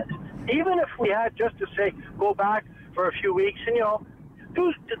that. Even if we had just to say, go back for a few weeks and,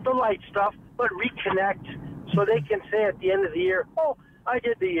 do the light stuff, but reconnect so they can say at the end of the year, oh, I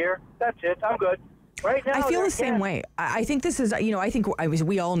did the year. That's it. I'm good. Right now, I feel the same way. I think this is,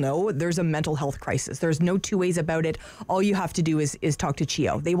 we all know there's a mental health crisis. There's no two ways about it. All you have to do is talk to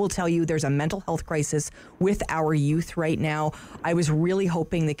CHEO. They will tell you there's a mental health crisis with our youth right now. I was really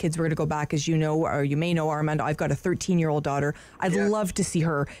hoping the kids were going to go back, as you know, or you may know, Armand, I've got a 13-year-old daughter. I'd love to see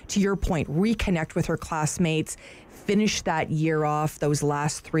her, to your point, reconnect with her classmates, finish that year off, those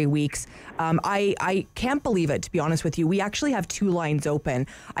last 3 weeks. I can't believe it, to be honest with you. We actually have 2 lines open.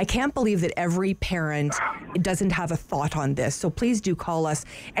 I can't believe that every parent doesn't have a thought on this. So please do call us.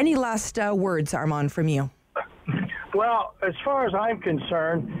 Any last words, Armand, from you? Well, as far as I'm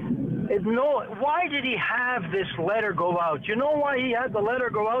concerned, why did he have this letter go out? You know why he had the letter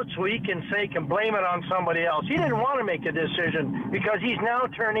go out? So he can blame it on somebody else. He didn't want to make a decision because he's now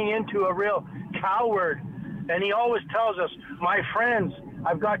turning into a real coward. And he always tells us, my friends,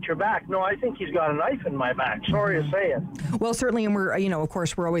 I've got your back. No, I think he's got a knife in my back. Sorry to say it. Well, certainly, and we're, of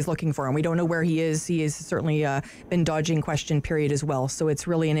course, we're always looking for him. We don't know where he is. He has certainly been dodging question period as well. So it's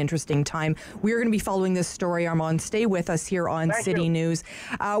really an interesting time. We're going to be following this story, Armand. Stay with us here on City News.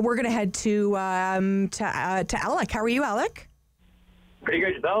 We're going to head to Alec. How are you, Alec? Pretty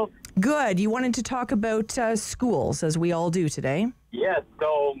good, yourself? Good. You wanted to talk about schools, as we all do today. Yes.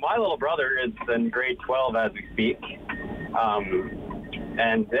 So my little brother is in grade 12 as we speak.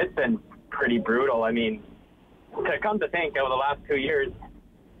 And it's been pretty brutal. I mean, to come to think, over the last 2 years,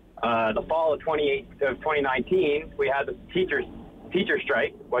 the fall of 2019, we had the teacher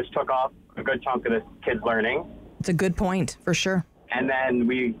strike, which took off a good chunk of the kids' learning. It's a good point, for sure. And then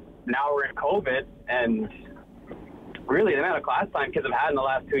now we're in COVID, and really the amount of class time kids have had in the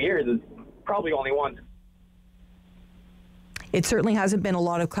last 2 years is probably only once. It certainly hasn't been a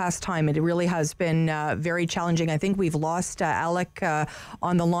lot of class time. It really has been very challenging. I think we've lost Alec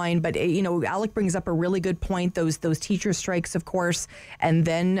on the line, but Alec brings up a really good point. Those teacher strikes, of course, and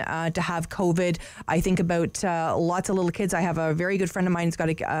then to have COVID. I think about lots of little kids. I have a very good friend of mine who's got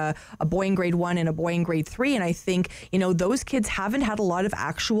a boy in grade 1 and a boy in grade 3, and I think those kids haven't had a lot of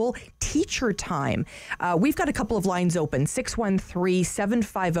actual teacher time. We've got a couple of lines open: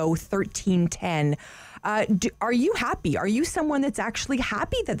 613-750-1310. Are you happy? Are you someone that's actually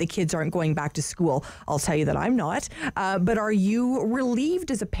happy that the kids aren't going back to school? I'll tell you that I'm not. But are you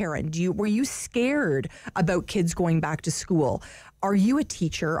relieved as a parent? Were you scared about kids going back to school? Are you a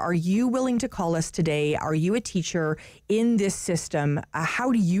teacher? Are you willing to call us today? Are you a teacher in this system?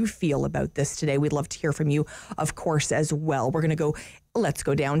 How do you feel about this today? We'd love to hear from you, of course, as well. Let's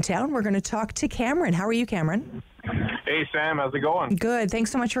go downtown. We're going to talk to Cameron. How are you, Cameron? Hey, Sam. How's it going? Good.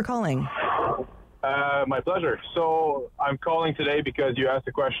 Thanks so much for calling. My pleasure. So I'm calling today because you asked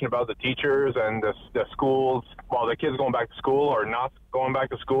a question about the teachers and the schools, the kids going back to school or not going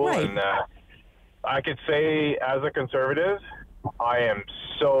back to school. Right. And I could say, as a conservative, I am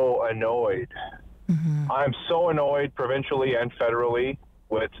so annoyed. Mm-hmm. I'm so annoyed provincially and federally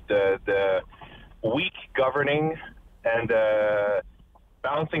with the weak governing and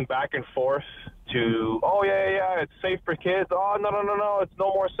bouncing back and forth to, it's safe for kids. Oh, no, it's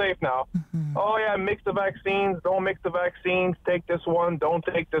no more safe now. Mm-hmm. Oh, yeah, mix the vaccines, don't mix the vaccines, take this one, don't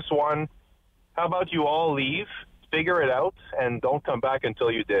take this one. How about you all leave, figure it out, and don't come back until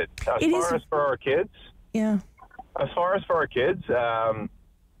you did. As far as for our kids,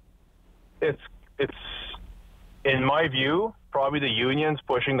 it's in my view, probably the unions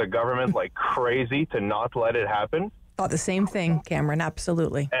pushing the government like crazy to not let it happen. Thought the same thing, Cameron,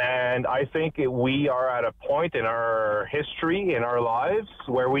 absolutely. And I think we are at a point in our history, in our lives,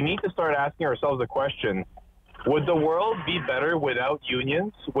 where we need to start asking ourselves the question, would the world be better without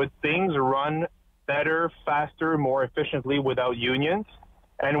unions? Would things run better, faster, more efficiently without unions?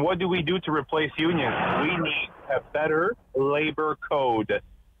 And what do we do to replace unions? We need a better labor code.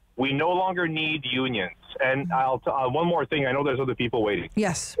 We no longer need unions. And one more thing. I know there's other people waiting.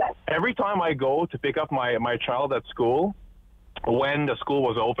 Yes. Every time I go to pick up my child at school, when the school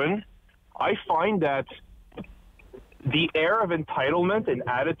was open, I find that the air of entitlement and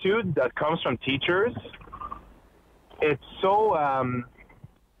attitude that comes from teachers, it's so...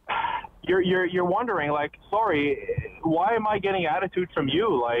 You're wondering, like, sorry, why am I getting attitude from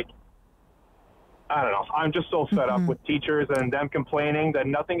you? Like, I don't know. I'm just so fed up with teachers and them complaining that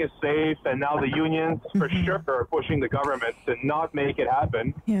nothing is safe, and now the unions for sure are pushing the government to not make it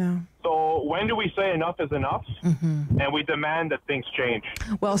happen. Yeah. So when do we say enough is enough, and we demand that things change?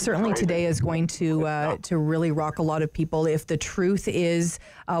 Well, certainly today is going to really rock a lot of people. If the truth is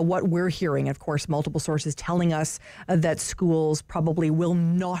what we're hearing, of course, multiple sources telling us that schools probably will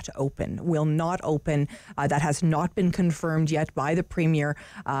not open. That has not been confirmed yet by the Premier.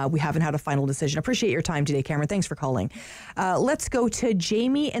 We haven't had a final decision. Appreciate your time today, Cameron. Thanks for calling. Let's go to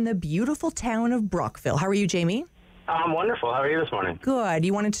Jamie in the beautiful town of Brockville. How are you, Jamie? I'm wonderful. How are you this morning? Good.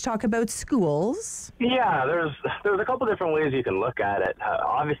 You wanted to talk about schools? Yeah, there's a couple different ways you can look at it.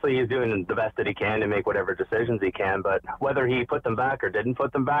 Obviously, he's doing the best that he can to make whatever decisions he can, but whether he put them back or didn't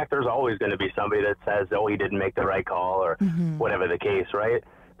put them back, there's always going to be somebody that says, oh, he didn't make the right call or whatever the case, right?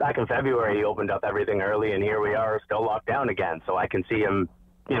 back in February, he opened up everything early, and here we are still locked down again. So I can see him,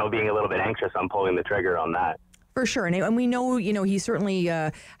 being a little bit anxious on pulling the trigger on that. For sure. And we know, he certainly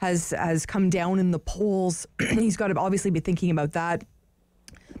has come down in the polls. He's got to obviously be thinking about that.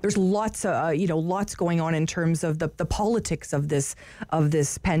 There's lots going on in terms of the politics of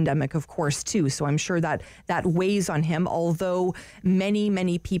this pandemic, of course, too. So I'm sure that weighs on him, although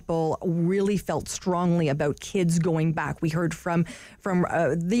many people really felt strongly about kids going back. We heard from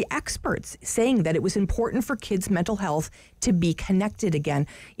the experts saying that it was important for kids' mental health to be connected again.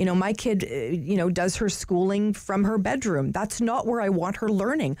 My kid, does her schooling from her bedroom. That's not where I want her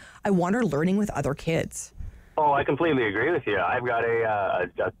learning. I want her learning with other kids. Oh, I completely agree with you. I've got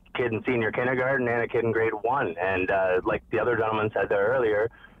a kid in senior kindergarten and a kid in grade 1. And like the other gentleman said there earlier,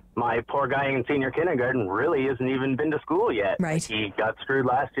 my poor guy in senior kindergarten really hasn't even been to school yet. Right. He got screwed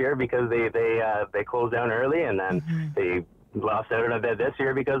last year because they closed down early, and then they lost out on a bit this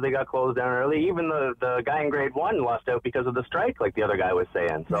year because they got closed down early. Even the guy in grade 1 lost out because of the strike, like the other guy was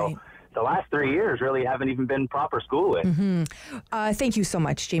saying. So. Right. The last 3 years really haven't even been proper schooling. Thank you so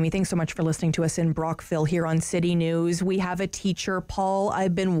much, Jamie. Thanks so much for listening to us in Brockville here on City News. We have a teacher, Paul.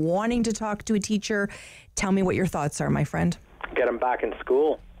 I've been wanting to talk to a teacher. Tell me what your thoughts are, my friend. Get them back in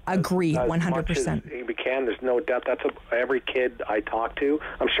school. Agree, 100%. Much as we can. There's no doubt. That's every kid I talk to.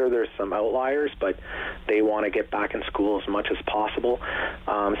 I'm sure there's some outliers, but they want to get back in school as much as possible,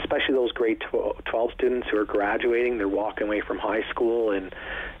 especially those grade 12 students who are graduating. They're walking away from high school, and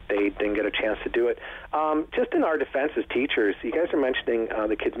they didn't get a chance to do it. Just in our defense as teachers, you guys are mentioning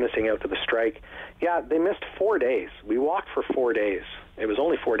the kids missing out to the strike. Yeah, they missed 4 days. We walked for 4 days. It was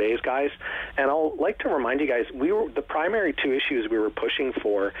only 4 days, guys. And I'll like to remind you guys, the primary two issues we were pushing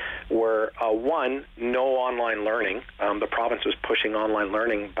for were, one, no online learning. The province was pushing online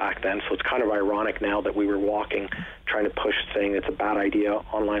learning back then, so it's kind of ironic now that we were walking, trying to push, saying it's a bad idea,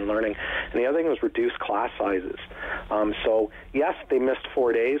 online learning. And the other thing was reduced class sizes. So, yes, they missed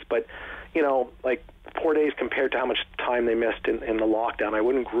 4 days, but, 4 days compared to how much time they missed in the lockdown, I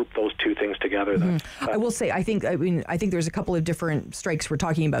wouldn't group those two things together. I will say, I think there's a couple of different strikes we're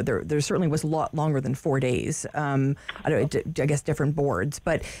talking about. There certainly was a lot longer than 4 days. I guess different boards,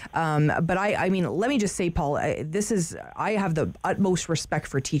 but let me just say, Paul, I have the utmost respect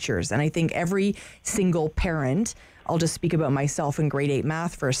for teachers, and I think every single parent, I'll just speak about myself in grade 8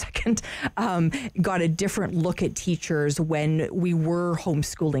 math for a second, got a different look at teachers when we were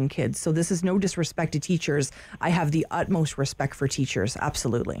homeschooling kids. So this is no disrespect to teachers. I have the utmost respect for teachers.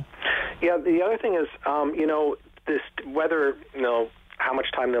 Absolutely. Yeah, the other thing is, how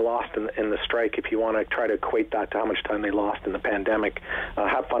much time they lost in the strike, if you want to try to equate that to how much time they lost in the pandemic,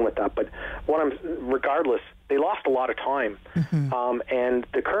 have fun with that. But regardless, they lost a lot of time. And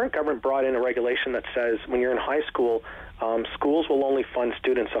the current government brought in a regulation that says when you're in high school, schools will only fund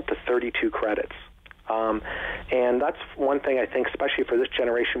students up to 32 credits. And that's one thing I think, especially for this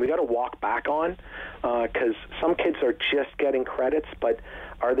generation, we got to walk back on, because some kids are just getting credits, but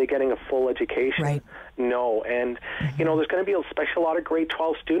are they getting a full education? Right. No. And, there's going to be especially a lot of grade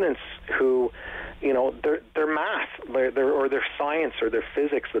 12 students who, their math or their science or their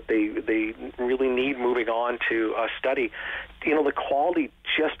physics that they really need moving on to study, the quality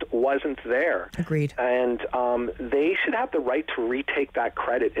just wasn't there. Agreed. And they should have the right to retake that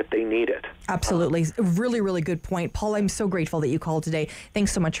credit if they need it. Absolutely. Really, really good point. Paul, I'm so grateful that you called today.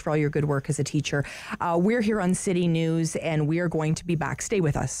 Thanks so much for all your good work as a teacher. We're here on City News, and we are going to be back. Stay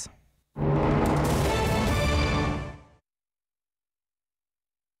with us.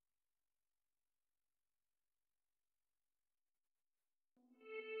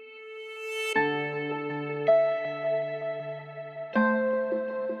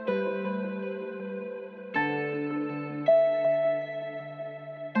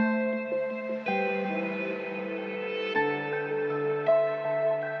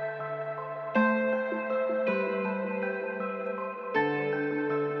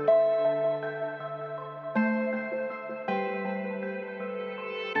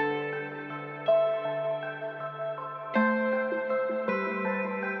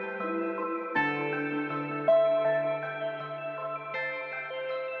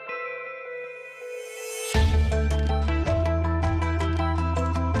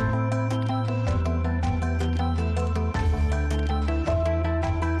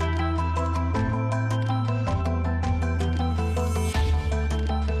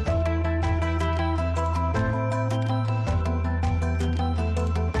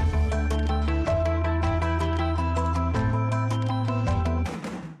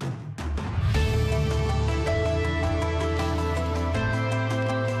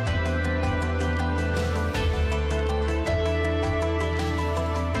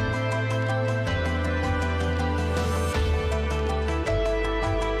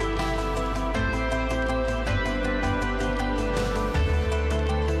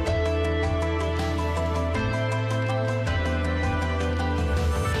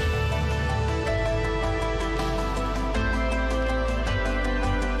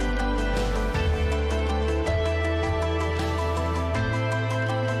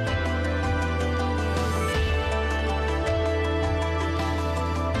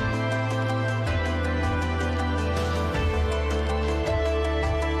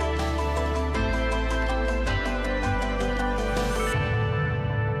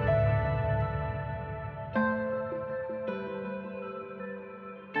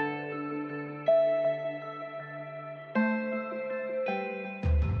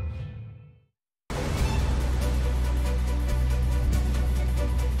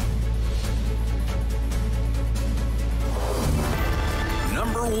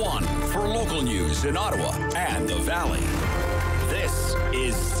 local news in Ottawa and the Valley. This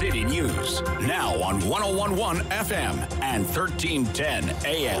is City News, now on 101.1 FM and 1310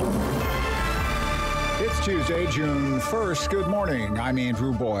 AM. It's Tuesday, June 1st. Good morning. I'm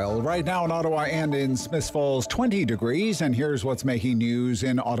Andrew Boyle. Right now in Ottawa and in Smiths Falls, 20 degrees. And here's what's making news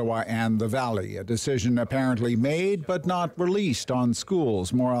in Ottawa and the Valley. A decision apparently made but not released on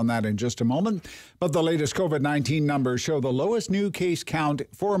schools. More on that in just a moment. But the latest COVID-19 numbers show the lowest new case count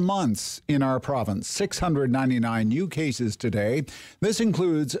for months in our province. 699 new cases today. This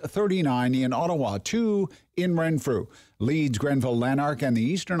includes 39 in Ottawa, 2 in Renfrew. Leeds, Grenville, Lanark, and the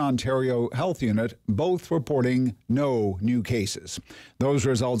Eastern Ontario Health Unit both reporting no new cases. Those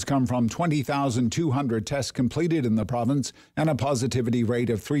results come from 20,200 tests completed in the province and a positivity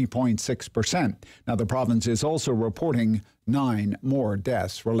rate of 3.6%. Now, the province is also reporting 9 more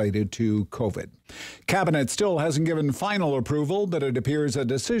deaths related to COVID. Cabinet still hasn't given final approval, but it appears a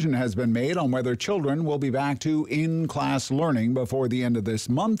decision has been made on whether children will be back to in-class learning before the end of this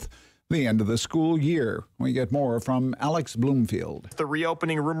month, the end of the school year. We get more from Alex Bloomfield. The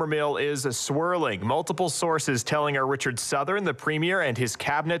reopening rumor mill is swirling. Multiple sources telling our Richard Southern the Premier and his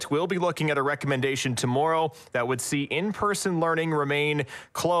cabinet will be looking at a recommendation tomorrow that would see in-person learning remain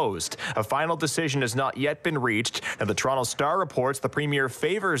closed. A final decision has not yet been reached. And the Toronto Star reports the Premier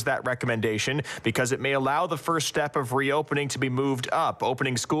favors that recommendation because it may allow the first step of reopening to be moved up.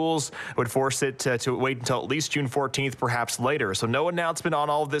 Opening schools would force it to wait until at least June 14th, perhaps later. So no announcement on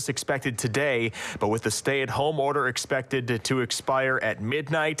all of this expected today, but with the stay-at-home order expected to expire at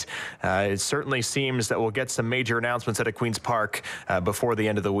midnight, it certainly seems that we'll get some major announcements out of Queen's Park before the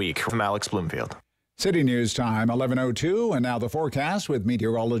end of the week. From Alex Bloomfield. City News time, 11:02, and now the forecast with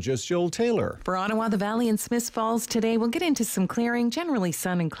meteorologist Jill Taylor. For Ottawa, the Valley, and Smiths Falls today, we'll get into some clearing. Generally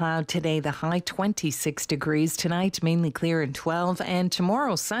sun and cloud today, the high 26 degrees. Tonight, mainly clear and 12. And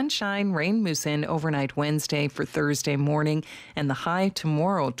tomorrow, sunshine, rain moves in overnight Wednesday for Thursday morning. And the high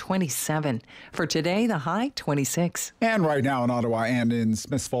tomorrow, 27. For today, the high 26. And right now in Ottawa and in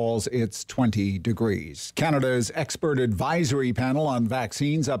Smiths Falls, it's 20 degrees. Canada's expert advisory panel on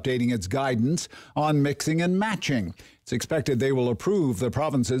vaccines updating its guidance on mixing and matching. It's expected they will approve the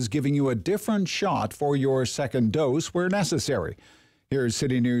provinces giving you a different shot for your second dose where necessary. Here's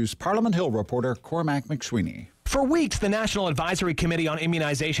City News Parliament Hill reporter Cormac McSweeney. For weeks, the National Advisory Committee on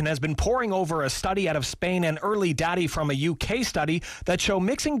Immunization has been poring over a study out of Spain and early data from a UK study that show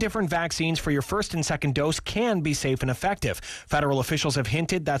mixing different vaccines for your first and second dose can be safe and effective. Federal officials have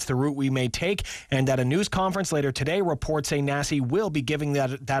hinted that's the route we may take, and at a news conference later today, reports say NACI will be giving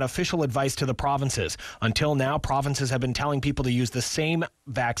that official advice to the provinces. Until now, provinces have been telling people to use the same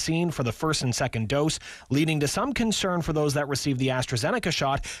vaccine for the first and second dose, leading to some concern for those that received the AstraZeneca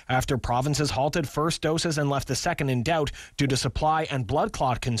shot after provinces halted first doses and left the second in doubt due to supply and blood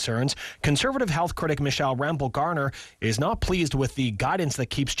clot concerns. Conservative health critic Michelle Ramble-Garner is not pleased with the guidance that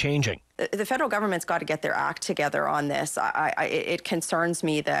keeps changing. The federal government's got to get their act together on this. It concerns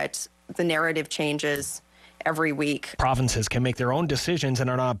me that the narrative changes every week. Provinces can make their own decisions and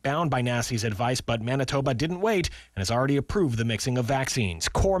are not bound by NACI's advice, but Manitoba didn't wait and has already approved the mixing of vaccines.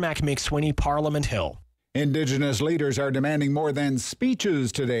 Cormac McSweeney, Parliament Hill. Indigenous leaders are demanding more than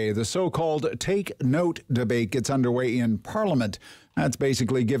speeches today. The so-called Take Note debate gets underway in Parliament. That's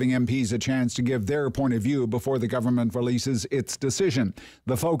basically giving MPs a chance to give their point of view before the government releases its decision.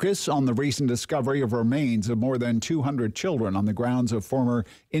 The focus on the recent discovery of remains of more than 200 children on the grounds of former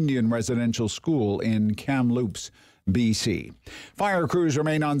Indian residential school in Kamloops, BC. Fire crews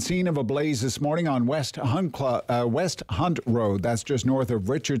remain on scene of a blaze this morning on West Hunt Road. That's just north of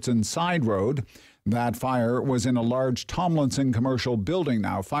Richardson Side Road. That fire was in a large Tomlinson commercial building.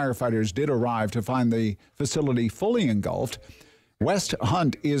 Now, firefighters did arrive to find the facility fully engulfed. West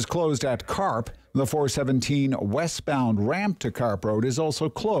Hunt is closed at Carp. The 417 westbound ramp to Carp Road is also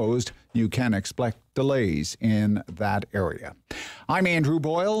closed. You can expect delays in that area. I'm Andrew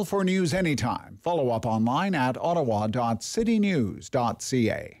Boyle for News Anytime. Follow up online at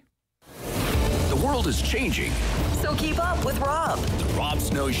ottawa.citynews.ca. The world is changing. So keep up with Rob. The Rob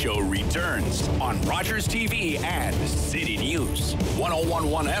Snow Show returns on Rogers TV and City News,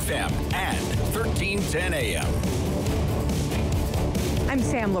 101.1 FM and 1310 AM. I'm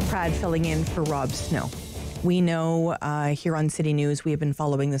Sam Laprade filling in for Rob Snow. We know here on City News, we have been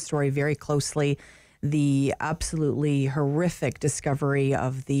following the story very closely. The absolutely horrific discovery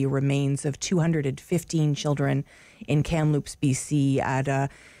of the remains of 215 children in Kamloops, BC at a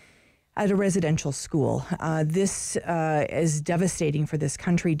residential school. This is devastating for this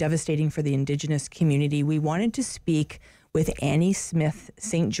country, devastating for the Indigenous community. We wanted to speak with Annie Smith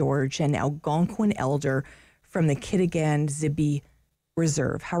St. George, an Algonquin elder from the Kitigan Zibi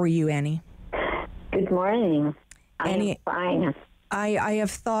Reserve. How are you, Annie? Good morning. Annie, I'm fine. I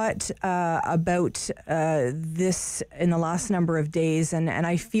have thought about this in the last number of days, and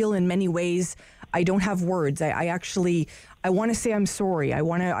I feel in many ways I don't have words. I want to say I'm sorry. I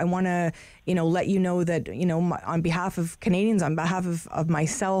want to let you know that on behalf of Canadians, on behalf of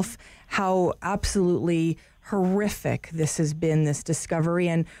myself, how absolutely horrific this has been, this discovery,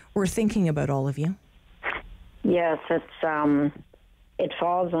 and we're thinking about all of you. Yes, it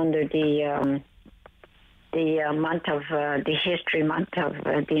falls under the month of the history month of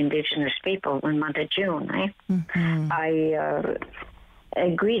the Indigenous people, the month of June, right? Mm-hmm.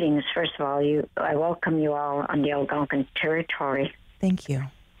 Greetings, first of all. I welcome you all on the Algonquin territory. Thank you.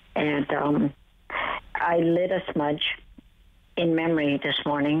 And I lit a smudge in memory this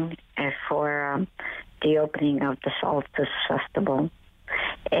morning for the opening of the Solstice Festival,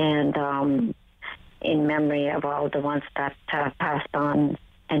 and in memory of all the ones that passed on.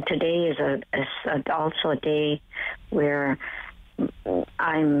 And today is also a day where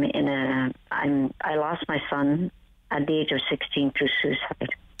I lost my son at the age of 16 through suicide.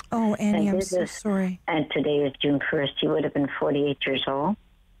 Oh, Annie, I'm so sorry. And today is June 1st. He would have been 48 years old.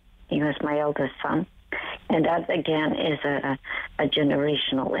 He was my eldest son. And that, again, is a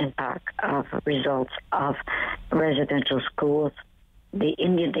generational impact of results of residential schools, the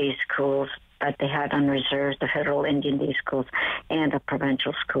Indian Day schools that they had on reserve, the federal Indian Day schools, and the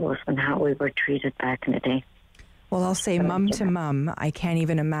provincial schools, and how we were treated back in the day. Well, I'll say mum to mum, I can't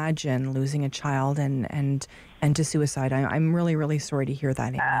even imagine losing a child and to suicide. I'm really, really sorry to hear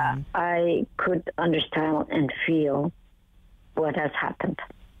that. I could understand and feel what has happened.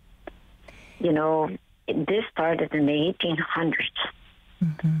 This started in the 1800s,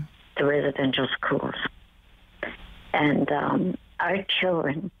 mm-hmm. the residential schools. And our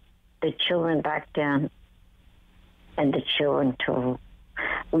children, the children back then, and the children too,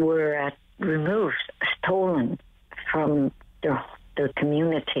 were removed, stolen from their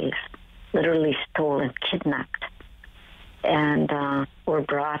communities, literally stolen, kidnapped, and were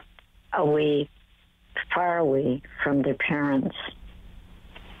brought away, far away from their parents.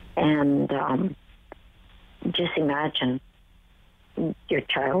 And just imagine your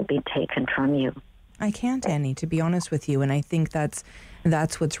child being taken from you. I can't, Annie, to be honest with you. And I think that's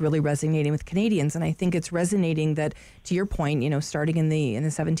what's really resonating with Canadians. And I think it's resonating that, to your point, starting in the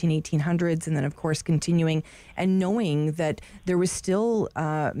 1800s, and then, of course, continuing and knowing that there was still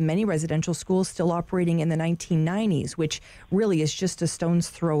many residential schools still operating in the 1990s, which really is just a stone's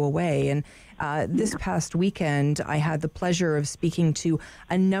throw away. And this past weekend, I had the pleasure of speaking to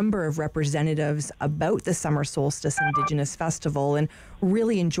a number of representatives about the Summer Solstice Indigenous Festival, and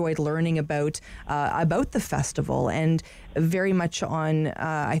really enjoyed learning about the festival, and very much on,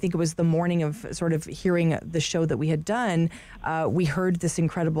 I think it was the morning of sort of hearing the show that we had done, we heard this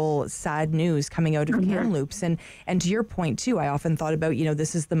incredible sad news coming out of Kamloops. And to your point too, I often thought about,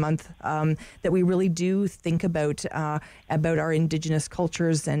 this is the month that we really do think about our Indigenous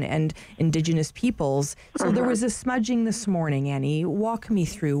cultures and Indigenous peoples. So there was a smudging this morning, Annie. Walk me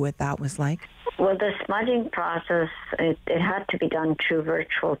through what that was like. Well, the smudging process, it had to be done through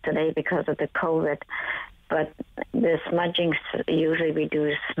virtual today because of the COVID. But the smudging, usually we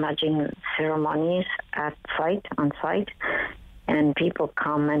do smudging ceremonies on site, and people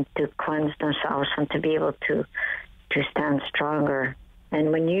come and to cleanse themselves and to be able to stand stronger.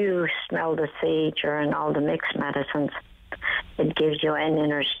 And when you smell the sage or in all the mixed medicines, it gives you an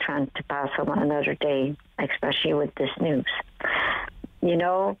inner strength to pass on another day, especially with this news.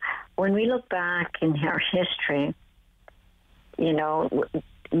 When we look back in our history,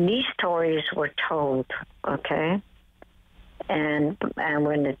 these stories were told, okay? And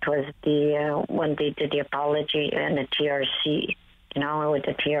when it was when they did the apology and the TRC, with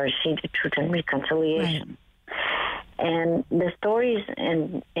the TRC, the Truth and Reconciliation. Right. And the stories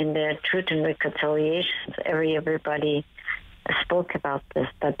in the Truth and Reconciliations, everybody spoke about this,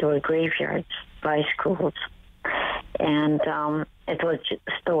 that there were graveyards by schools. And it was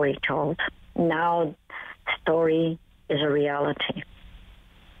a story told. Now, story is a reality.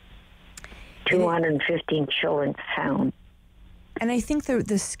 215 children found. And I think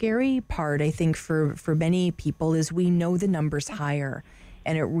the scary part, I think, for many people is we know the number's higher.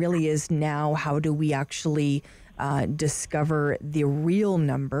 And it really is now, how do we actually discover the real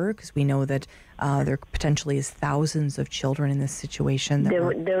number? Because we know that there potentially is thousands of children in this situation. There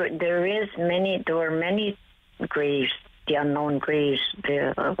were many graves, the unknown graves,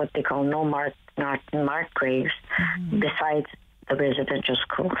 what they call not marked graves, mm-hmm. besides the residential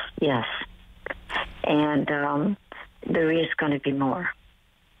schools, yes. And there is going to be more,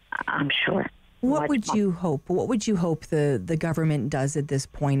 I'm sure. What would you hope? What would you hope the government does at this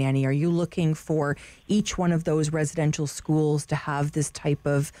point, Annie? Are you looking for each one of those residential schools to have this type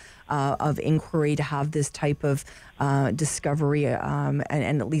of inquiry, to have this type of discovery, and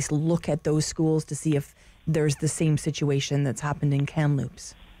at least look at those schools to see if there's the same situation that's happened in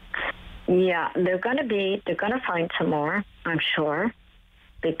Kamloops? Yeah, they're going to find some more, I'm sure,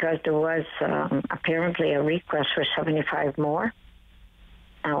 because there was apparently a request for 75 more.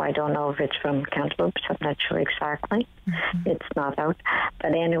 Now, I don't know if it's from Kamloops. I'm not sure exactly. Mm-hmm. It's not out.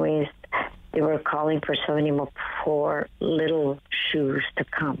 But anyways, they were calling for 74 little shoes to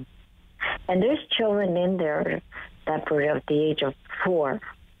come. And there's children in there that were of the age of 4,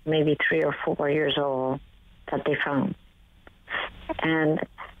 maybe 3 or 4 years old, that they found. And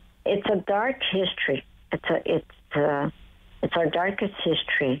it's a dark history. It's our darkest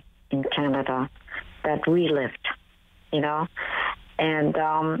history in Canada that we lived, you know. And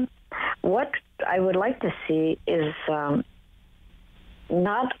what I would like to see is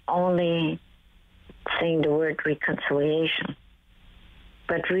not only saying the word reconciliation,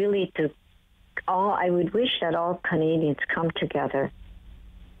 but really I would wish that all Canadians come together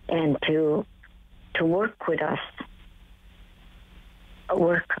and to work with us,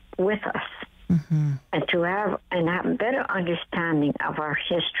 mm-hmm. and to have a better understanding of our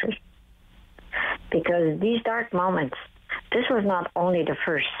history. Because these dark moments, this was not only the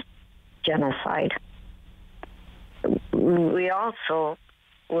first genocide. We also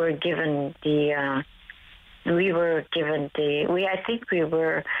were given I think we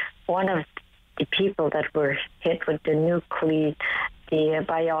were one of the people that were hit with the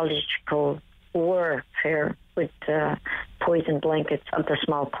biological warfare with the poison blankets of the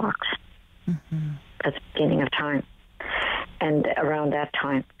smallpox. Mm-hmm. At the beginning of time. And around that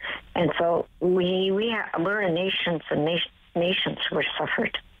time. And so we're a nation, and nations were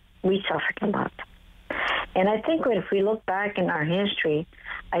suffered. We suffered a lot. And I think if we look back in our history,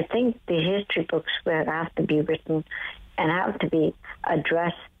 I think the history books will have to be written and have to be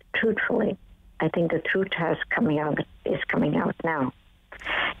addressed truthfully. I think the truth is coming out now.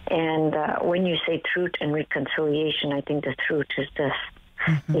 And when you say truth and reconciliation, I think the truth is this,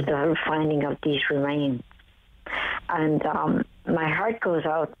 mm-hmm. is the finding of these remains. And my heart goes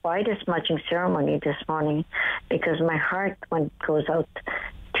out. Why this smudging ceremony this morning? Because my heart goes out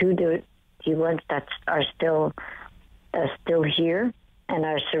to the ones that are still here and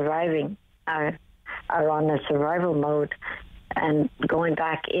are surviving, are on a survival mode, and going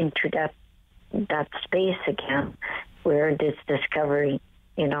back into that space again, where this discovery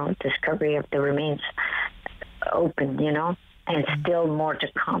of the remains open, and still more to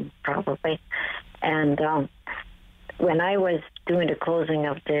come probably. And when I was doing the closing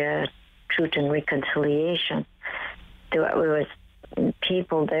of the Truth and Reconciliation, there was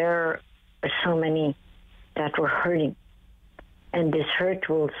people there, so many that were hurting. And this hurt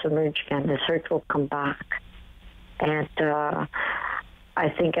will submerge again. This hurt will come back. And I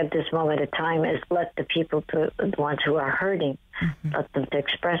think at this moment of time is let the people, the ones who are hurting, mm-hmm. let them to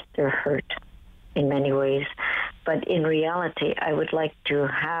express their hurt in many ways. But in reality, I would like to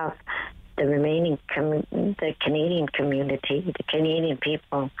have the remaining, the Canadian community, the Canadian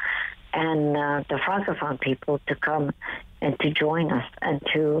people, and the Francophone people to come and to join us and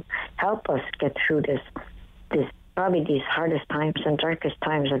to help us get through this probably these hardest times and darkest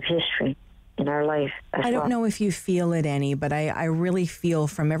times of history in our life. I don't know if you feel it, Annie, but I really feel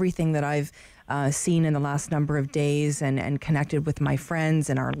from everything that I've seen in the last number of days and connected with my friends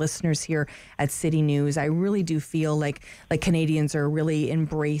and our listeners here at City News, I really do feel like Canadians are really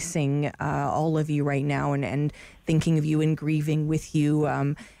embracing all of you right now and thinking of you and grieving with you.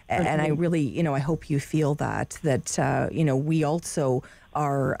 And I really, I hope you feel that we also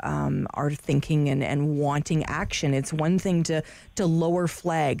are thinking and wanting action. It's one thing to lower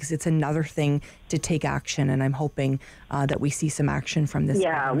flags. It's another thing to take action. And I'm hoping that we see some action from this.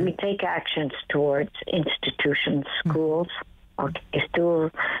 Yeah, government. We take actions towards institutions, schools. Okay,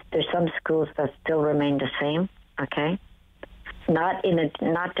 there's some schools that still remain the same. Okay, not in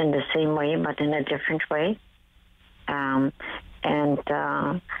the same way, but in a different way.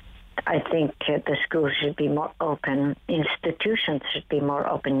 I think the schools should be more open. Institutions should be more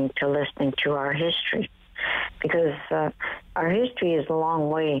open to listening to our history, because our history is a long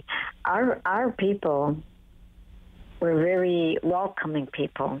way. Our people were very welcoming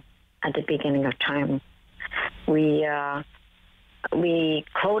people at the beginning of time. We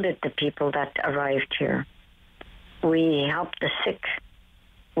clothed the people that arrived here. We helped the sick.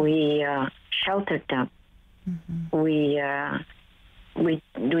 We sheltered them. Mm-hmm.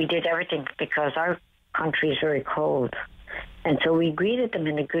 We did everything because our country is very cold. And so we greeted them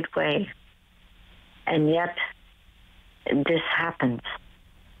in a good way. And yet, this happens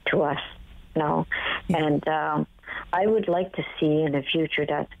to us, And I would like to see in the future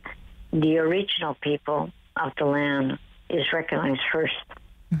that the original people of the land is recognized first,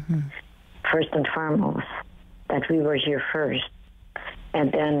 first and foremost, that we were here first.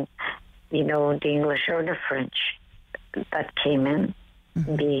 And then, the English or the French that came in.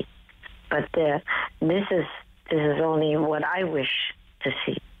 But this is only what I wish to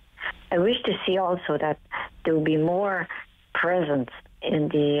see. I wish to see also that there will be more presence in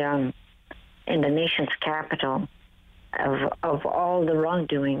the nation's capital of all the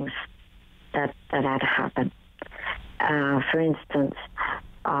wrongdoings that had happened. For instance,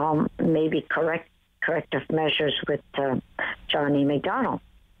 maybe corrective measures with John A. Macdonald,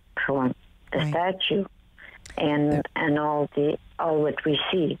 for one, the statue, and all what we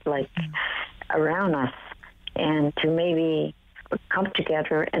see around us, and to maybe come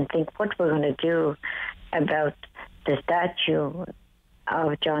together and think what we're going to do about the statue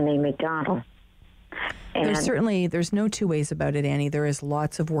of John A. Macdonald. There's no two ways about it, Annie. There is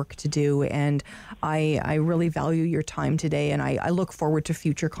lots of work to do, and I really value your time today, and I look forward to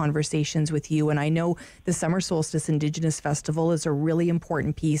future conversations with you. And I know the Summer Solstice Indigenous Festival is a really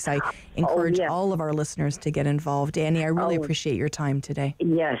important piece. I encourage all of our listeners to get involved. Annie, I really appreciate your time today.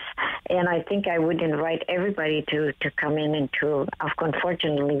 Yes, and I think I would invite everybody to come in and to,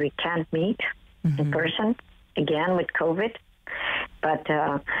 unfortunately, we can't meet in person, again, with COVID. But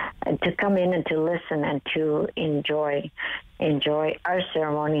to come in and to listen and to enjoy our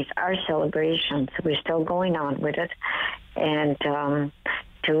ceremonies, our celebrations. We're still going on with it. And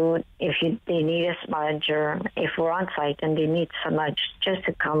if they need a smudge, or if we're on site and they need smudge, just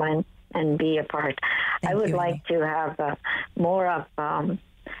to come in and be a part. I would like to have more of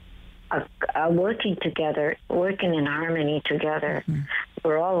working together, working in harmony together.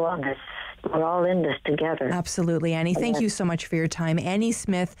 We're all on this. We're all in this together. Absolutely, Annie. Thank you so much for your time. Annie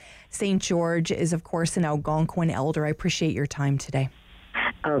Smith, St. George, is, of course, an Algonquin elder. I appreciate your time today.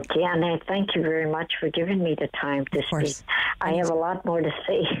 Okay, and thank you very much for giving me the time to speak. I have a lot more to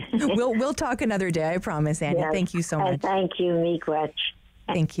say. We'll talk another day, I promise, Annie. Yes. Thank you so much. And thank you, Miigwech.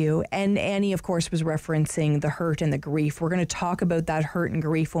 Thank you. And Annie, of course, was referencing the hurt and the grief. We're going to talk about that hurt and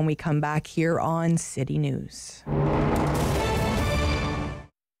grief when we come back here on City News.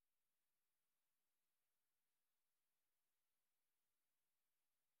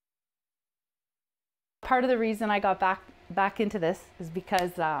 Part of the reason I got back into this is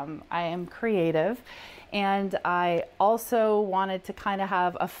because I am creative, and I also wanted to kind of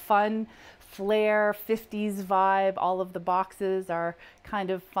have a fun flair, 50s vibe. All of the boxes are kind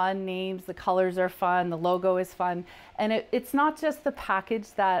of fun names, the colors are fun, the logo is fun, and it's not just the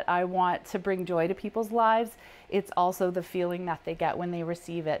package that I want to bring joy to people's lives, it's also the feeling that they get when they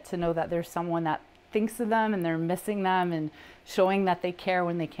receive it, to know that there's someone that thinks of them and they're missing them, and showing that they care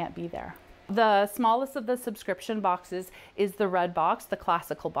when they can't be there. The smallest of the subscription boxes is the red box, the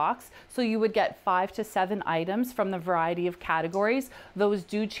classical box. So you would get 5 to 7 items from the variety of categories. Those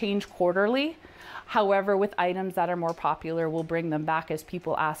do change quarterly. However, with items that are more popular, we'll bring them back as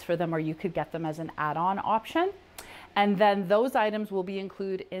people ask for them, or you could get them as an add-on option. And then those items will be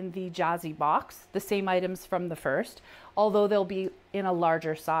included in the Jazzy box, the same items from the first, although they'll be in a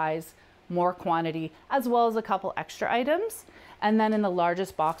larger size, more quantity, as well as a couple extra items. And then in the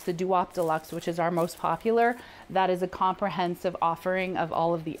largest box, the Doo-Wop Deluxe, which is our most popular, that is a comprehensive offering of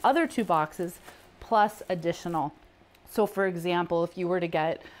all of the other 2 boxes, plus additional. So for example, if you were to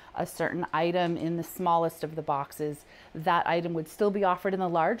get a certain item in the smallest of the boxes, that item would still be offered in the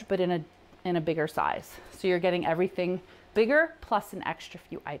large, but in a bigger size. So you're getting everything bigger, plus an extra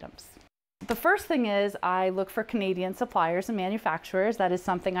few items. The first thing is I look for Canadian suppliers and manufacturers. That is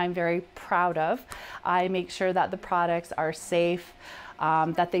something I'm very proud of. I make sure that the products are safe,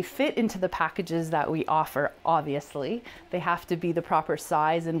 that they fit into the packages that we offer, obviously. They have to be the proper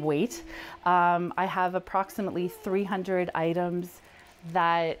size and weight. I have approximately 300 items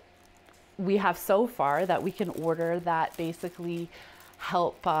that we have so far that we can order that basically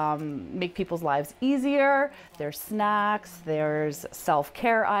help make people's lives easier. There's snacks, there's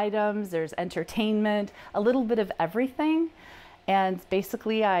self-care items, there's entertainment, a little bit of everything. And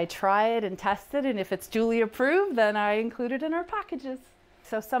basically I try it and test it, and if it's duly approved, then I include it in our packages.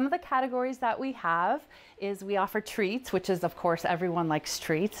 So some of the categories that we have is we offer treats, which is, of course, everyone likes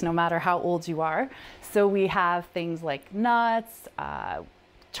treats, no matter how old you are. So we have things like nuts,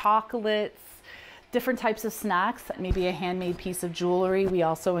 chocolates, different types of snacks, maybe a handmade piece of jewelry. We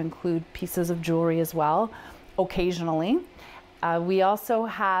also include pieces of jewelry as well, occasionally. We also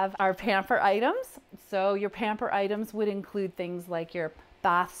have our pamper items. So your pamper items would include things like your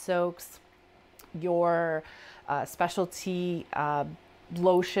bath soaks, your specialty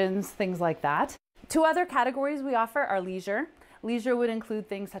lotions, things like that. 2 other categories we offer are leisure. Leisure would include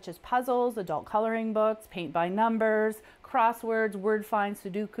things such as puzzles, adult coloring books, paint by numbers, crosswords, word find,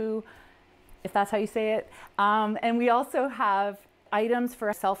 Sudoku, if that's how you say it. And we also have items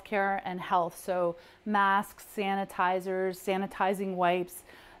for self-care and health. So masks, sanitizers, sanitizing wipes.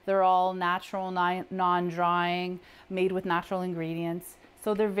 They're all natural, non-drying, made with natural ingredients.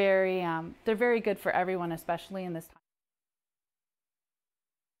 So they're very good for everyone, especially in this time.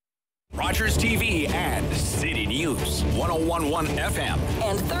 Rogers TV and City News, 101.1 FM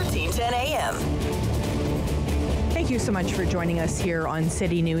and 1310 AM. Thank you so much for joining us here on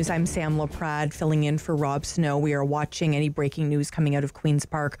City News. I'm Sam Laprade, filling in for Rob Snow. We are watching any breaking news coming out of Queen's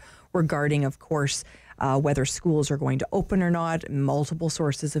Park regarding, of course, whether schools are going to open or not. Multiple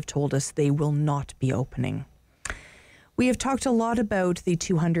sources have told us they will not be opening. We have talked a lot about the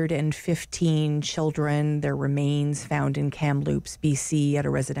 215 children, their remains found in Kamloops, BC, at a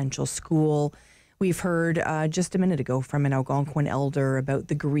residential school. We've heard just a minute ago from an Algonquin elder about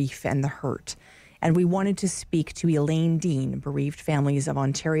the grief and the hurt. And we wanted to speak to Elaine Dean, Bereaved Families of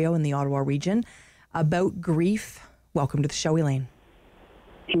Ontario in the Ottawa region, about grief. Welcome to the show, Elaine.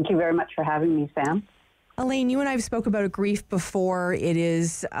 Thank you very much for having me, Sam. Elaine, you and I have spoke about grief before. It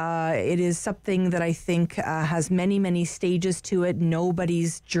is something that I think has many, many stages to it.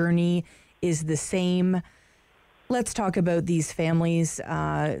 Nobody's journey is the same. Let's talk about these families,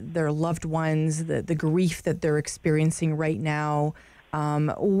 their loved ones, the grief that they're experiencing right now.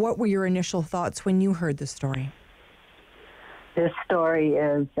 What were your initial thoughts when you heard the story? This story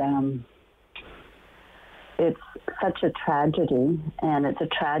is, it's such a tragedy, and it's a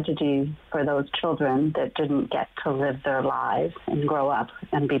tragedy for those children that didn't get to live their lives and grow up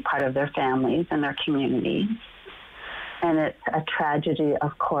and be part of their families and their communities. And it's a tragedy,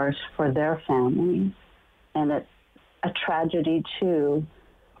 of course, for their families. And it's a tragedy, too,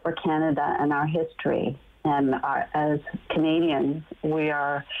 for Canada and our history. And as Canadians, we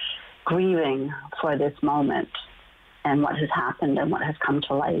are grieving for this moment and what has happened and what has come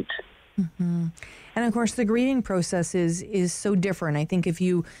to light. Mm-hmm. And of course, the grieving process is so different. I think if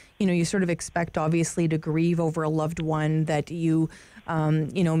you sort of expect, obviously, to grieve over a loved one that you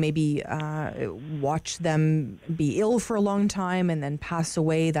maybe watch them be ill for a long time and then pass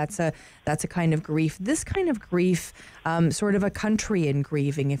away. That's a kind of grief. This kind of grief, sort of a country in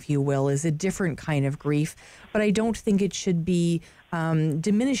grieving, if you will, is a different kind of grief. But I don't think it should be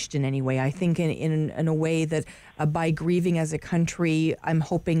diminished in any way. I think in a way that by grieving as a country, I'm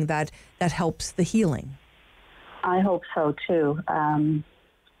hoping that helps the healing. I hope so too.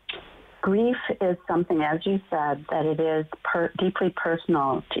 Grief is something, as you said, that it is deeply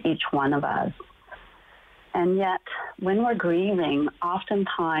personal to each one of us. And yet, when we're grieving,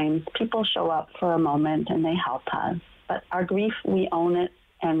 oftentimes people show up for a moment and they help us. But our grief, we own it,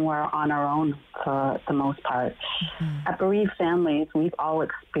 and we're on our own for the most part. Mm-hmm. At Bereaved Families, we've all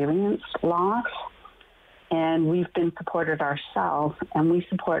experienced loss, and we've been supported ourselves, and we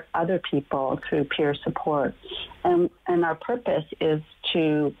support other people through peer support. And our purpose is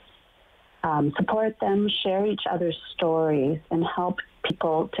to support them, share each other's stories, and help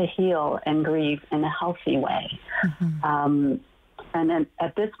people to heal and grieve in a healthy way. Mm-hmm. And then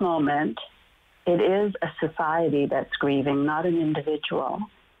at this moment, it is a society that's grieving, not an individual.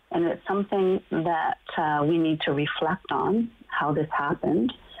 And it's something that we need to reflect on, how this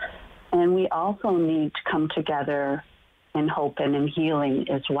happened. And we also need to come together in hope and in healing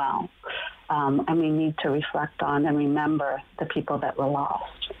as well. And we need to reflect on and remember the people that were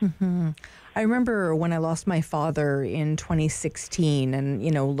lost. Mm-hmm. I remember when I lost my father in 2016 and,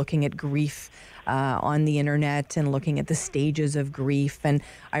 looking at grief on the internet and looking at the stages of grief. And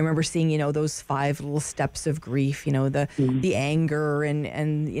I remember seeing, those 5 little steps of grief, the anger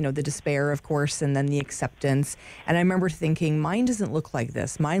and the despair, of course, and then the acceptance. And I remember thinking, mine doesn't look like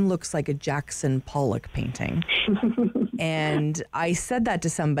this. Mine looks like a Jackson Pollock painting. And I said that to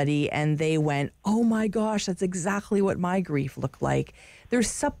somebody and they went, oh my gosh, that's exactly what my grief looked like. There's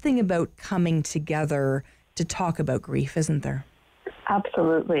something about coming together to talk about grief, isn't there?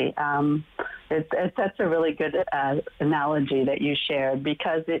 Absolutely. That's a really good analogy that you shared,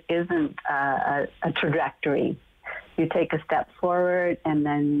 because it isn't a trajectory. You take a step forward and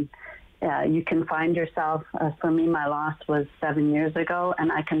then you can find yourself. For me, my loss was 7 years ago,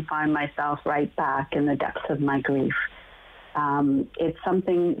 and I can find myself right back in the depths of my grief. It's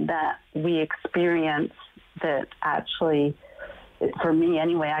something that we experience that actually, for me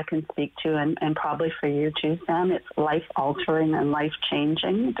anyway, I can speak to, and probably for you too, Sam, it's life-altering and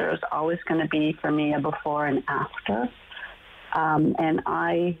life-changing. There's always going to be, for me, a before and after. And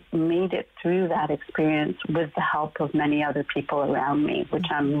I made it through that experience with the help of many other people around me, which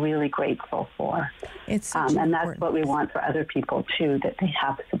I'm really grateful for. It's and that's what we want for other people, too, that they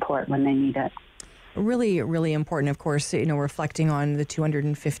have support when they need it. Really, really important, of course, reflecting on the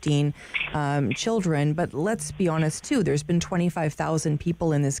 215 children. But let's be honest, too, there's been 25,000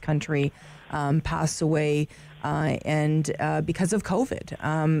 people in this country pass away and because of COVID,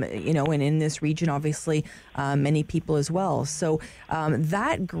 and in this region, obviously, many people as well. So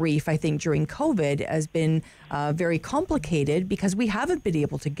that grief, I think, during COVID has been very complicated because we haven't been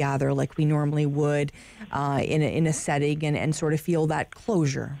able to gather like we normally would in a setting and sort of feel that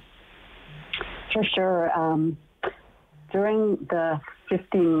closure. For sure. During the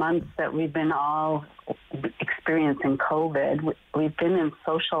 15 months that we've been all experiencing COVID, we've been in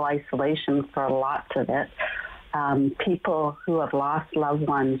social isolation for lots of it. People who have lost loved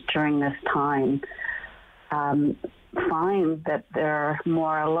ones during this time find that they're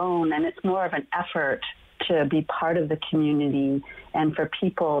more alone, and it's more of an effort to be part of the community and for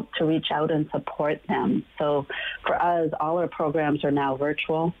people to reach out and support them. So for us, all our programs are now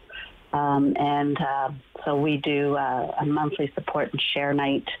virtual. So we do a monthly support and share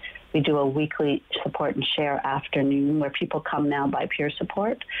night. We do a weekly support and share afternoon where people come now by peer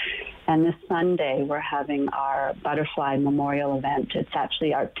support. And this Sunday, we're having our Butterfly Memorial event. It's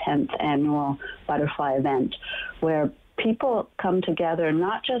actually our 10th annual Butterfly event where people come together,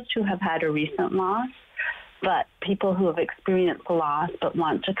 not just who have had a recent loss, but people who have experienced loss but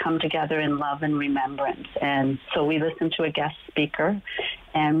want to come together in love and remembrance. And so we listen to a guest speaker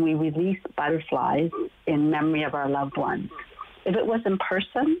and we release butterflies in memory of our loved ones. If it was in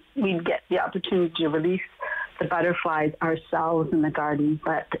person, we'd get the opportunity to release the butterflies ourselves in the garden,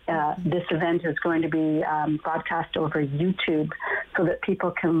 but this event is going to be broadcast over YouTube so that people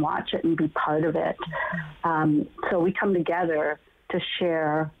can watch it and be part of it. So we come together to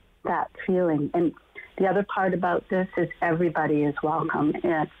share that feeling. And the other part about this is everybody is welcome.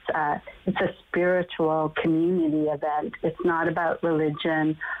 It's a spiritual community event. It's not about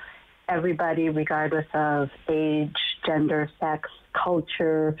religion. Everybody, regardless of age, gender, sex,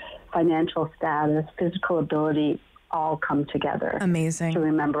 culture, financial status, physical ability, all come together. Amazing. To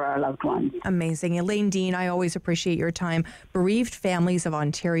remember our loved ones. Amazing. Elaine Dean, I always appreciate your time. Bereaved Families of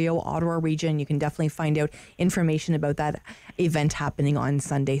Ontario, Ottawa region. You can definitely find out information about that event happening on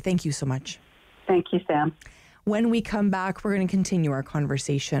Sunday. Thank you so much. Thank you, Sam. When we come back, we're going to continue our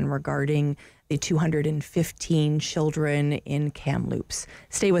conversation regarding the 215 children in Kamloops.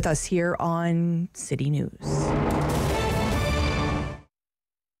 Stay with us here on City News.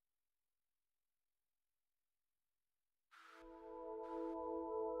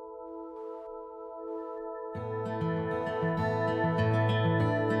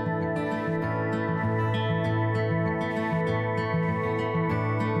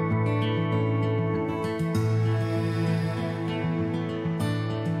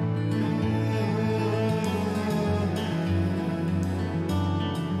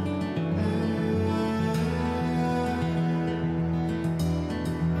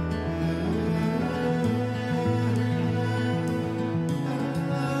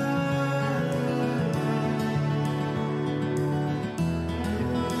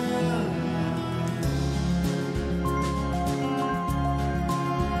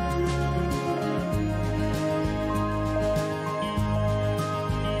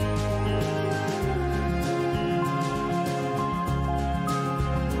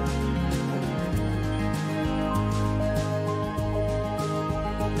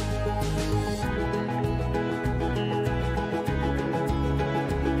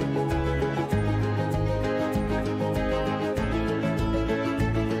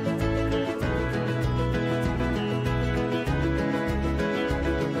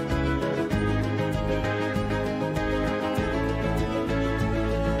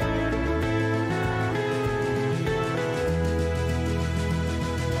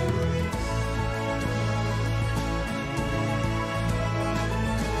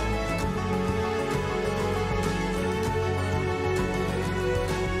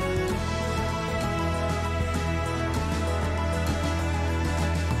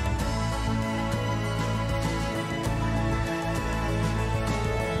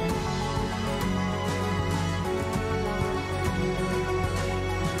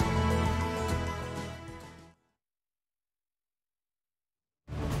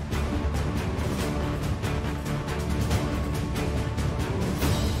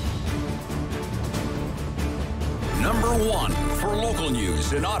 Number one for local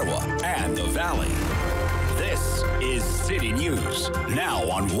news in Ottawa and the Valley. This This is City News, now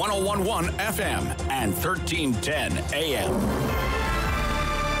on 101.1 FM and 1310 AM.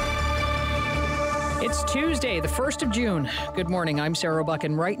 It's Tuesday, the 1st of June. Good morning, I'm Sarah Buck,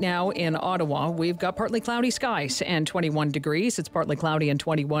 and right now in Ottawa, we've got partly cloudy skies and 21 degrees. It's partly cloudy and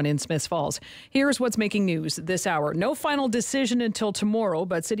 21 in Smiths Falls. Here's what's making news this hour. No final decision until tomorrow,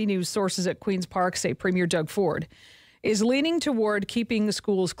 but City News sources at Queen's Park say Premier Doug Ford is leaning toward keeping the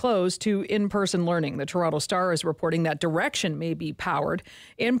schools closed to in-person learning. The Toronto Star is reporting that direction may be powered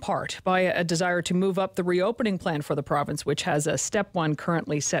in part by a desire to move up the reopening plan for the province, which has a step one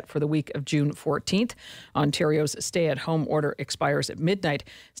currently set for the week of June 14th. Ontario's stay-at-home order expires at midnight.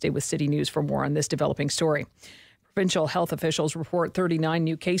 Stay with City News for more on this developing story. Provincial health officials report 39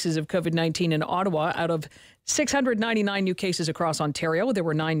 new cases of COVID-19 in Ottawa out of 699 new cases across Ontario. There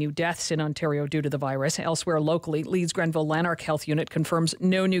were 9 new deaths in Ontario due to the virus. Elsewhere locally, Leeds Grenville Lanark Health Unit confirms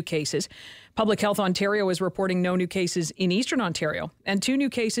no new cases. Public Health Ontario is reporting no new cases in Eastern Ontario and 2 new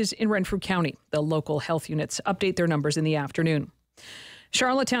cases in Renfrew County. The local health units update their numbers in the afternoon.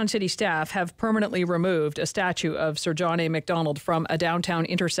 Charlottetown City staff have permanently removed a statue of Sir John A. Macdonald from a downtown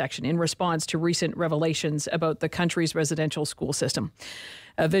intersection in response to recent revelations about the country's residential school system.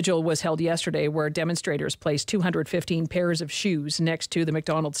 A vigil was held yesterday where demonstrators placed 215 pairs of shoes next to the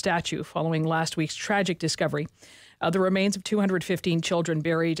Macdonald statue following last week's tragic discovery of the remains of 215 children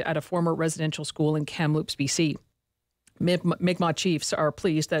buried at a former residential school in Kamloops, BC. Mi'kmaq chiefs are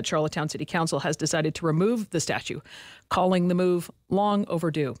pleased that Charlottetown City Council has decided to remove the statue, calling the move long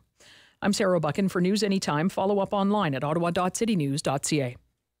overdue. I'm Sarah Buchan. For news anytime, follow up online at ottawa.citynews.ca.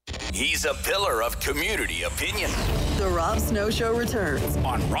 He's a pillar of community opinion. The Rob Snow Show returns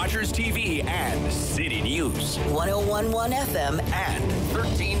on Rogers TV and City News. 101.1 FM and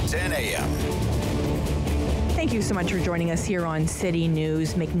 1310 AM. Thank you so much for joining us here on City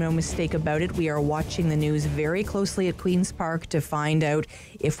News. Make no mistake about it, we are watching the news very closely at Queen's Park to find out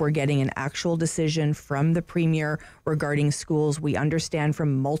if we're getting an actual decision from the Premier regarding schools. We understand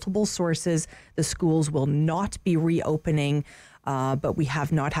from multiple sources the schools will not be reopening, but we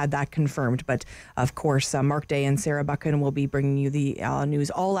have not had that confirmed. But of course, Mark Day and Sarah Buchan will be bringing you the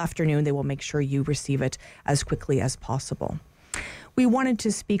news all afternoon. They will make sure you receive it as quickly as possible. We wanted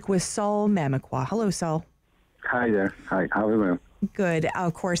to speak with Saul Mamakwa. Hello, Saul. Hi there. Hi, how are you? Good.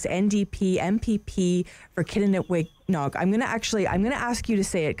 Of course, NDP, MPP for Kiiwetinoong. I'm going to ask you to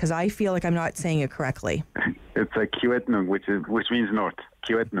say it because I feel like I'm not saying it correctly. It's a Kiiwetinoong, which means north.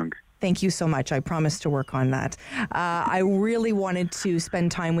 Kiiwetinoong. Thank you so much. I promise to work on that. I really wanted to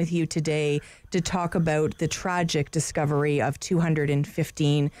spend time with you today to talk about the tragic discovery of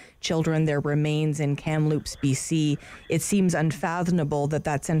 215 children, their remains in Kamloops, BC. It seems unfathomable that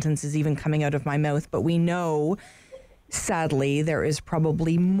that sentence is even coming out of my mouth, but we know, sadly, there is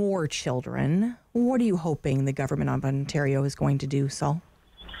probably more children. What are you hoping the government of Ontario is going to do, Saul?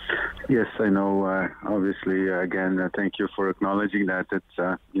 Yes, I know. Obviously, again, thank you for acknowledging that. It's,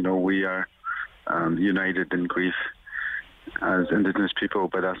 we are united in grief as Indigenous people,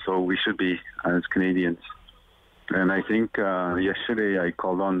 but also we should be as Canadians. And I think yesterday I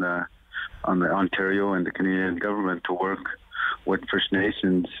called on the Ontario and the Canadian government to work with First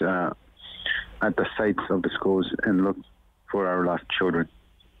Nations at the sites of the schools and look for our lost children.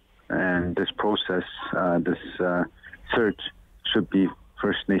 And this process, this search should be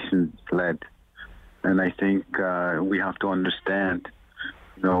First Nations led. And I think we have to understand,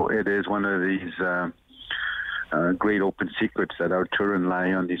 it is one of these great open secrets that our children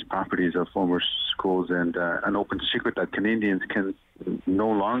lie on these properties of former schools, and an open secret that Canadians can no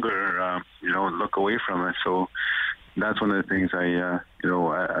longer, look away from it. So that's one of the things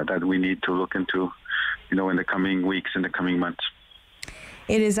that we need to look into, in the coming weeks, in the coming months.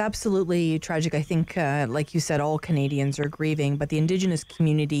 It is absolutely tragic. I think, like you said, all Canadians are grieving, but the Indigenous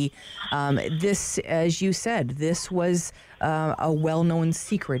community, this, as you said, this was a well-known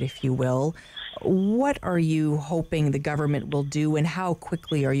secret, if you will. What are you hoping the government will do, and how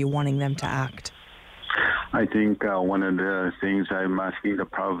quickly are you wanting them to act? I think one of the things I'm asking the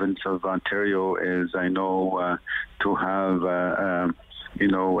province of Ontario is, to have a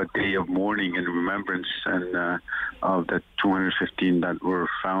day of mourning and remembrance and of the 215 that were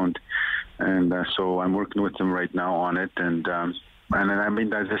found. And so I'm working with them right now on it. And I mean,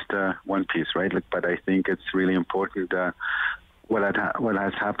 that's just one piece, right? But I think it's really important. What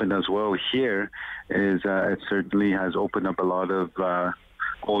has happened as well here is it certainly has opened up a lot of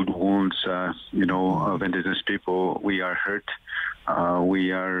old wounds, of Indigenous people. We are hurt.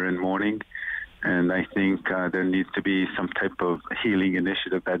 We are in mourning. And I think there needs to be some type of healing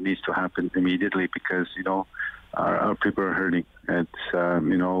initiative that needs to happen immediately because, our people are hurting. It's,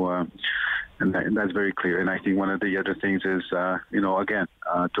 And that's very clear. And I think one of the other things is, again,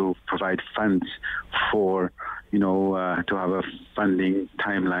 to provide funds for, to have a funding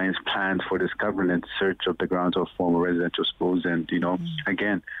timelines planned for this governance search of the grounds of former residential schools. And,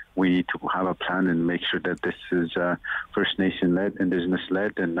 again, we need to have a plan and make sure that this is First Nation-led,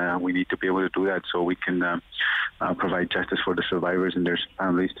 Indigenous-led, and we need to be able to do that so we can provide justice for the survivors and their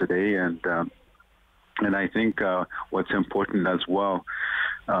families today. And I think what's important as well,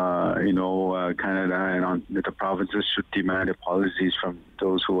 Canada and the provinces should demand apologies from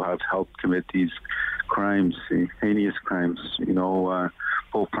those who have helped commit these crimes, heinous crimes.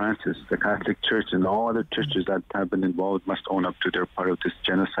 Pope Francis, the Catholic Church, and all other churches that have been involved must own up to their part of this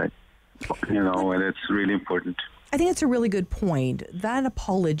genocide. And it's really important. I think it's a really good point. That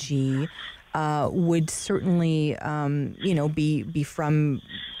apology would certainly, be from,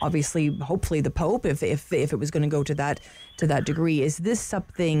 obviously, hopefully the Pope, if it was going to go to that degree. Is this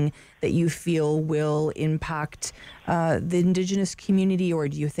something that you feel will impact the Indigenous community, or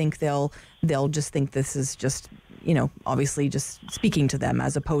do you think they'll just think this is just, obviously just speaking to them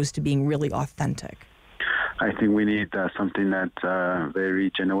as opposed to being really authentic? I think we need something that's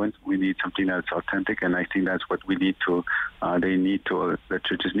very genuine. We need something that's authentic, and I think that's what we need to. The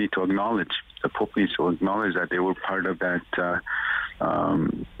churches need to acknowledge. The Pope needs to acknowledge that they were part of that.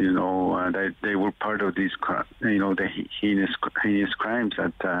 That they were part of these, the heinous crimes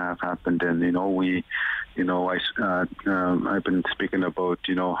that have happened. And I've been speaking about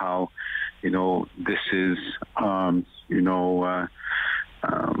how this is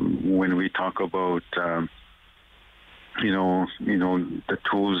when we talk about the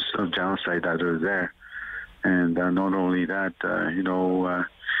tools of genocide that are there, and not only that,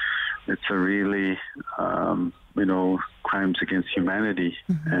 it's a really crimes against humanity.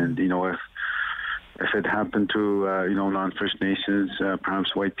 Mm-hmm. And if it happened to non-First Nations,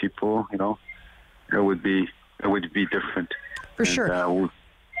 perhaps white people, it would be different. For sure.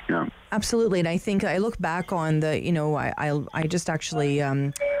 Yeah. Absolutely. And I think I look back on I just actually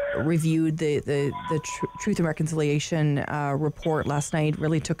reviewed the Truth and Reconciliation report last night.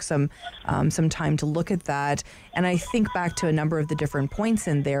 Really took some time to look at that, and I think back to a number of the different points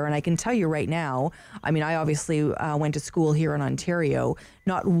in there. And I can tell you right now, I mean, I obviously went to school here in Ontario.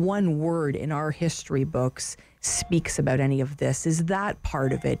 Not one word in our history books speaks about any of this. Is that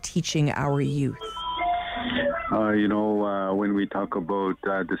part of it, teaching our youth? When we talk about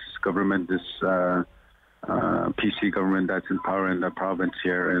this government, this PC government that's in power in the province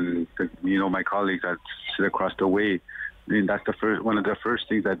here, and my colleagues that sit across the way, I mean, that's one of the first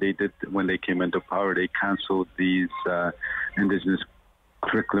things that they did when they came into power. They canceled these Indigenous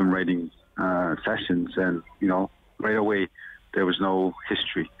curriculum writing sessions, and right away there was no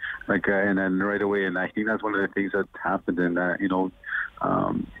history, and then right away, and I think that's one of the things that happened, and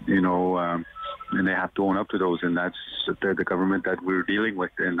and they have to own up to those, and that's the government that we're dealing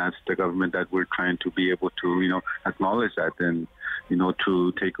with, and that's the government that we're trying to be able to, acknowledge that, and,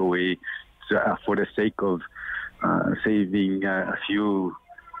 to take away for the sake of saving a few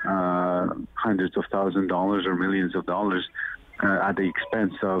hundreds of $1,000s or millions of dollars at the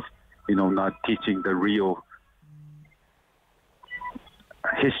expense of, not teaching the real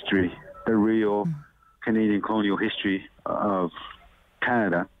history, the real Canadian colonial history of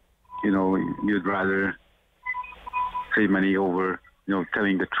Canada. You'd rather save money over,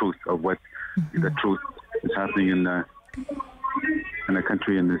 telling the truth of what the truth is happening in the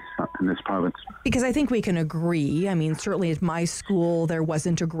country, in this province. Because I think we can agree. I mean, certainly at my school there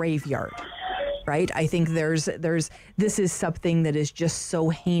wasn't a graveyard, right? I think this is something that is just so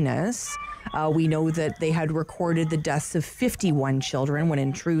heinous. We know that they had recorded the deaths of 51 children when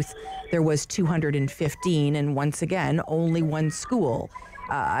in truth there was 215, and once again only one school.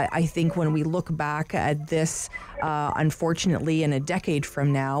 I think when we look back at this, unfortunately, in a decade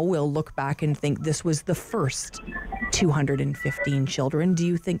from now, we'll look back and think this was the first 215 children. Do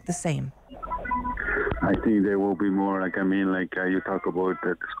you think the same? I think there will be more. You talk about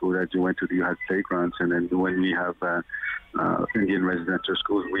the school that you went to, you had playgrounds, and then when we have Indian residential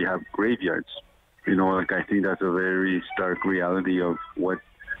schools, we have graveyards. I think that's a very stark reality of what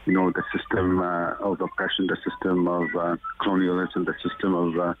the system of oppression, the system of colonialism, the system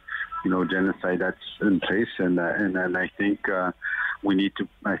of genocide that's in place, and I think we need to.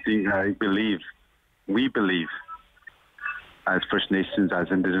 We believe as First Nations,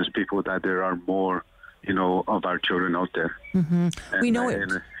 as Indigenous people, that there are more of our children out there. Mm-hmm. We know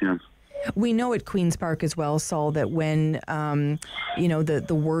it. We know at Queen's Park as well, Saul, that when, the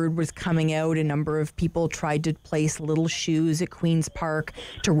word was coming out, a number of people tried to place little shoes at Queen's Park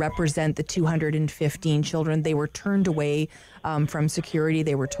to represent the 215 children. They were turned away from security.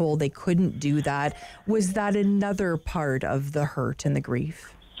 They were told they couldn't do that. Was that another part of the hurt and the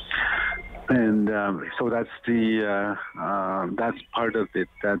grief? And so that's that's part of it.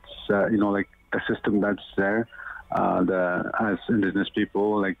 That's, the system that's there. As Indigenous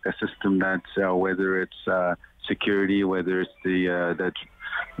people, like the system that's whether it's security, whether it's the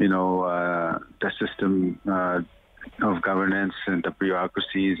system of governance and the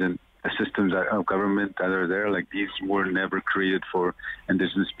bureaucracies and the systems of government that are there, like these were never created for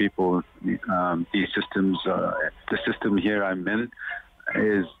Indigenous people. These systems, the system here I'm in,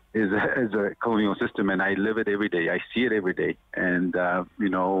 is a colonial system, and I live it every day. I see it every day, and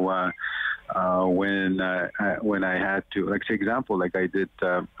when I had to, like, for example, like I did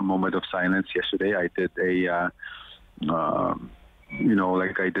a moment of silence yesterday. I did I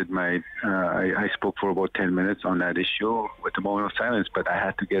spoke for about 10 minutes on that issue with a moment of silence, but I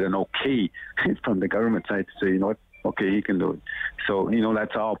had to get an okay from the government side to say, you know what, okay, he can do it. So,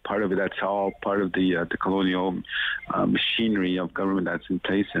 that's all part of it. That's all part of the colonial machinery of government that's in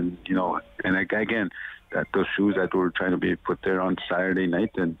place. And, and again, that those shoes that were trying to be put there on Saturday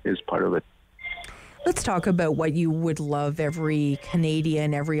night and is part of it. Let's talk about what you would love every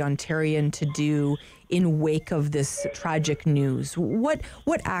Canadian, every Ontarian to do in wake of this tragic news. What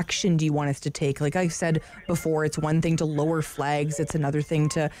action do you want us to take? Like I said before, it's one thing to lower flags, it's another thing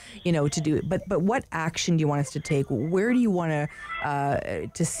to do it. But what action do you want us to take? Where do you want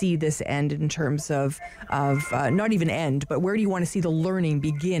to see this end in terms of not even end, but where do you want to see the learning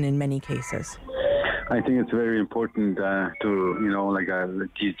begin in many cases? I think it's very important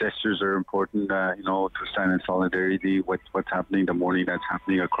these gestures are important, to stand in solidarity with what's happening, the mourning that's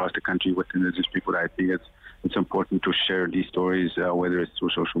happening across the country with Indigenous people. I think it's important to share these stories, whether it's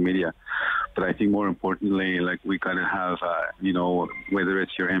through social media. But I think more importantly, like we got to have, whether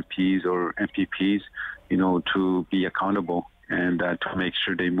it's your MPs or MPPs, to be accountable and to make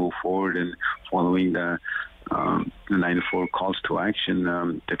sure they move forward and following the 94 calls to action,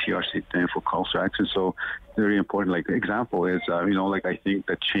 the TRC 94 calls to action. So very important. Like the example is, I think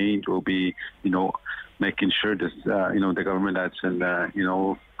the change will be, making sure this, the government that's in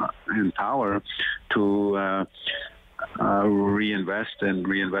power to reinvest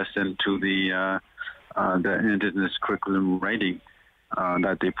into the Indigenous curriculum writing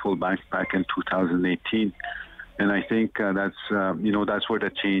that they pulled back in 2018. And I think that's where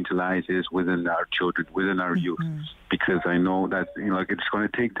the change lies, is within our children, within our youth, because I know that, it's going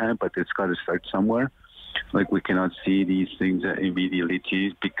to take time, but it's got to start somewhere. Like we cannot see these things immediately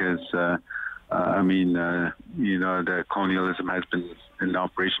change because, the colonialism has been in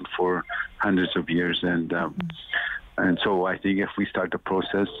operation for hundreds of years. And so I think if we start the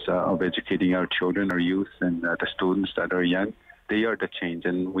process of educating our children, our youth, and the students that are young, they are the change.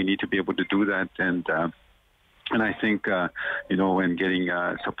 And we need to be able to do that. And I think, and getting,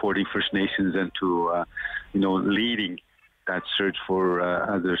 supporting First Nations and to, leading that search for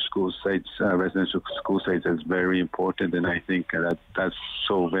other school sites, residential school sites is very important. And I think that's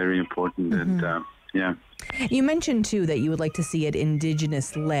so very important. And, yeah. You mentioned, too, that you would like to see it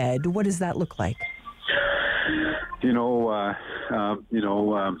Indigenous-led. What does that look like?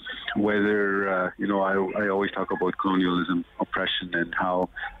 Whether, I always talk about colonialism, oppression, and how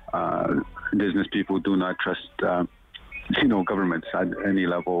Indigenous people do not trust, governments at any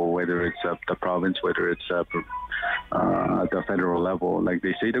level, whether it's the province, whether it's at the federal level. Like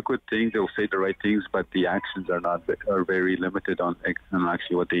they say the good things, they'll say the right things, but the actions are very limited on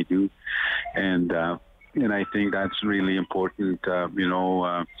actually what they do. And I think that's really important.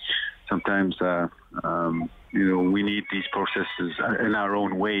 Sometimes, we need these processes in our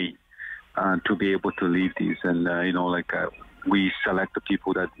own way to be able to lead these. And, we select the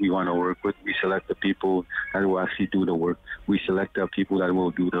people that we want to work with. We select the people that will actually do the work. We select the people that will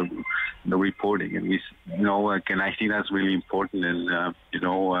do the reporting. And and I think that's really important. And,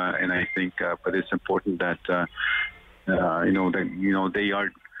 and I think, but it's important that, they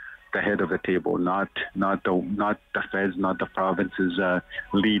are the head of the table, not the feds, not the provinces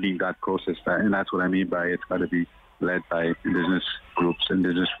leading that process. And that's what I mean by it's got to be led by Indigenous groups,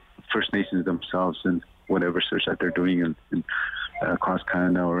 Indigenous First Nations themselves, and whatever search that they're doing in across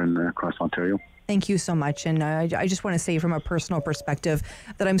Canada or across Ontario. Thank you so much. And I just want to say from a personal perspective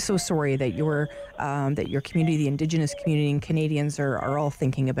that I'm so sorry that your community, the Indigenous community and Canadians are all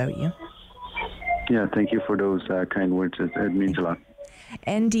thinking about you. Yeah, thank you for those kind words. It means a lot.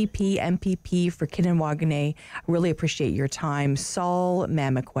 NDP MPP for Kiiwetinoong. Really appreciate your time. Saul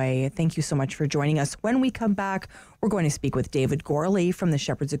Mamakwa, thank you so much for joining us. When we come back, we're going to speak with David Gourlay from the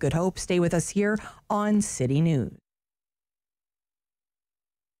Shepherds of Good Hope. Stay with us here on City News.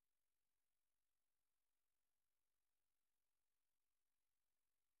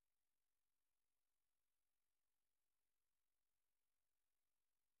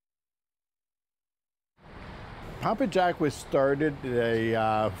 Papa Jack was started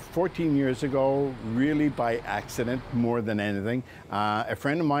 14 years ago, really by accident more than anything. A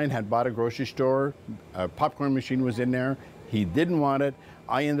friend of mine had bought a grocery store, a popcorn machine was in there, he didn't want it,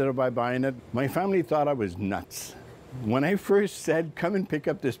 I ended up by buying it. My family thought I was nuts. When I first said, come and pick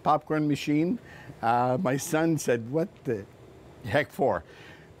up this popcorn machine, my son said, what the heck for?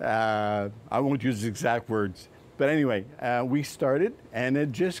 I won't use exact words. But anyway, we started and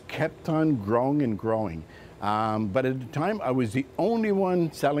it just kept on growing and growing. But at the time, I was the only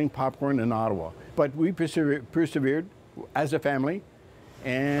one selling popcorn in Ottawa. But we persevered as a family,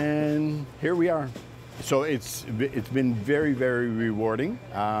 and here we are. So it's been very, very rewarding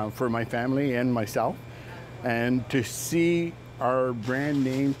for my family and myself. And to see our brand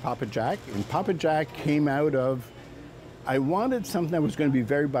name, Papa Jack, and Papa Jack came out of, I wanted something that was going to be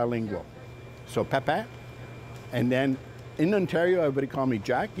very bilingual. So Papa, and then in Ontario, everybody called me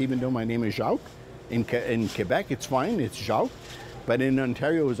Jack, even though my name is Jacques. In Quebec, it's fine, it's Jacques, but in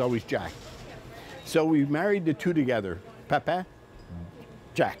Ontario, it was always Jack. So we married the two together, Papa,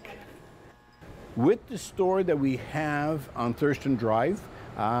 Jack. With the store that we have on Thurston Drive,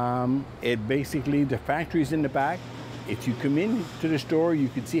 it basically, the factory's in the back. If you come into the store, you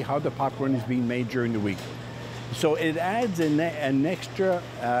can see how the popcorn is being made during the week. So it adds an extra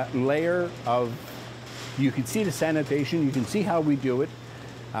layer of, you can see the sanitation, you can see how we do it.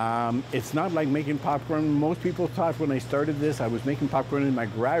 It's not like making popcorn. Most people thought when I started this, I was making popcorn in my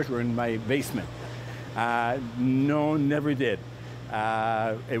garage or in my basement. No, never did.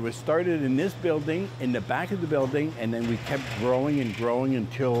 It was started in this building, in the back of the building, and then we kept growing and growing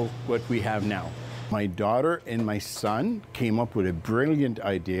until what we have now. My daughter and my son came up with a brilliant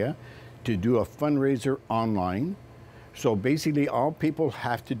idea to do a fundraiser online. So basically all people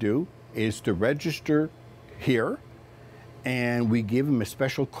have to do is to register here, and we give them a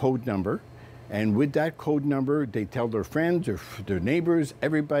special code number. And with that code number, they tell their friends or their neighbors,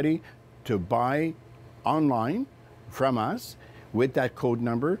 everybody, to buy online from us with that code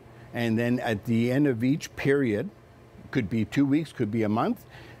number. And then at the end of each period, could be 2 weeks, could be a month,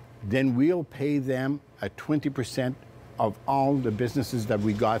 then we'll pay them a 20% of all the businesses that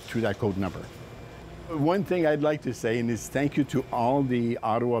we got through that code number. One thing I'd like to say is thank you to all the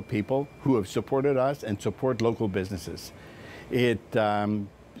Ottawa people who have supported us and support local businesses.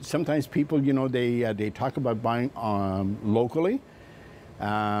 Sometimes people, you know, they talk about buying locally.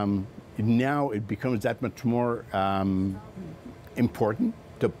 Now it becomes that much more important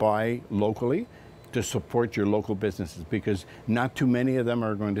to buy locally, to support your local businesses, because not too many of them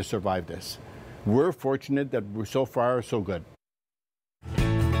are going to survive this. We're fortunate that we're so far so good.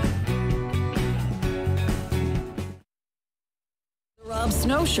 Rob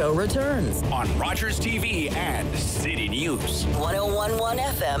Snow Show returns on Rogers TV and City News. 101.1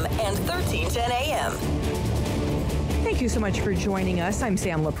 FM and 1310 AM. Thank you so much for joining us. I'm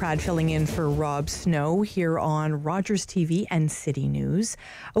Sam Laprade filling in for Rob Snow here on Rogers TV and City News.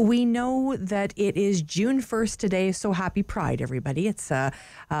 We know that it is June 1st today, so happy Pride, everybody. It's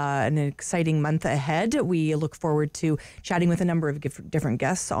an exciting month ahead. We look forward to chatting with a number of different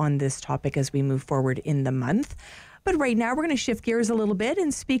guests on this topic as we move forward in the month. But right now, we're going to shift gears a little bit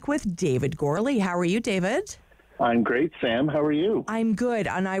and speak with David Gourlay. How are you, David? I'm great, Sam. How are you? I'm good.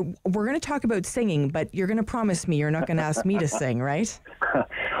 And we're going to talk about singing, but you're going to promise me you're not going to ask me to sing, right?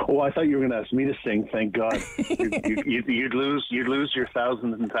 Oh, I thought you were going to ask me to sing. Thank God. You'd lose your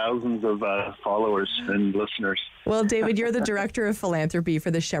thousands and thousands of followers and listeners. Well, David, you're the director of philanthropy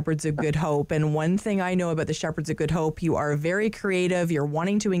for the Shepherds of Good Hope. And one thing I know about the Shepherds of Good Hope, you are very creative. You're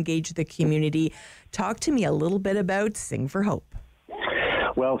wanting to engage the community. Talk to me a little bit about Sing for Hope.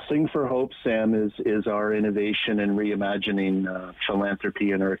 Well, Sing for Hope, Sam, is our innovation in reimagining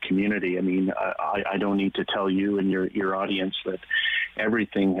philanthropy in our community. I mean, I don't need to tell you and your audience that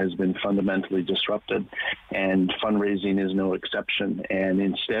everything has been fundamentally disrupted, and fundraising is no exception. And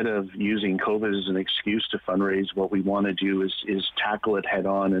instead of using COVID as an excuse to fundraise, what we want to do is tackle it head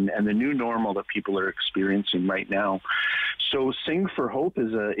on, and the new normal that people are experiencing right now. So Sing for Hope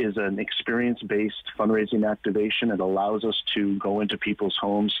is an experience-based fundraising activation. It allows us to go into people's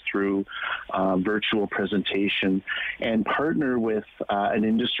homes through virtual presentation and partner with an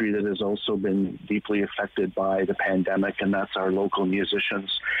industry that has also been deeply affected by the pandemic, and that's our local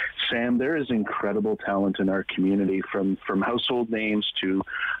musicians. Sam, there is incredible talent in our community, from household names to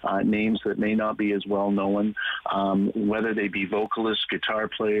names that may not be as well known, whether they be vocalists, guitar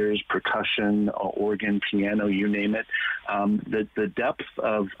players, percussion, organ, piano, you name it. The depth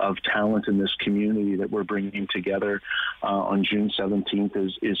of talent in this community that we're bringing together on June 17th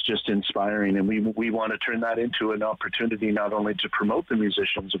is just inspiring, and we want to turn that into an opportunity not only to promote the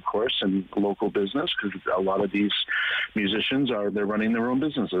musicians, of course, and local business, because a lot of these musicians they're running their own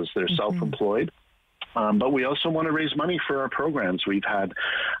businesses, they're self-employed. But we also want to raise money for our programs. We've had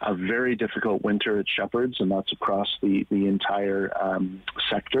a very difficult winter at Shepherd's, and that's across the entire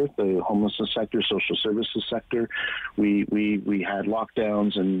sector, the homelessness sector, social services sector. We had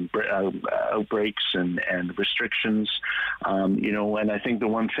lockdowns and outbreaks and restrictions, and I think the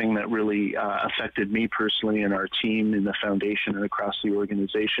one thing that really affected me personally and our team in the foundation and across the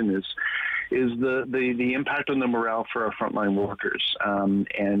organization is the impact on the morale for our frontline workers,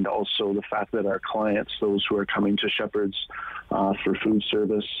 and also the fact that our clients, those who are coming to Shepherd's for food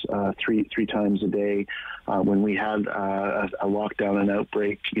service three times a day, when we had a lockdown and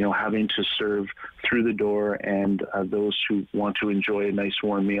outbreak, having to serve through the door, and those who want to enjoy a nice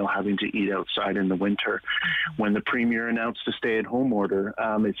warm meal having to eat outside in the winter. When the Premier announced a stay-at-home order,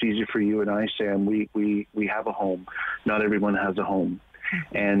 it's easy for you and I, Sam. We have a home. Not everyone has a home.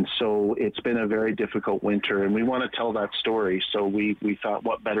 And so it's been a very difficult winter, and we want to tell that story. So we thought,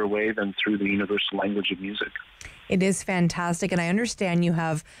 what better way than through the universal language of music? It is fantastic. And I understand you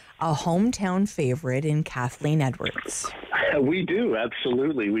have a hometown favorite in Kathleen Edwards. We do,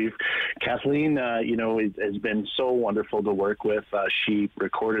 absolutely. Kathleen, has been so wonderful to work with. She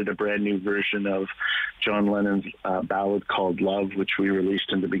recorded a brand new version of John Lennon's ballad called Love, which we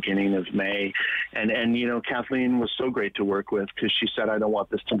released in the beginning of May. And Kathleen was so great to work with, because she said, I don't want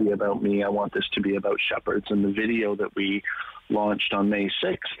this to be about me. I want this to be about Shepherd's. And the video that we launched on May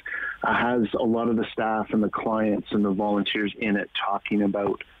 6th has a lot of the staff and the clients and the volunteers in it talking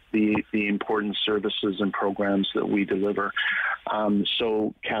about the important services and programs that we deliver.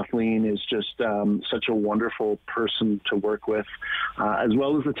 So Kathleen is just such a wonderful person to work with, as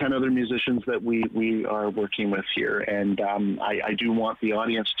well as the 10 other musicians that we are working with here. And I do want the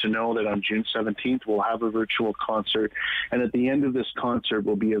audience to know that on June 17th, we'll have a virtual concert. And at the end of this concert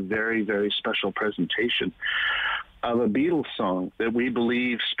will be a very, very special presentation of a Beatles song that we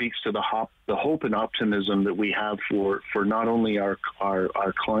believe speaks to the hope and optimism that we have for not only our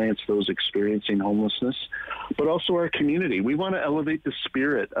clients, those experiencing homelessness, but also our community. We want to elevate the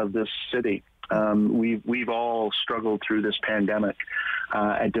spirit of this city. We've all struggled through this pandemic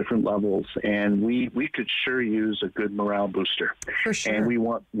at different levels, and we could sure use a good morale booster. For sure. And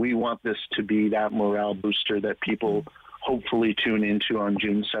we want this to be that morale booster that people hopefully tune into on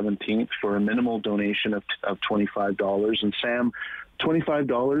June 17th for a minimal donation of $25. And Sam,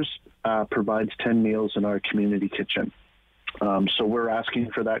 $25 provides 10 meals in our community kitchen. So we're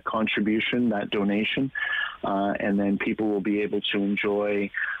asking for that contribution, that donation, and then people will be able to enjoy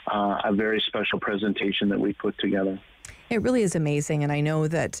a very special presentation that we put together. It really is amazing. And I know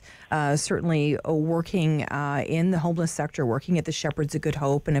that certainly working in the homeless sector, working at the Shepherd's of Good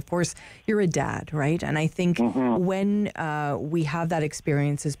Hope, and of course, you're a dad, right? And I think when we have that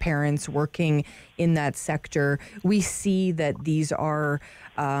experience as parents working in that sector, we see that these are,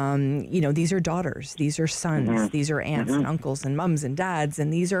 these are daughters, these are sons, these are aunts and uncles and mums and dads,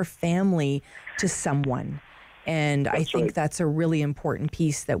 and these are family to someone. And I think that's a really important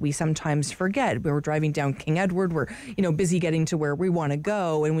piece that we sometimes forget. We're driving down King Edward. We're, busy getting to where we want to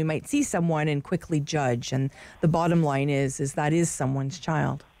go, and we might see someone and quickly judge. And the bottom line is that is someone's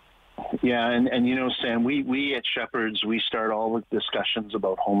child. Yeah, and Sam, we at Shepherd's, we start all the discussions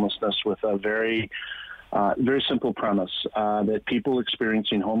about homelessness with a very simple premise, that people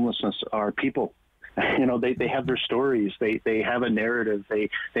experiencing homelessness are people. They have their stories. They have a narrative. They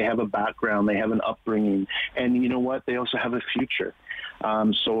have a background. They have an upbringing. And you know what? They also have a future.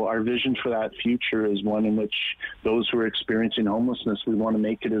 So our vision for that future is one in which those who are experiencing homelessness, we want to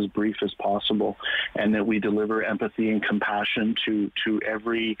make it as brief as possible, and that we deliver empathy and compassion to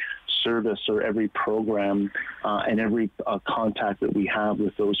every service or every program and every contact that we have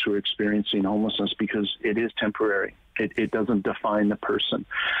with those who are experiencing homelessness, because it is temporary. It doesn't define the person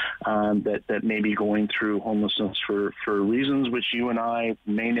that may be going through homelessness for reasons which you and I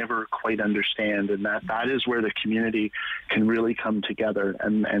may never quite understand, and that is where the community can really come together.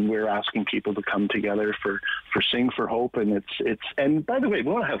 And we're asking people to come together for Sing for Hope, and it's and by the way,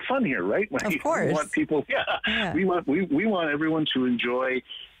 we want to have fun here, right? Of course, we want people. Yeah. We want everyone to enjoy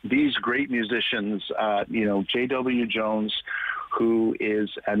these great musicians. J.W. Jones, who is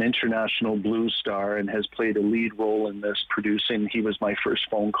an international blues star and has played a lead role in this producing. He was my first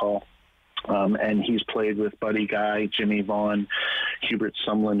phone call. And he's played with Buddy Guy, Jimmy Vaughn, Hubert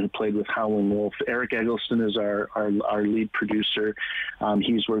Sumlin, who played with Howlin' Wolf. Eric Eggleston is our lead producer.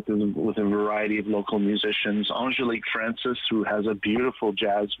 He's worked with a variety of local musicians. Angelique Francis, who has a beautiful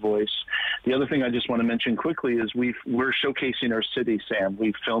jazz voice. The other thing I just want to mention quickly is we're showcasing our city, Sam.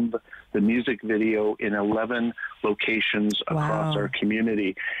 We've filmed the music video in 11 locations across our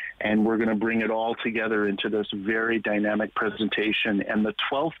community, and we're going to bring it all together into this very dynamic presentation. And the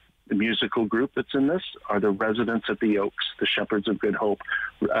 12th musical group that's in this are the residents at the Oaks, the Shepherds of Good Hope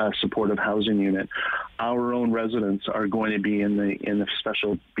supportive housing unit. Our own residents are going to be in the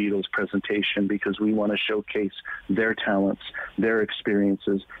special Beatles presentation because we want to showcase their talents, their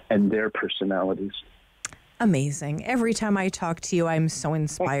experiences, and their personalities. Amazing. Every time I talk to you, I'm so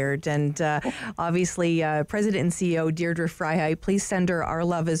inspired. And obviously, President and CEO Deirdre Freiheit, please send her our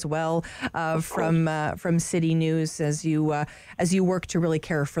love as well from City News as you work to really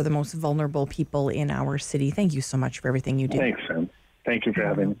care for the most vulnerable people in our city. Thank you so much for everything you do. Thanks, Sam. Thank you for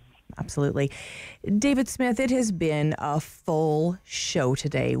having me. Absolutely. David Smith, it has been a full show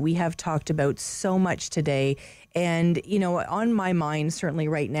today. We have talked about so much today. And, on my mind, certainly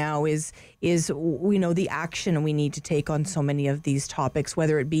right now, is the action we need to take on so many of these topics,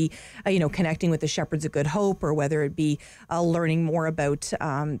 whether it be, connecting with the Shepherds of Good Hope, or whether it be learning more about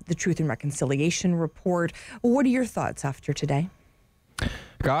the Truth and Reconciliation report. What are your thoughts after today?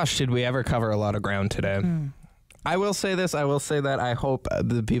 Gosh, did we ever cover a lot of ground today? I will say this. I will say that I hope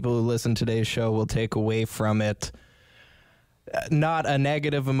the people who listen to today's show will take away from it not a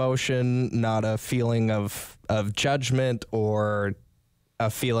negative emotion, not a feeling of judgment, or a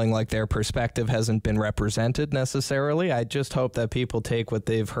feeling like their perspective hasn't been represented necessarily. I just hope that people take what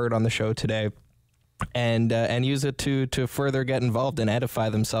they've heard on the show today and use it to further get involved and edify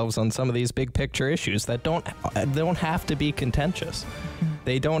themselves on some of these big picture issues that don't have to be contentious.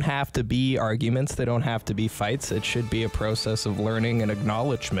 They don't have to be arguments. They don't have to be fights. It should be a process of learning and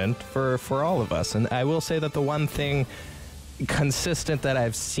acknowledgement for all of us. And I will say that the one thing consistent that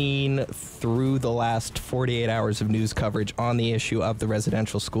I've seen through the last 48 hours of news coverage on the issue of the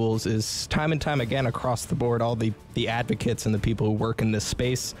residential schools is time and time again across the board, all the advocates and the people who work in this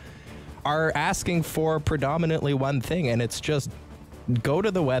space are asking for predominantly one thing, and it's just go to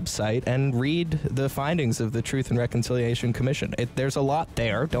the website and read the findings of the Truth and Reconciliation Commission. There's a lot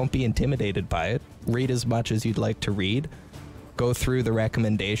there. Don't be intimidated by it. Read as much as you'd like to read. Go through the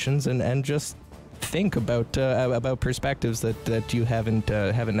recommendations and just think about perspectives that you haven't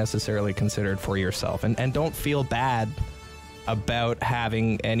necessarily considered for yourself, and don't feel bad about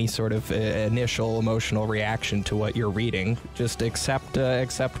having any sort of initial emotional reaction to what you're reading. Just accept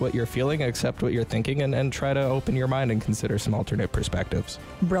what you're feeling, accept what you're thinking, and try to open your mind and consider some alternate perspectives.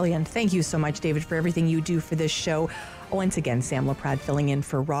 Brilliant. Thank you so much, David, for everything you do for this show. Once again, Sam Laprade filling in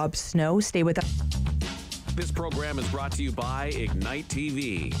for Rob Snow. Stay with us. This program is brought to you by Ignite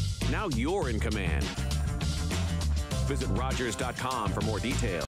TV. Now you're in command. Visit Rogers.com for more details.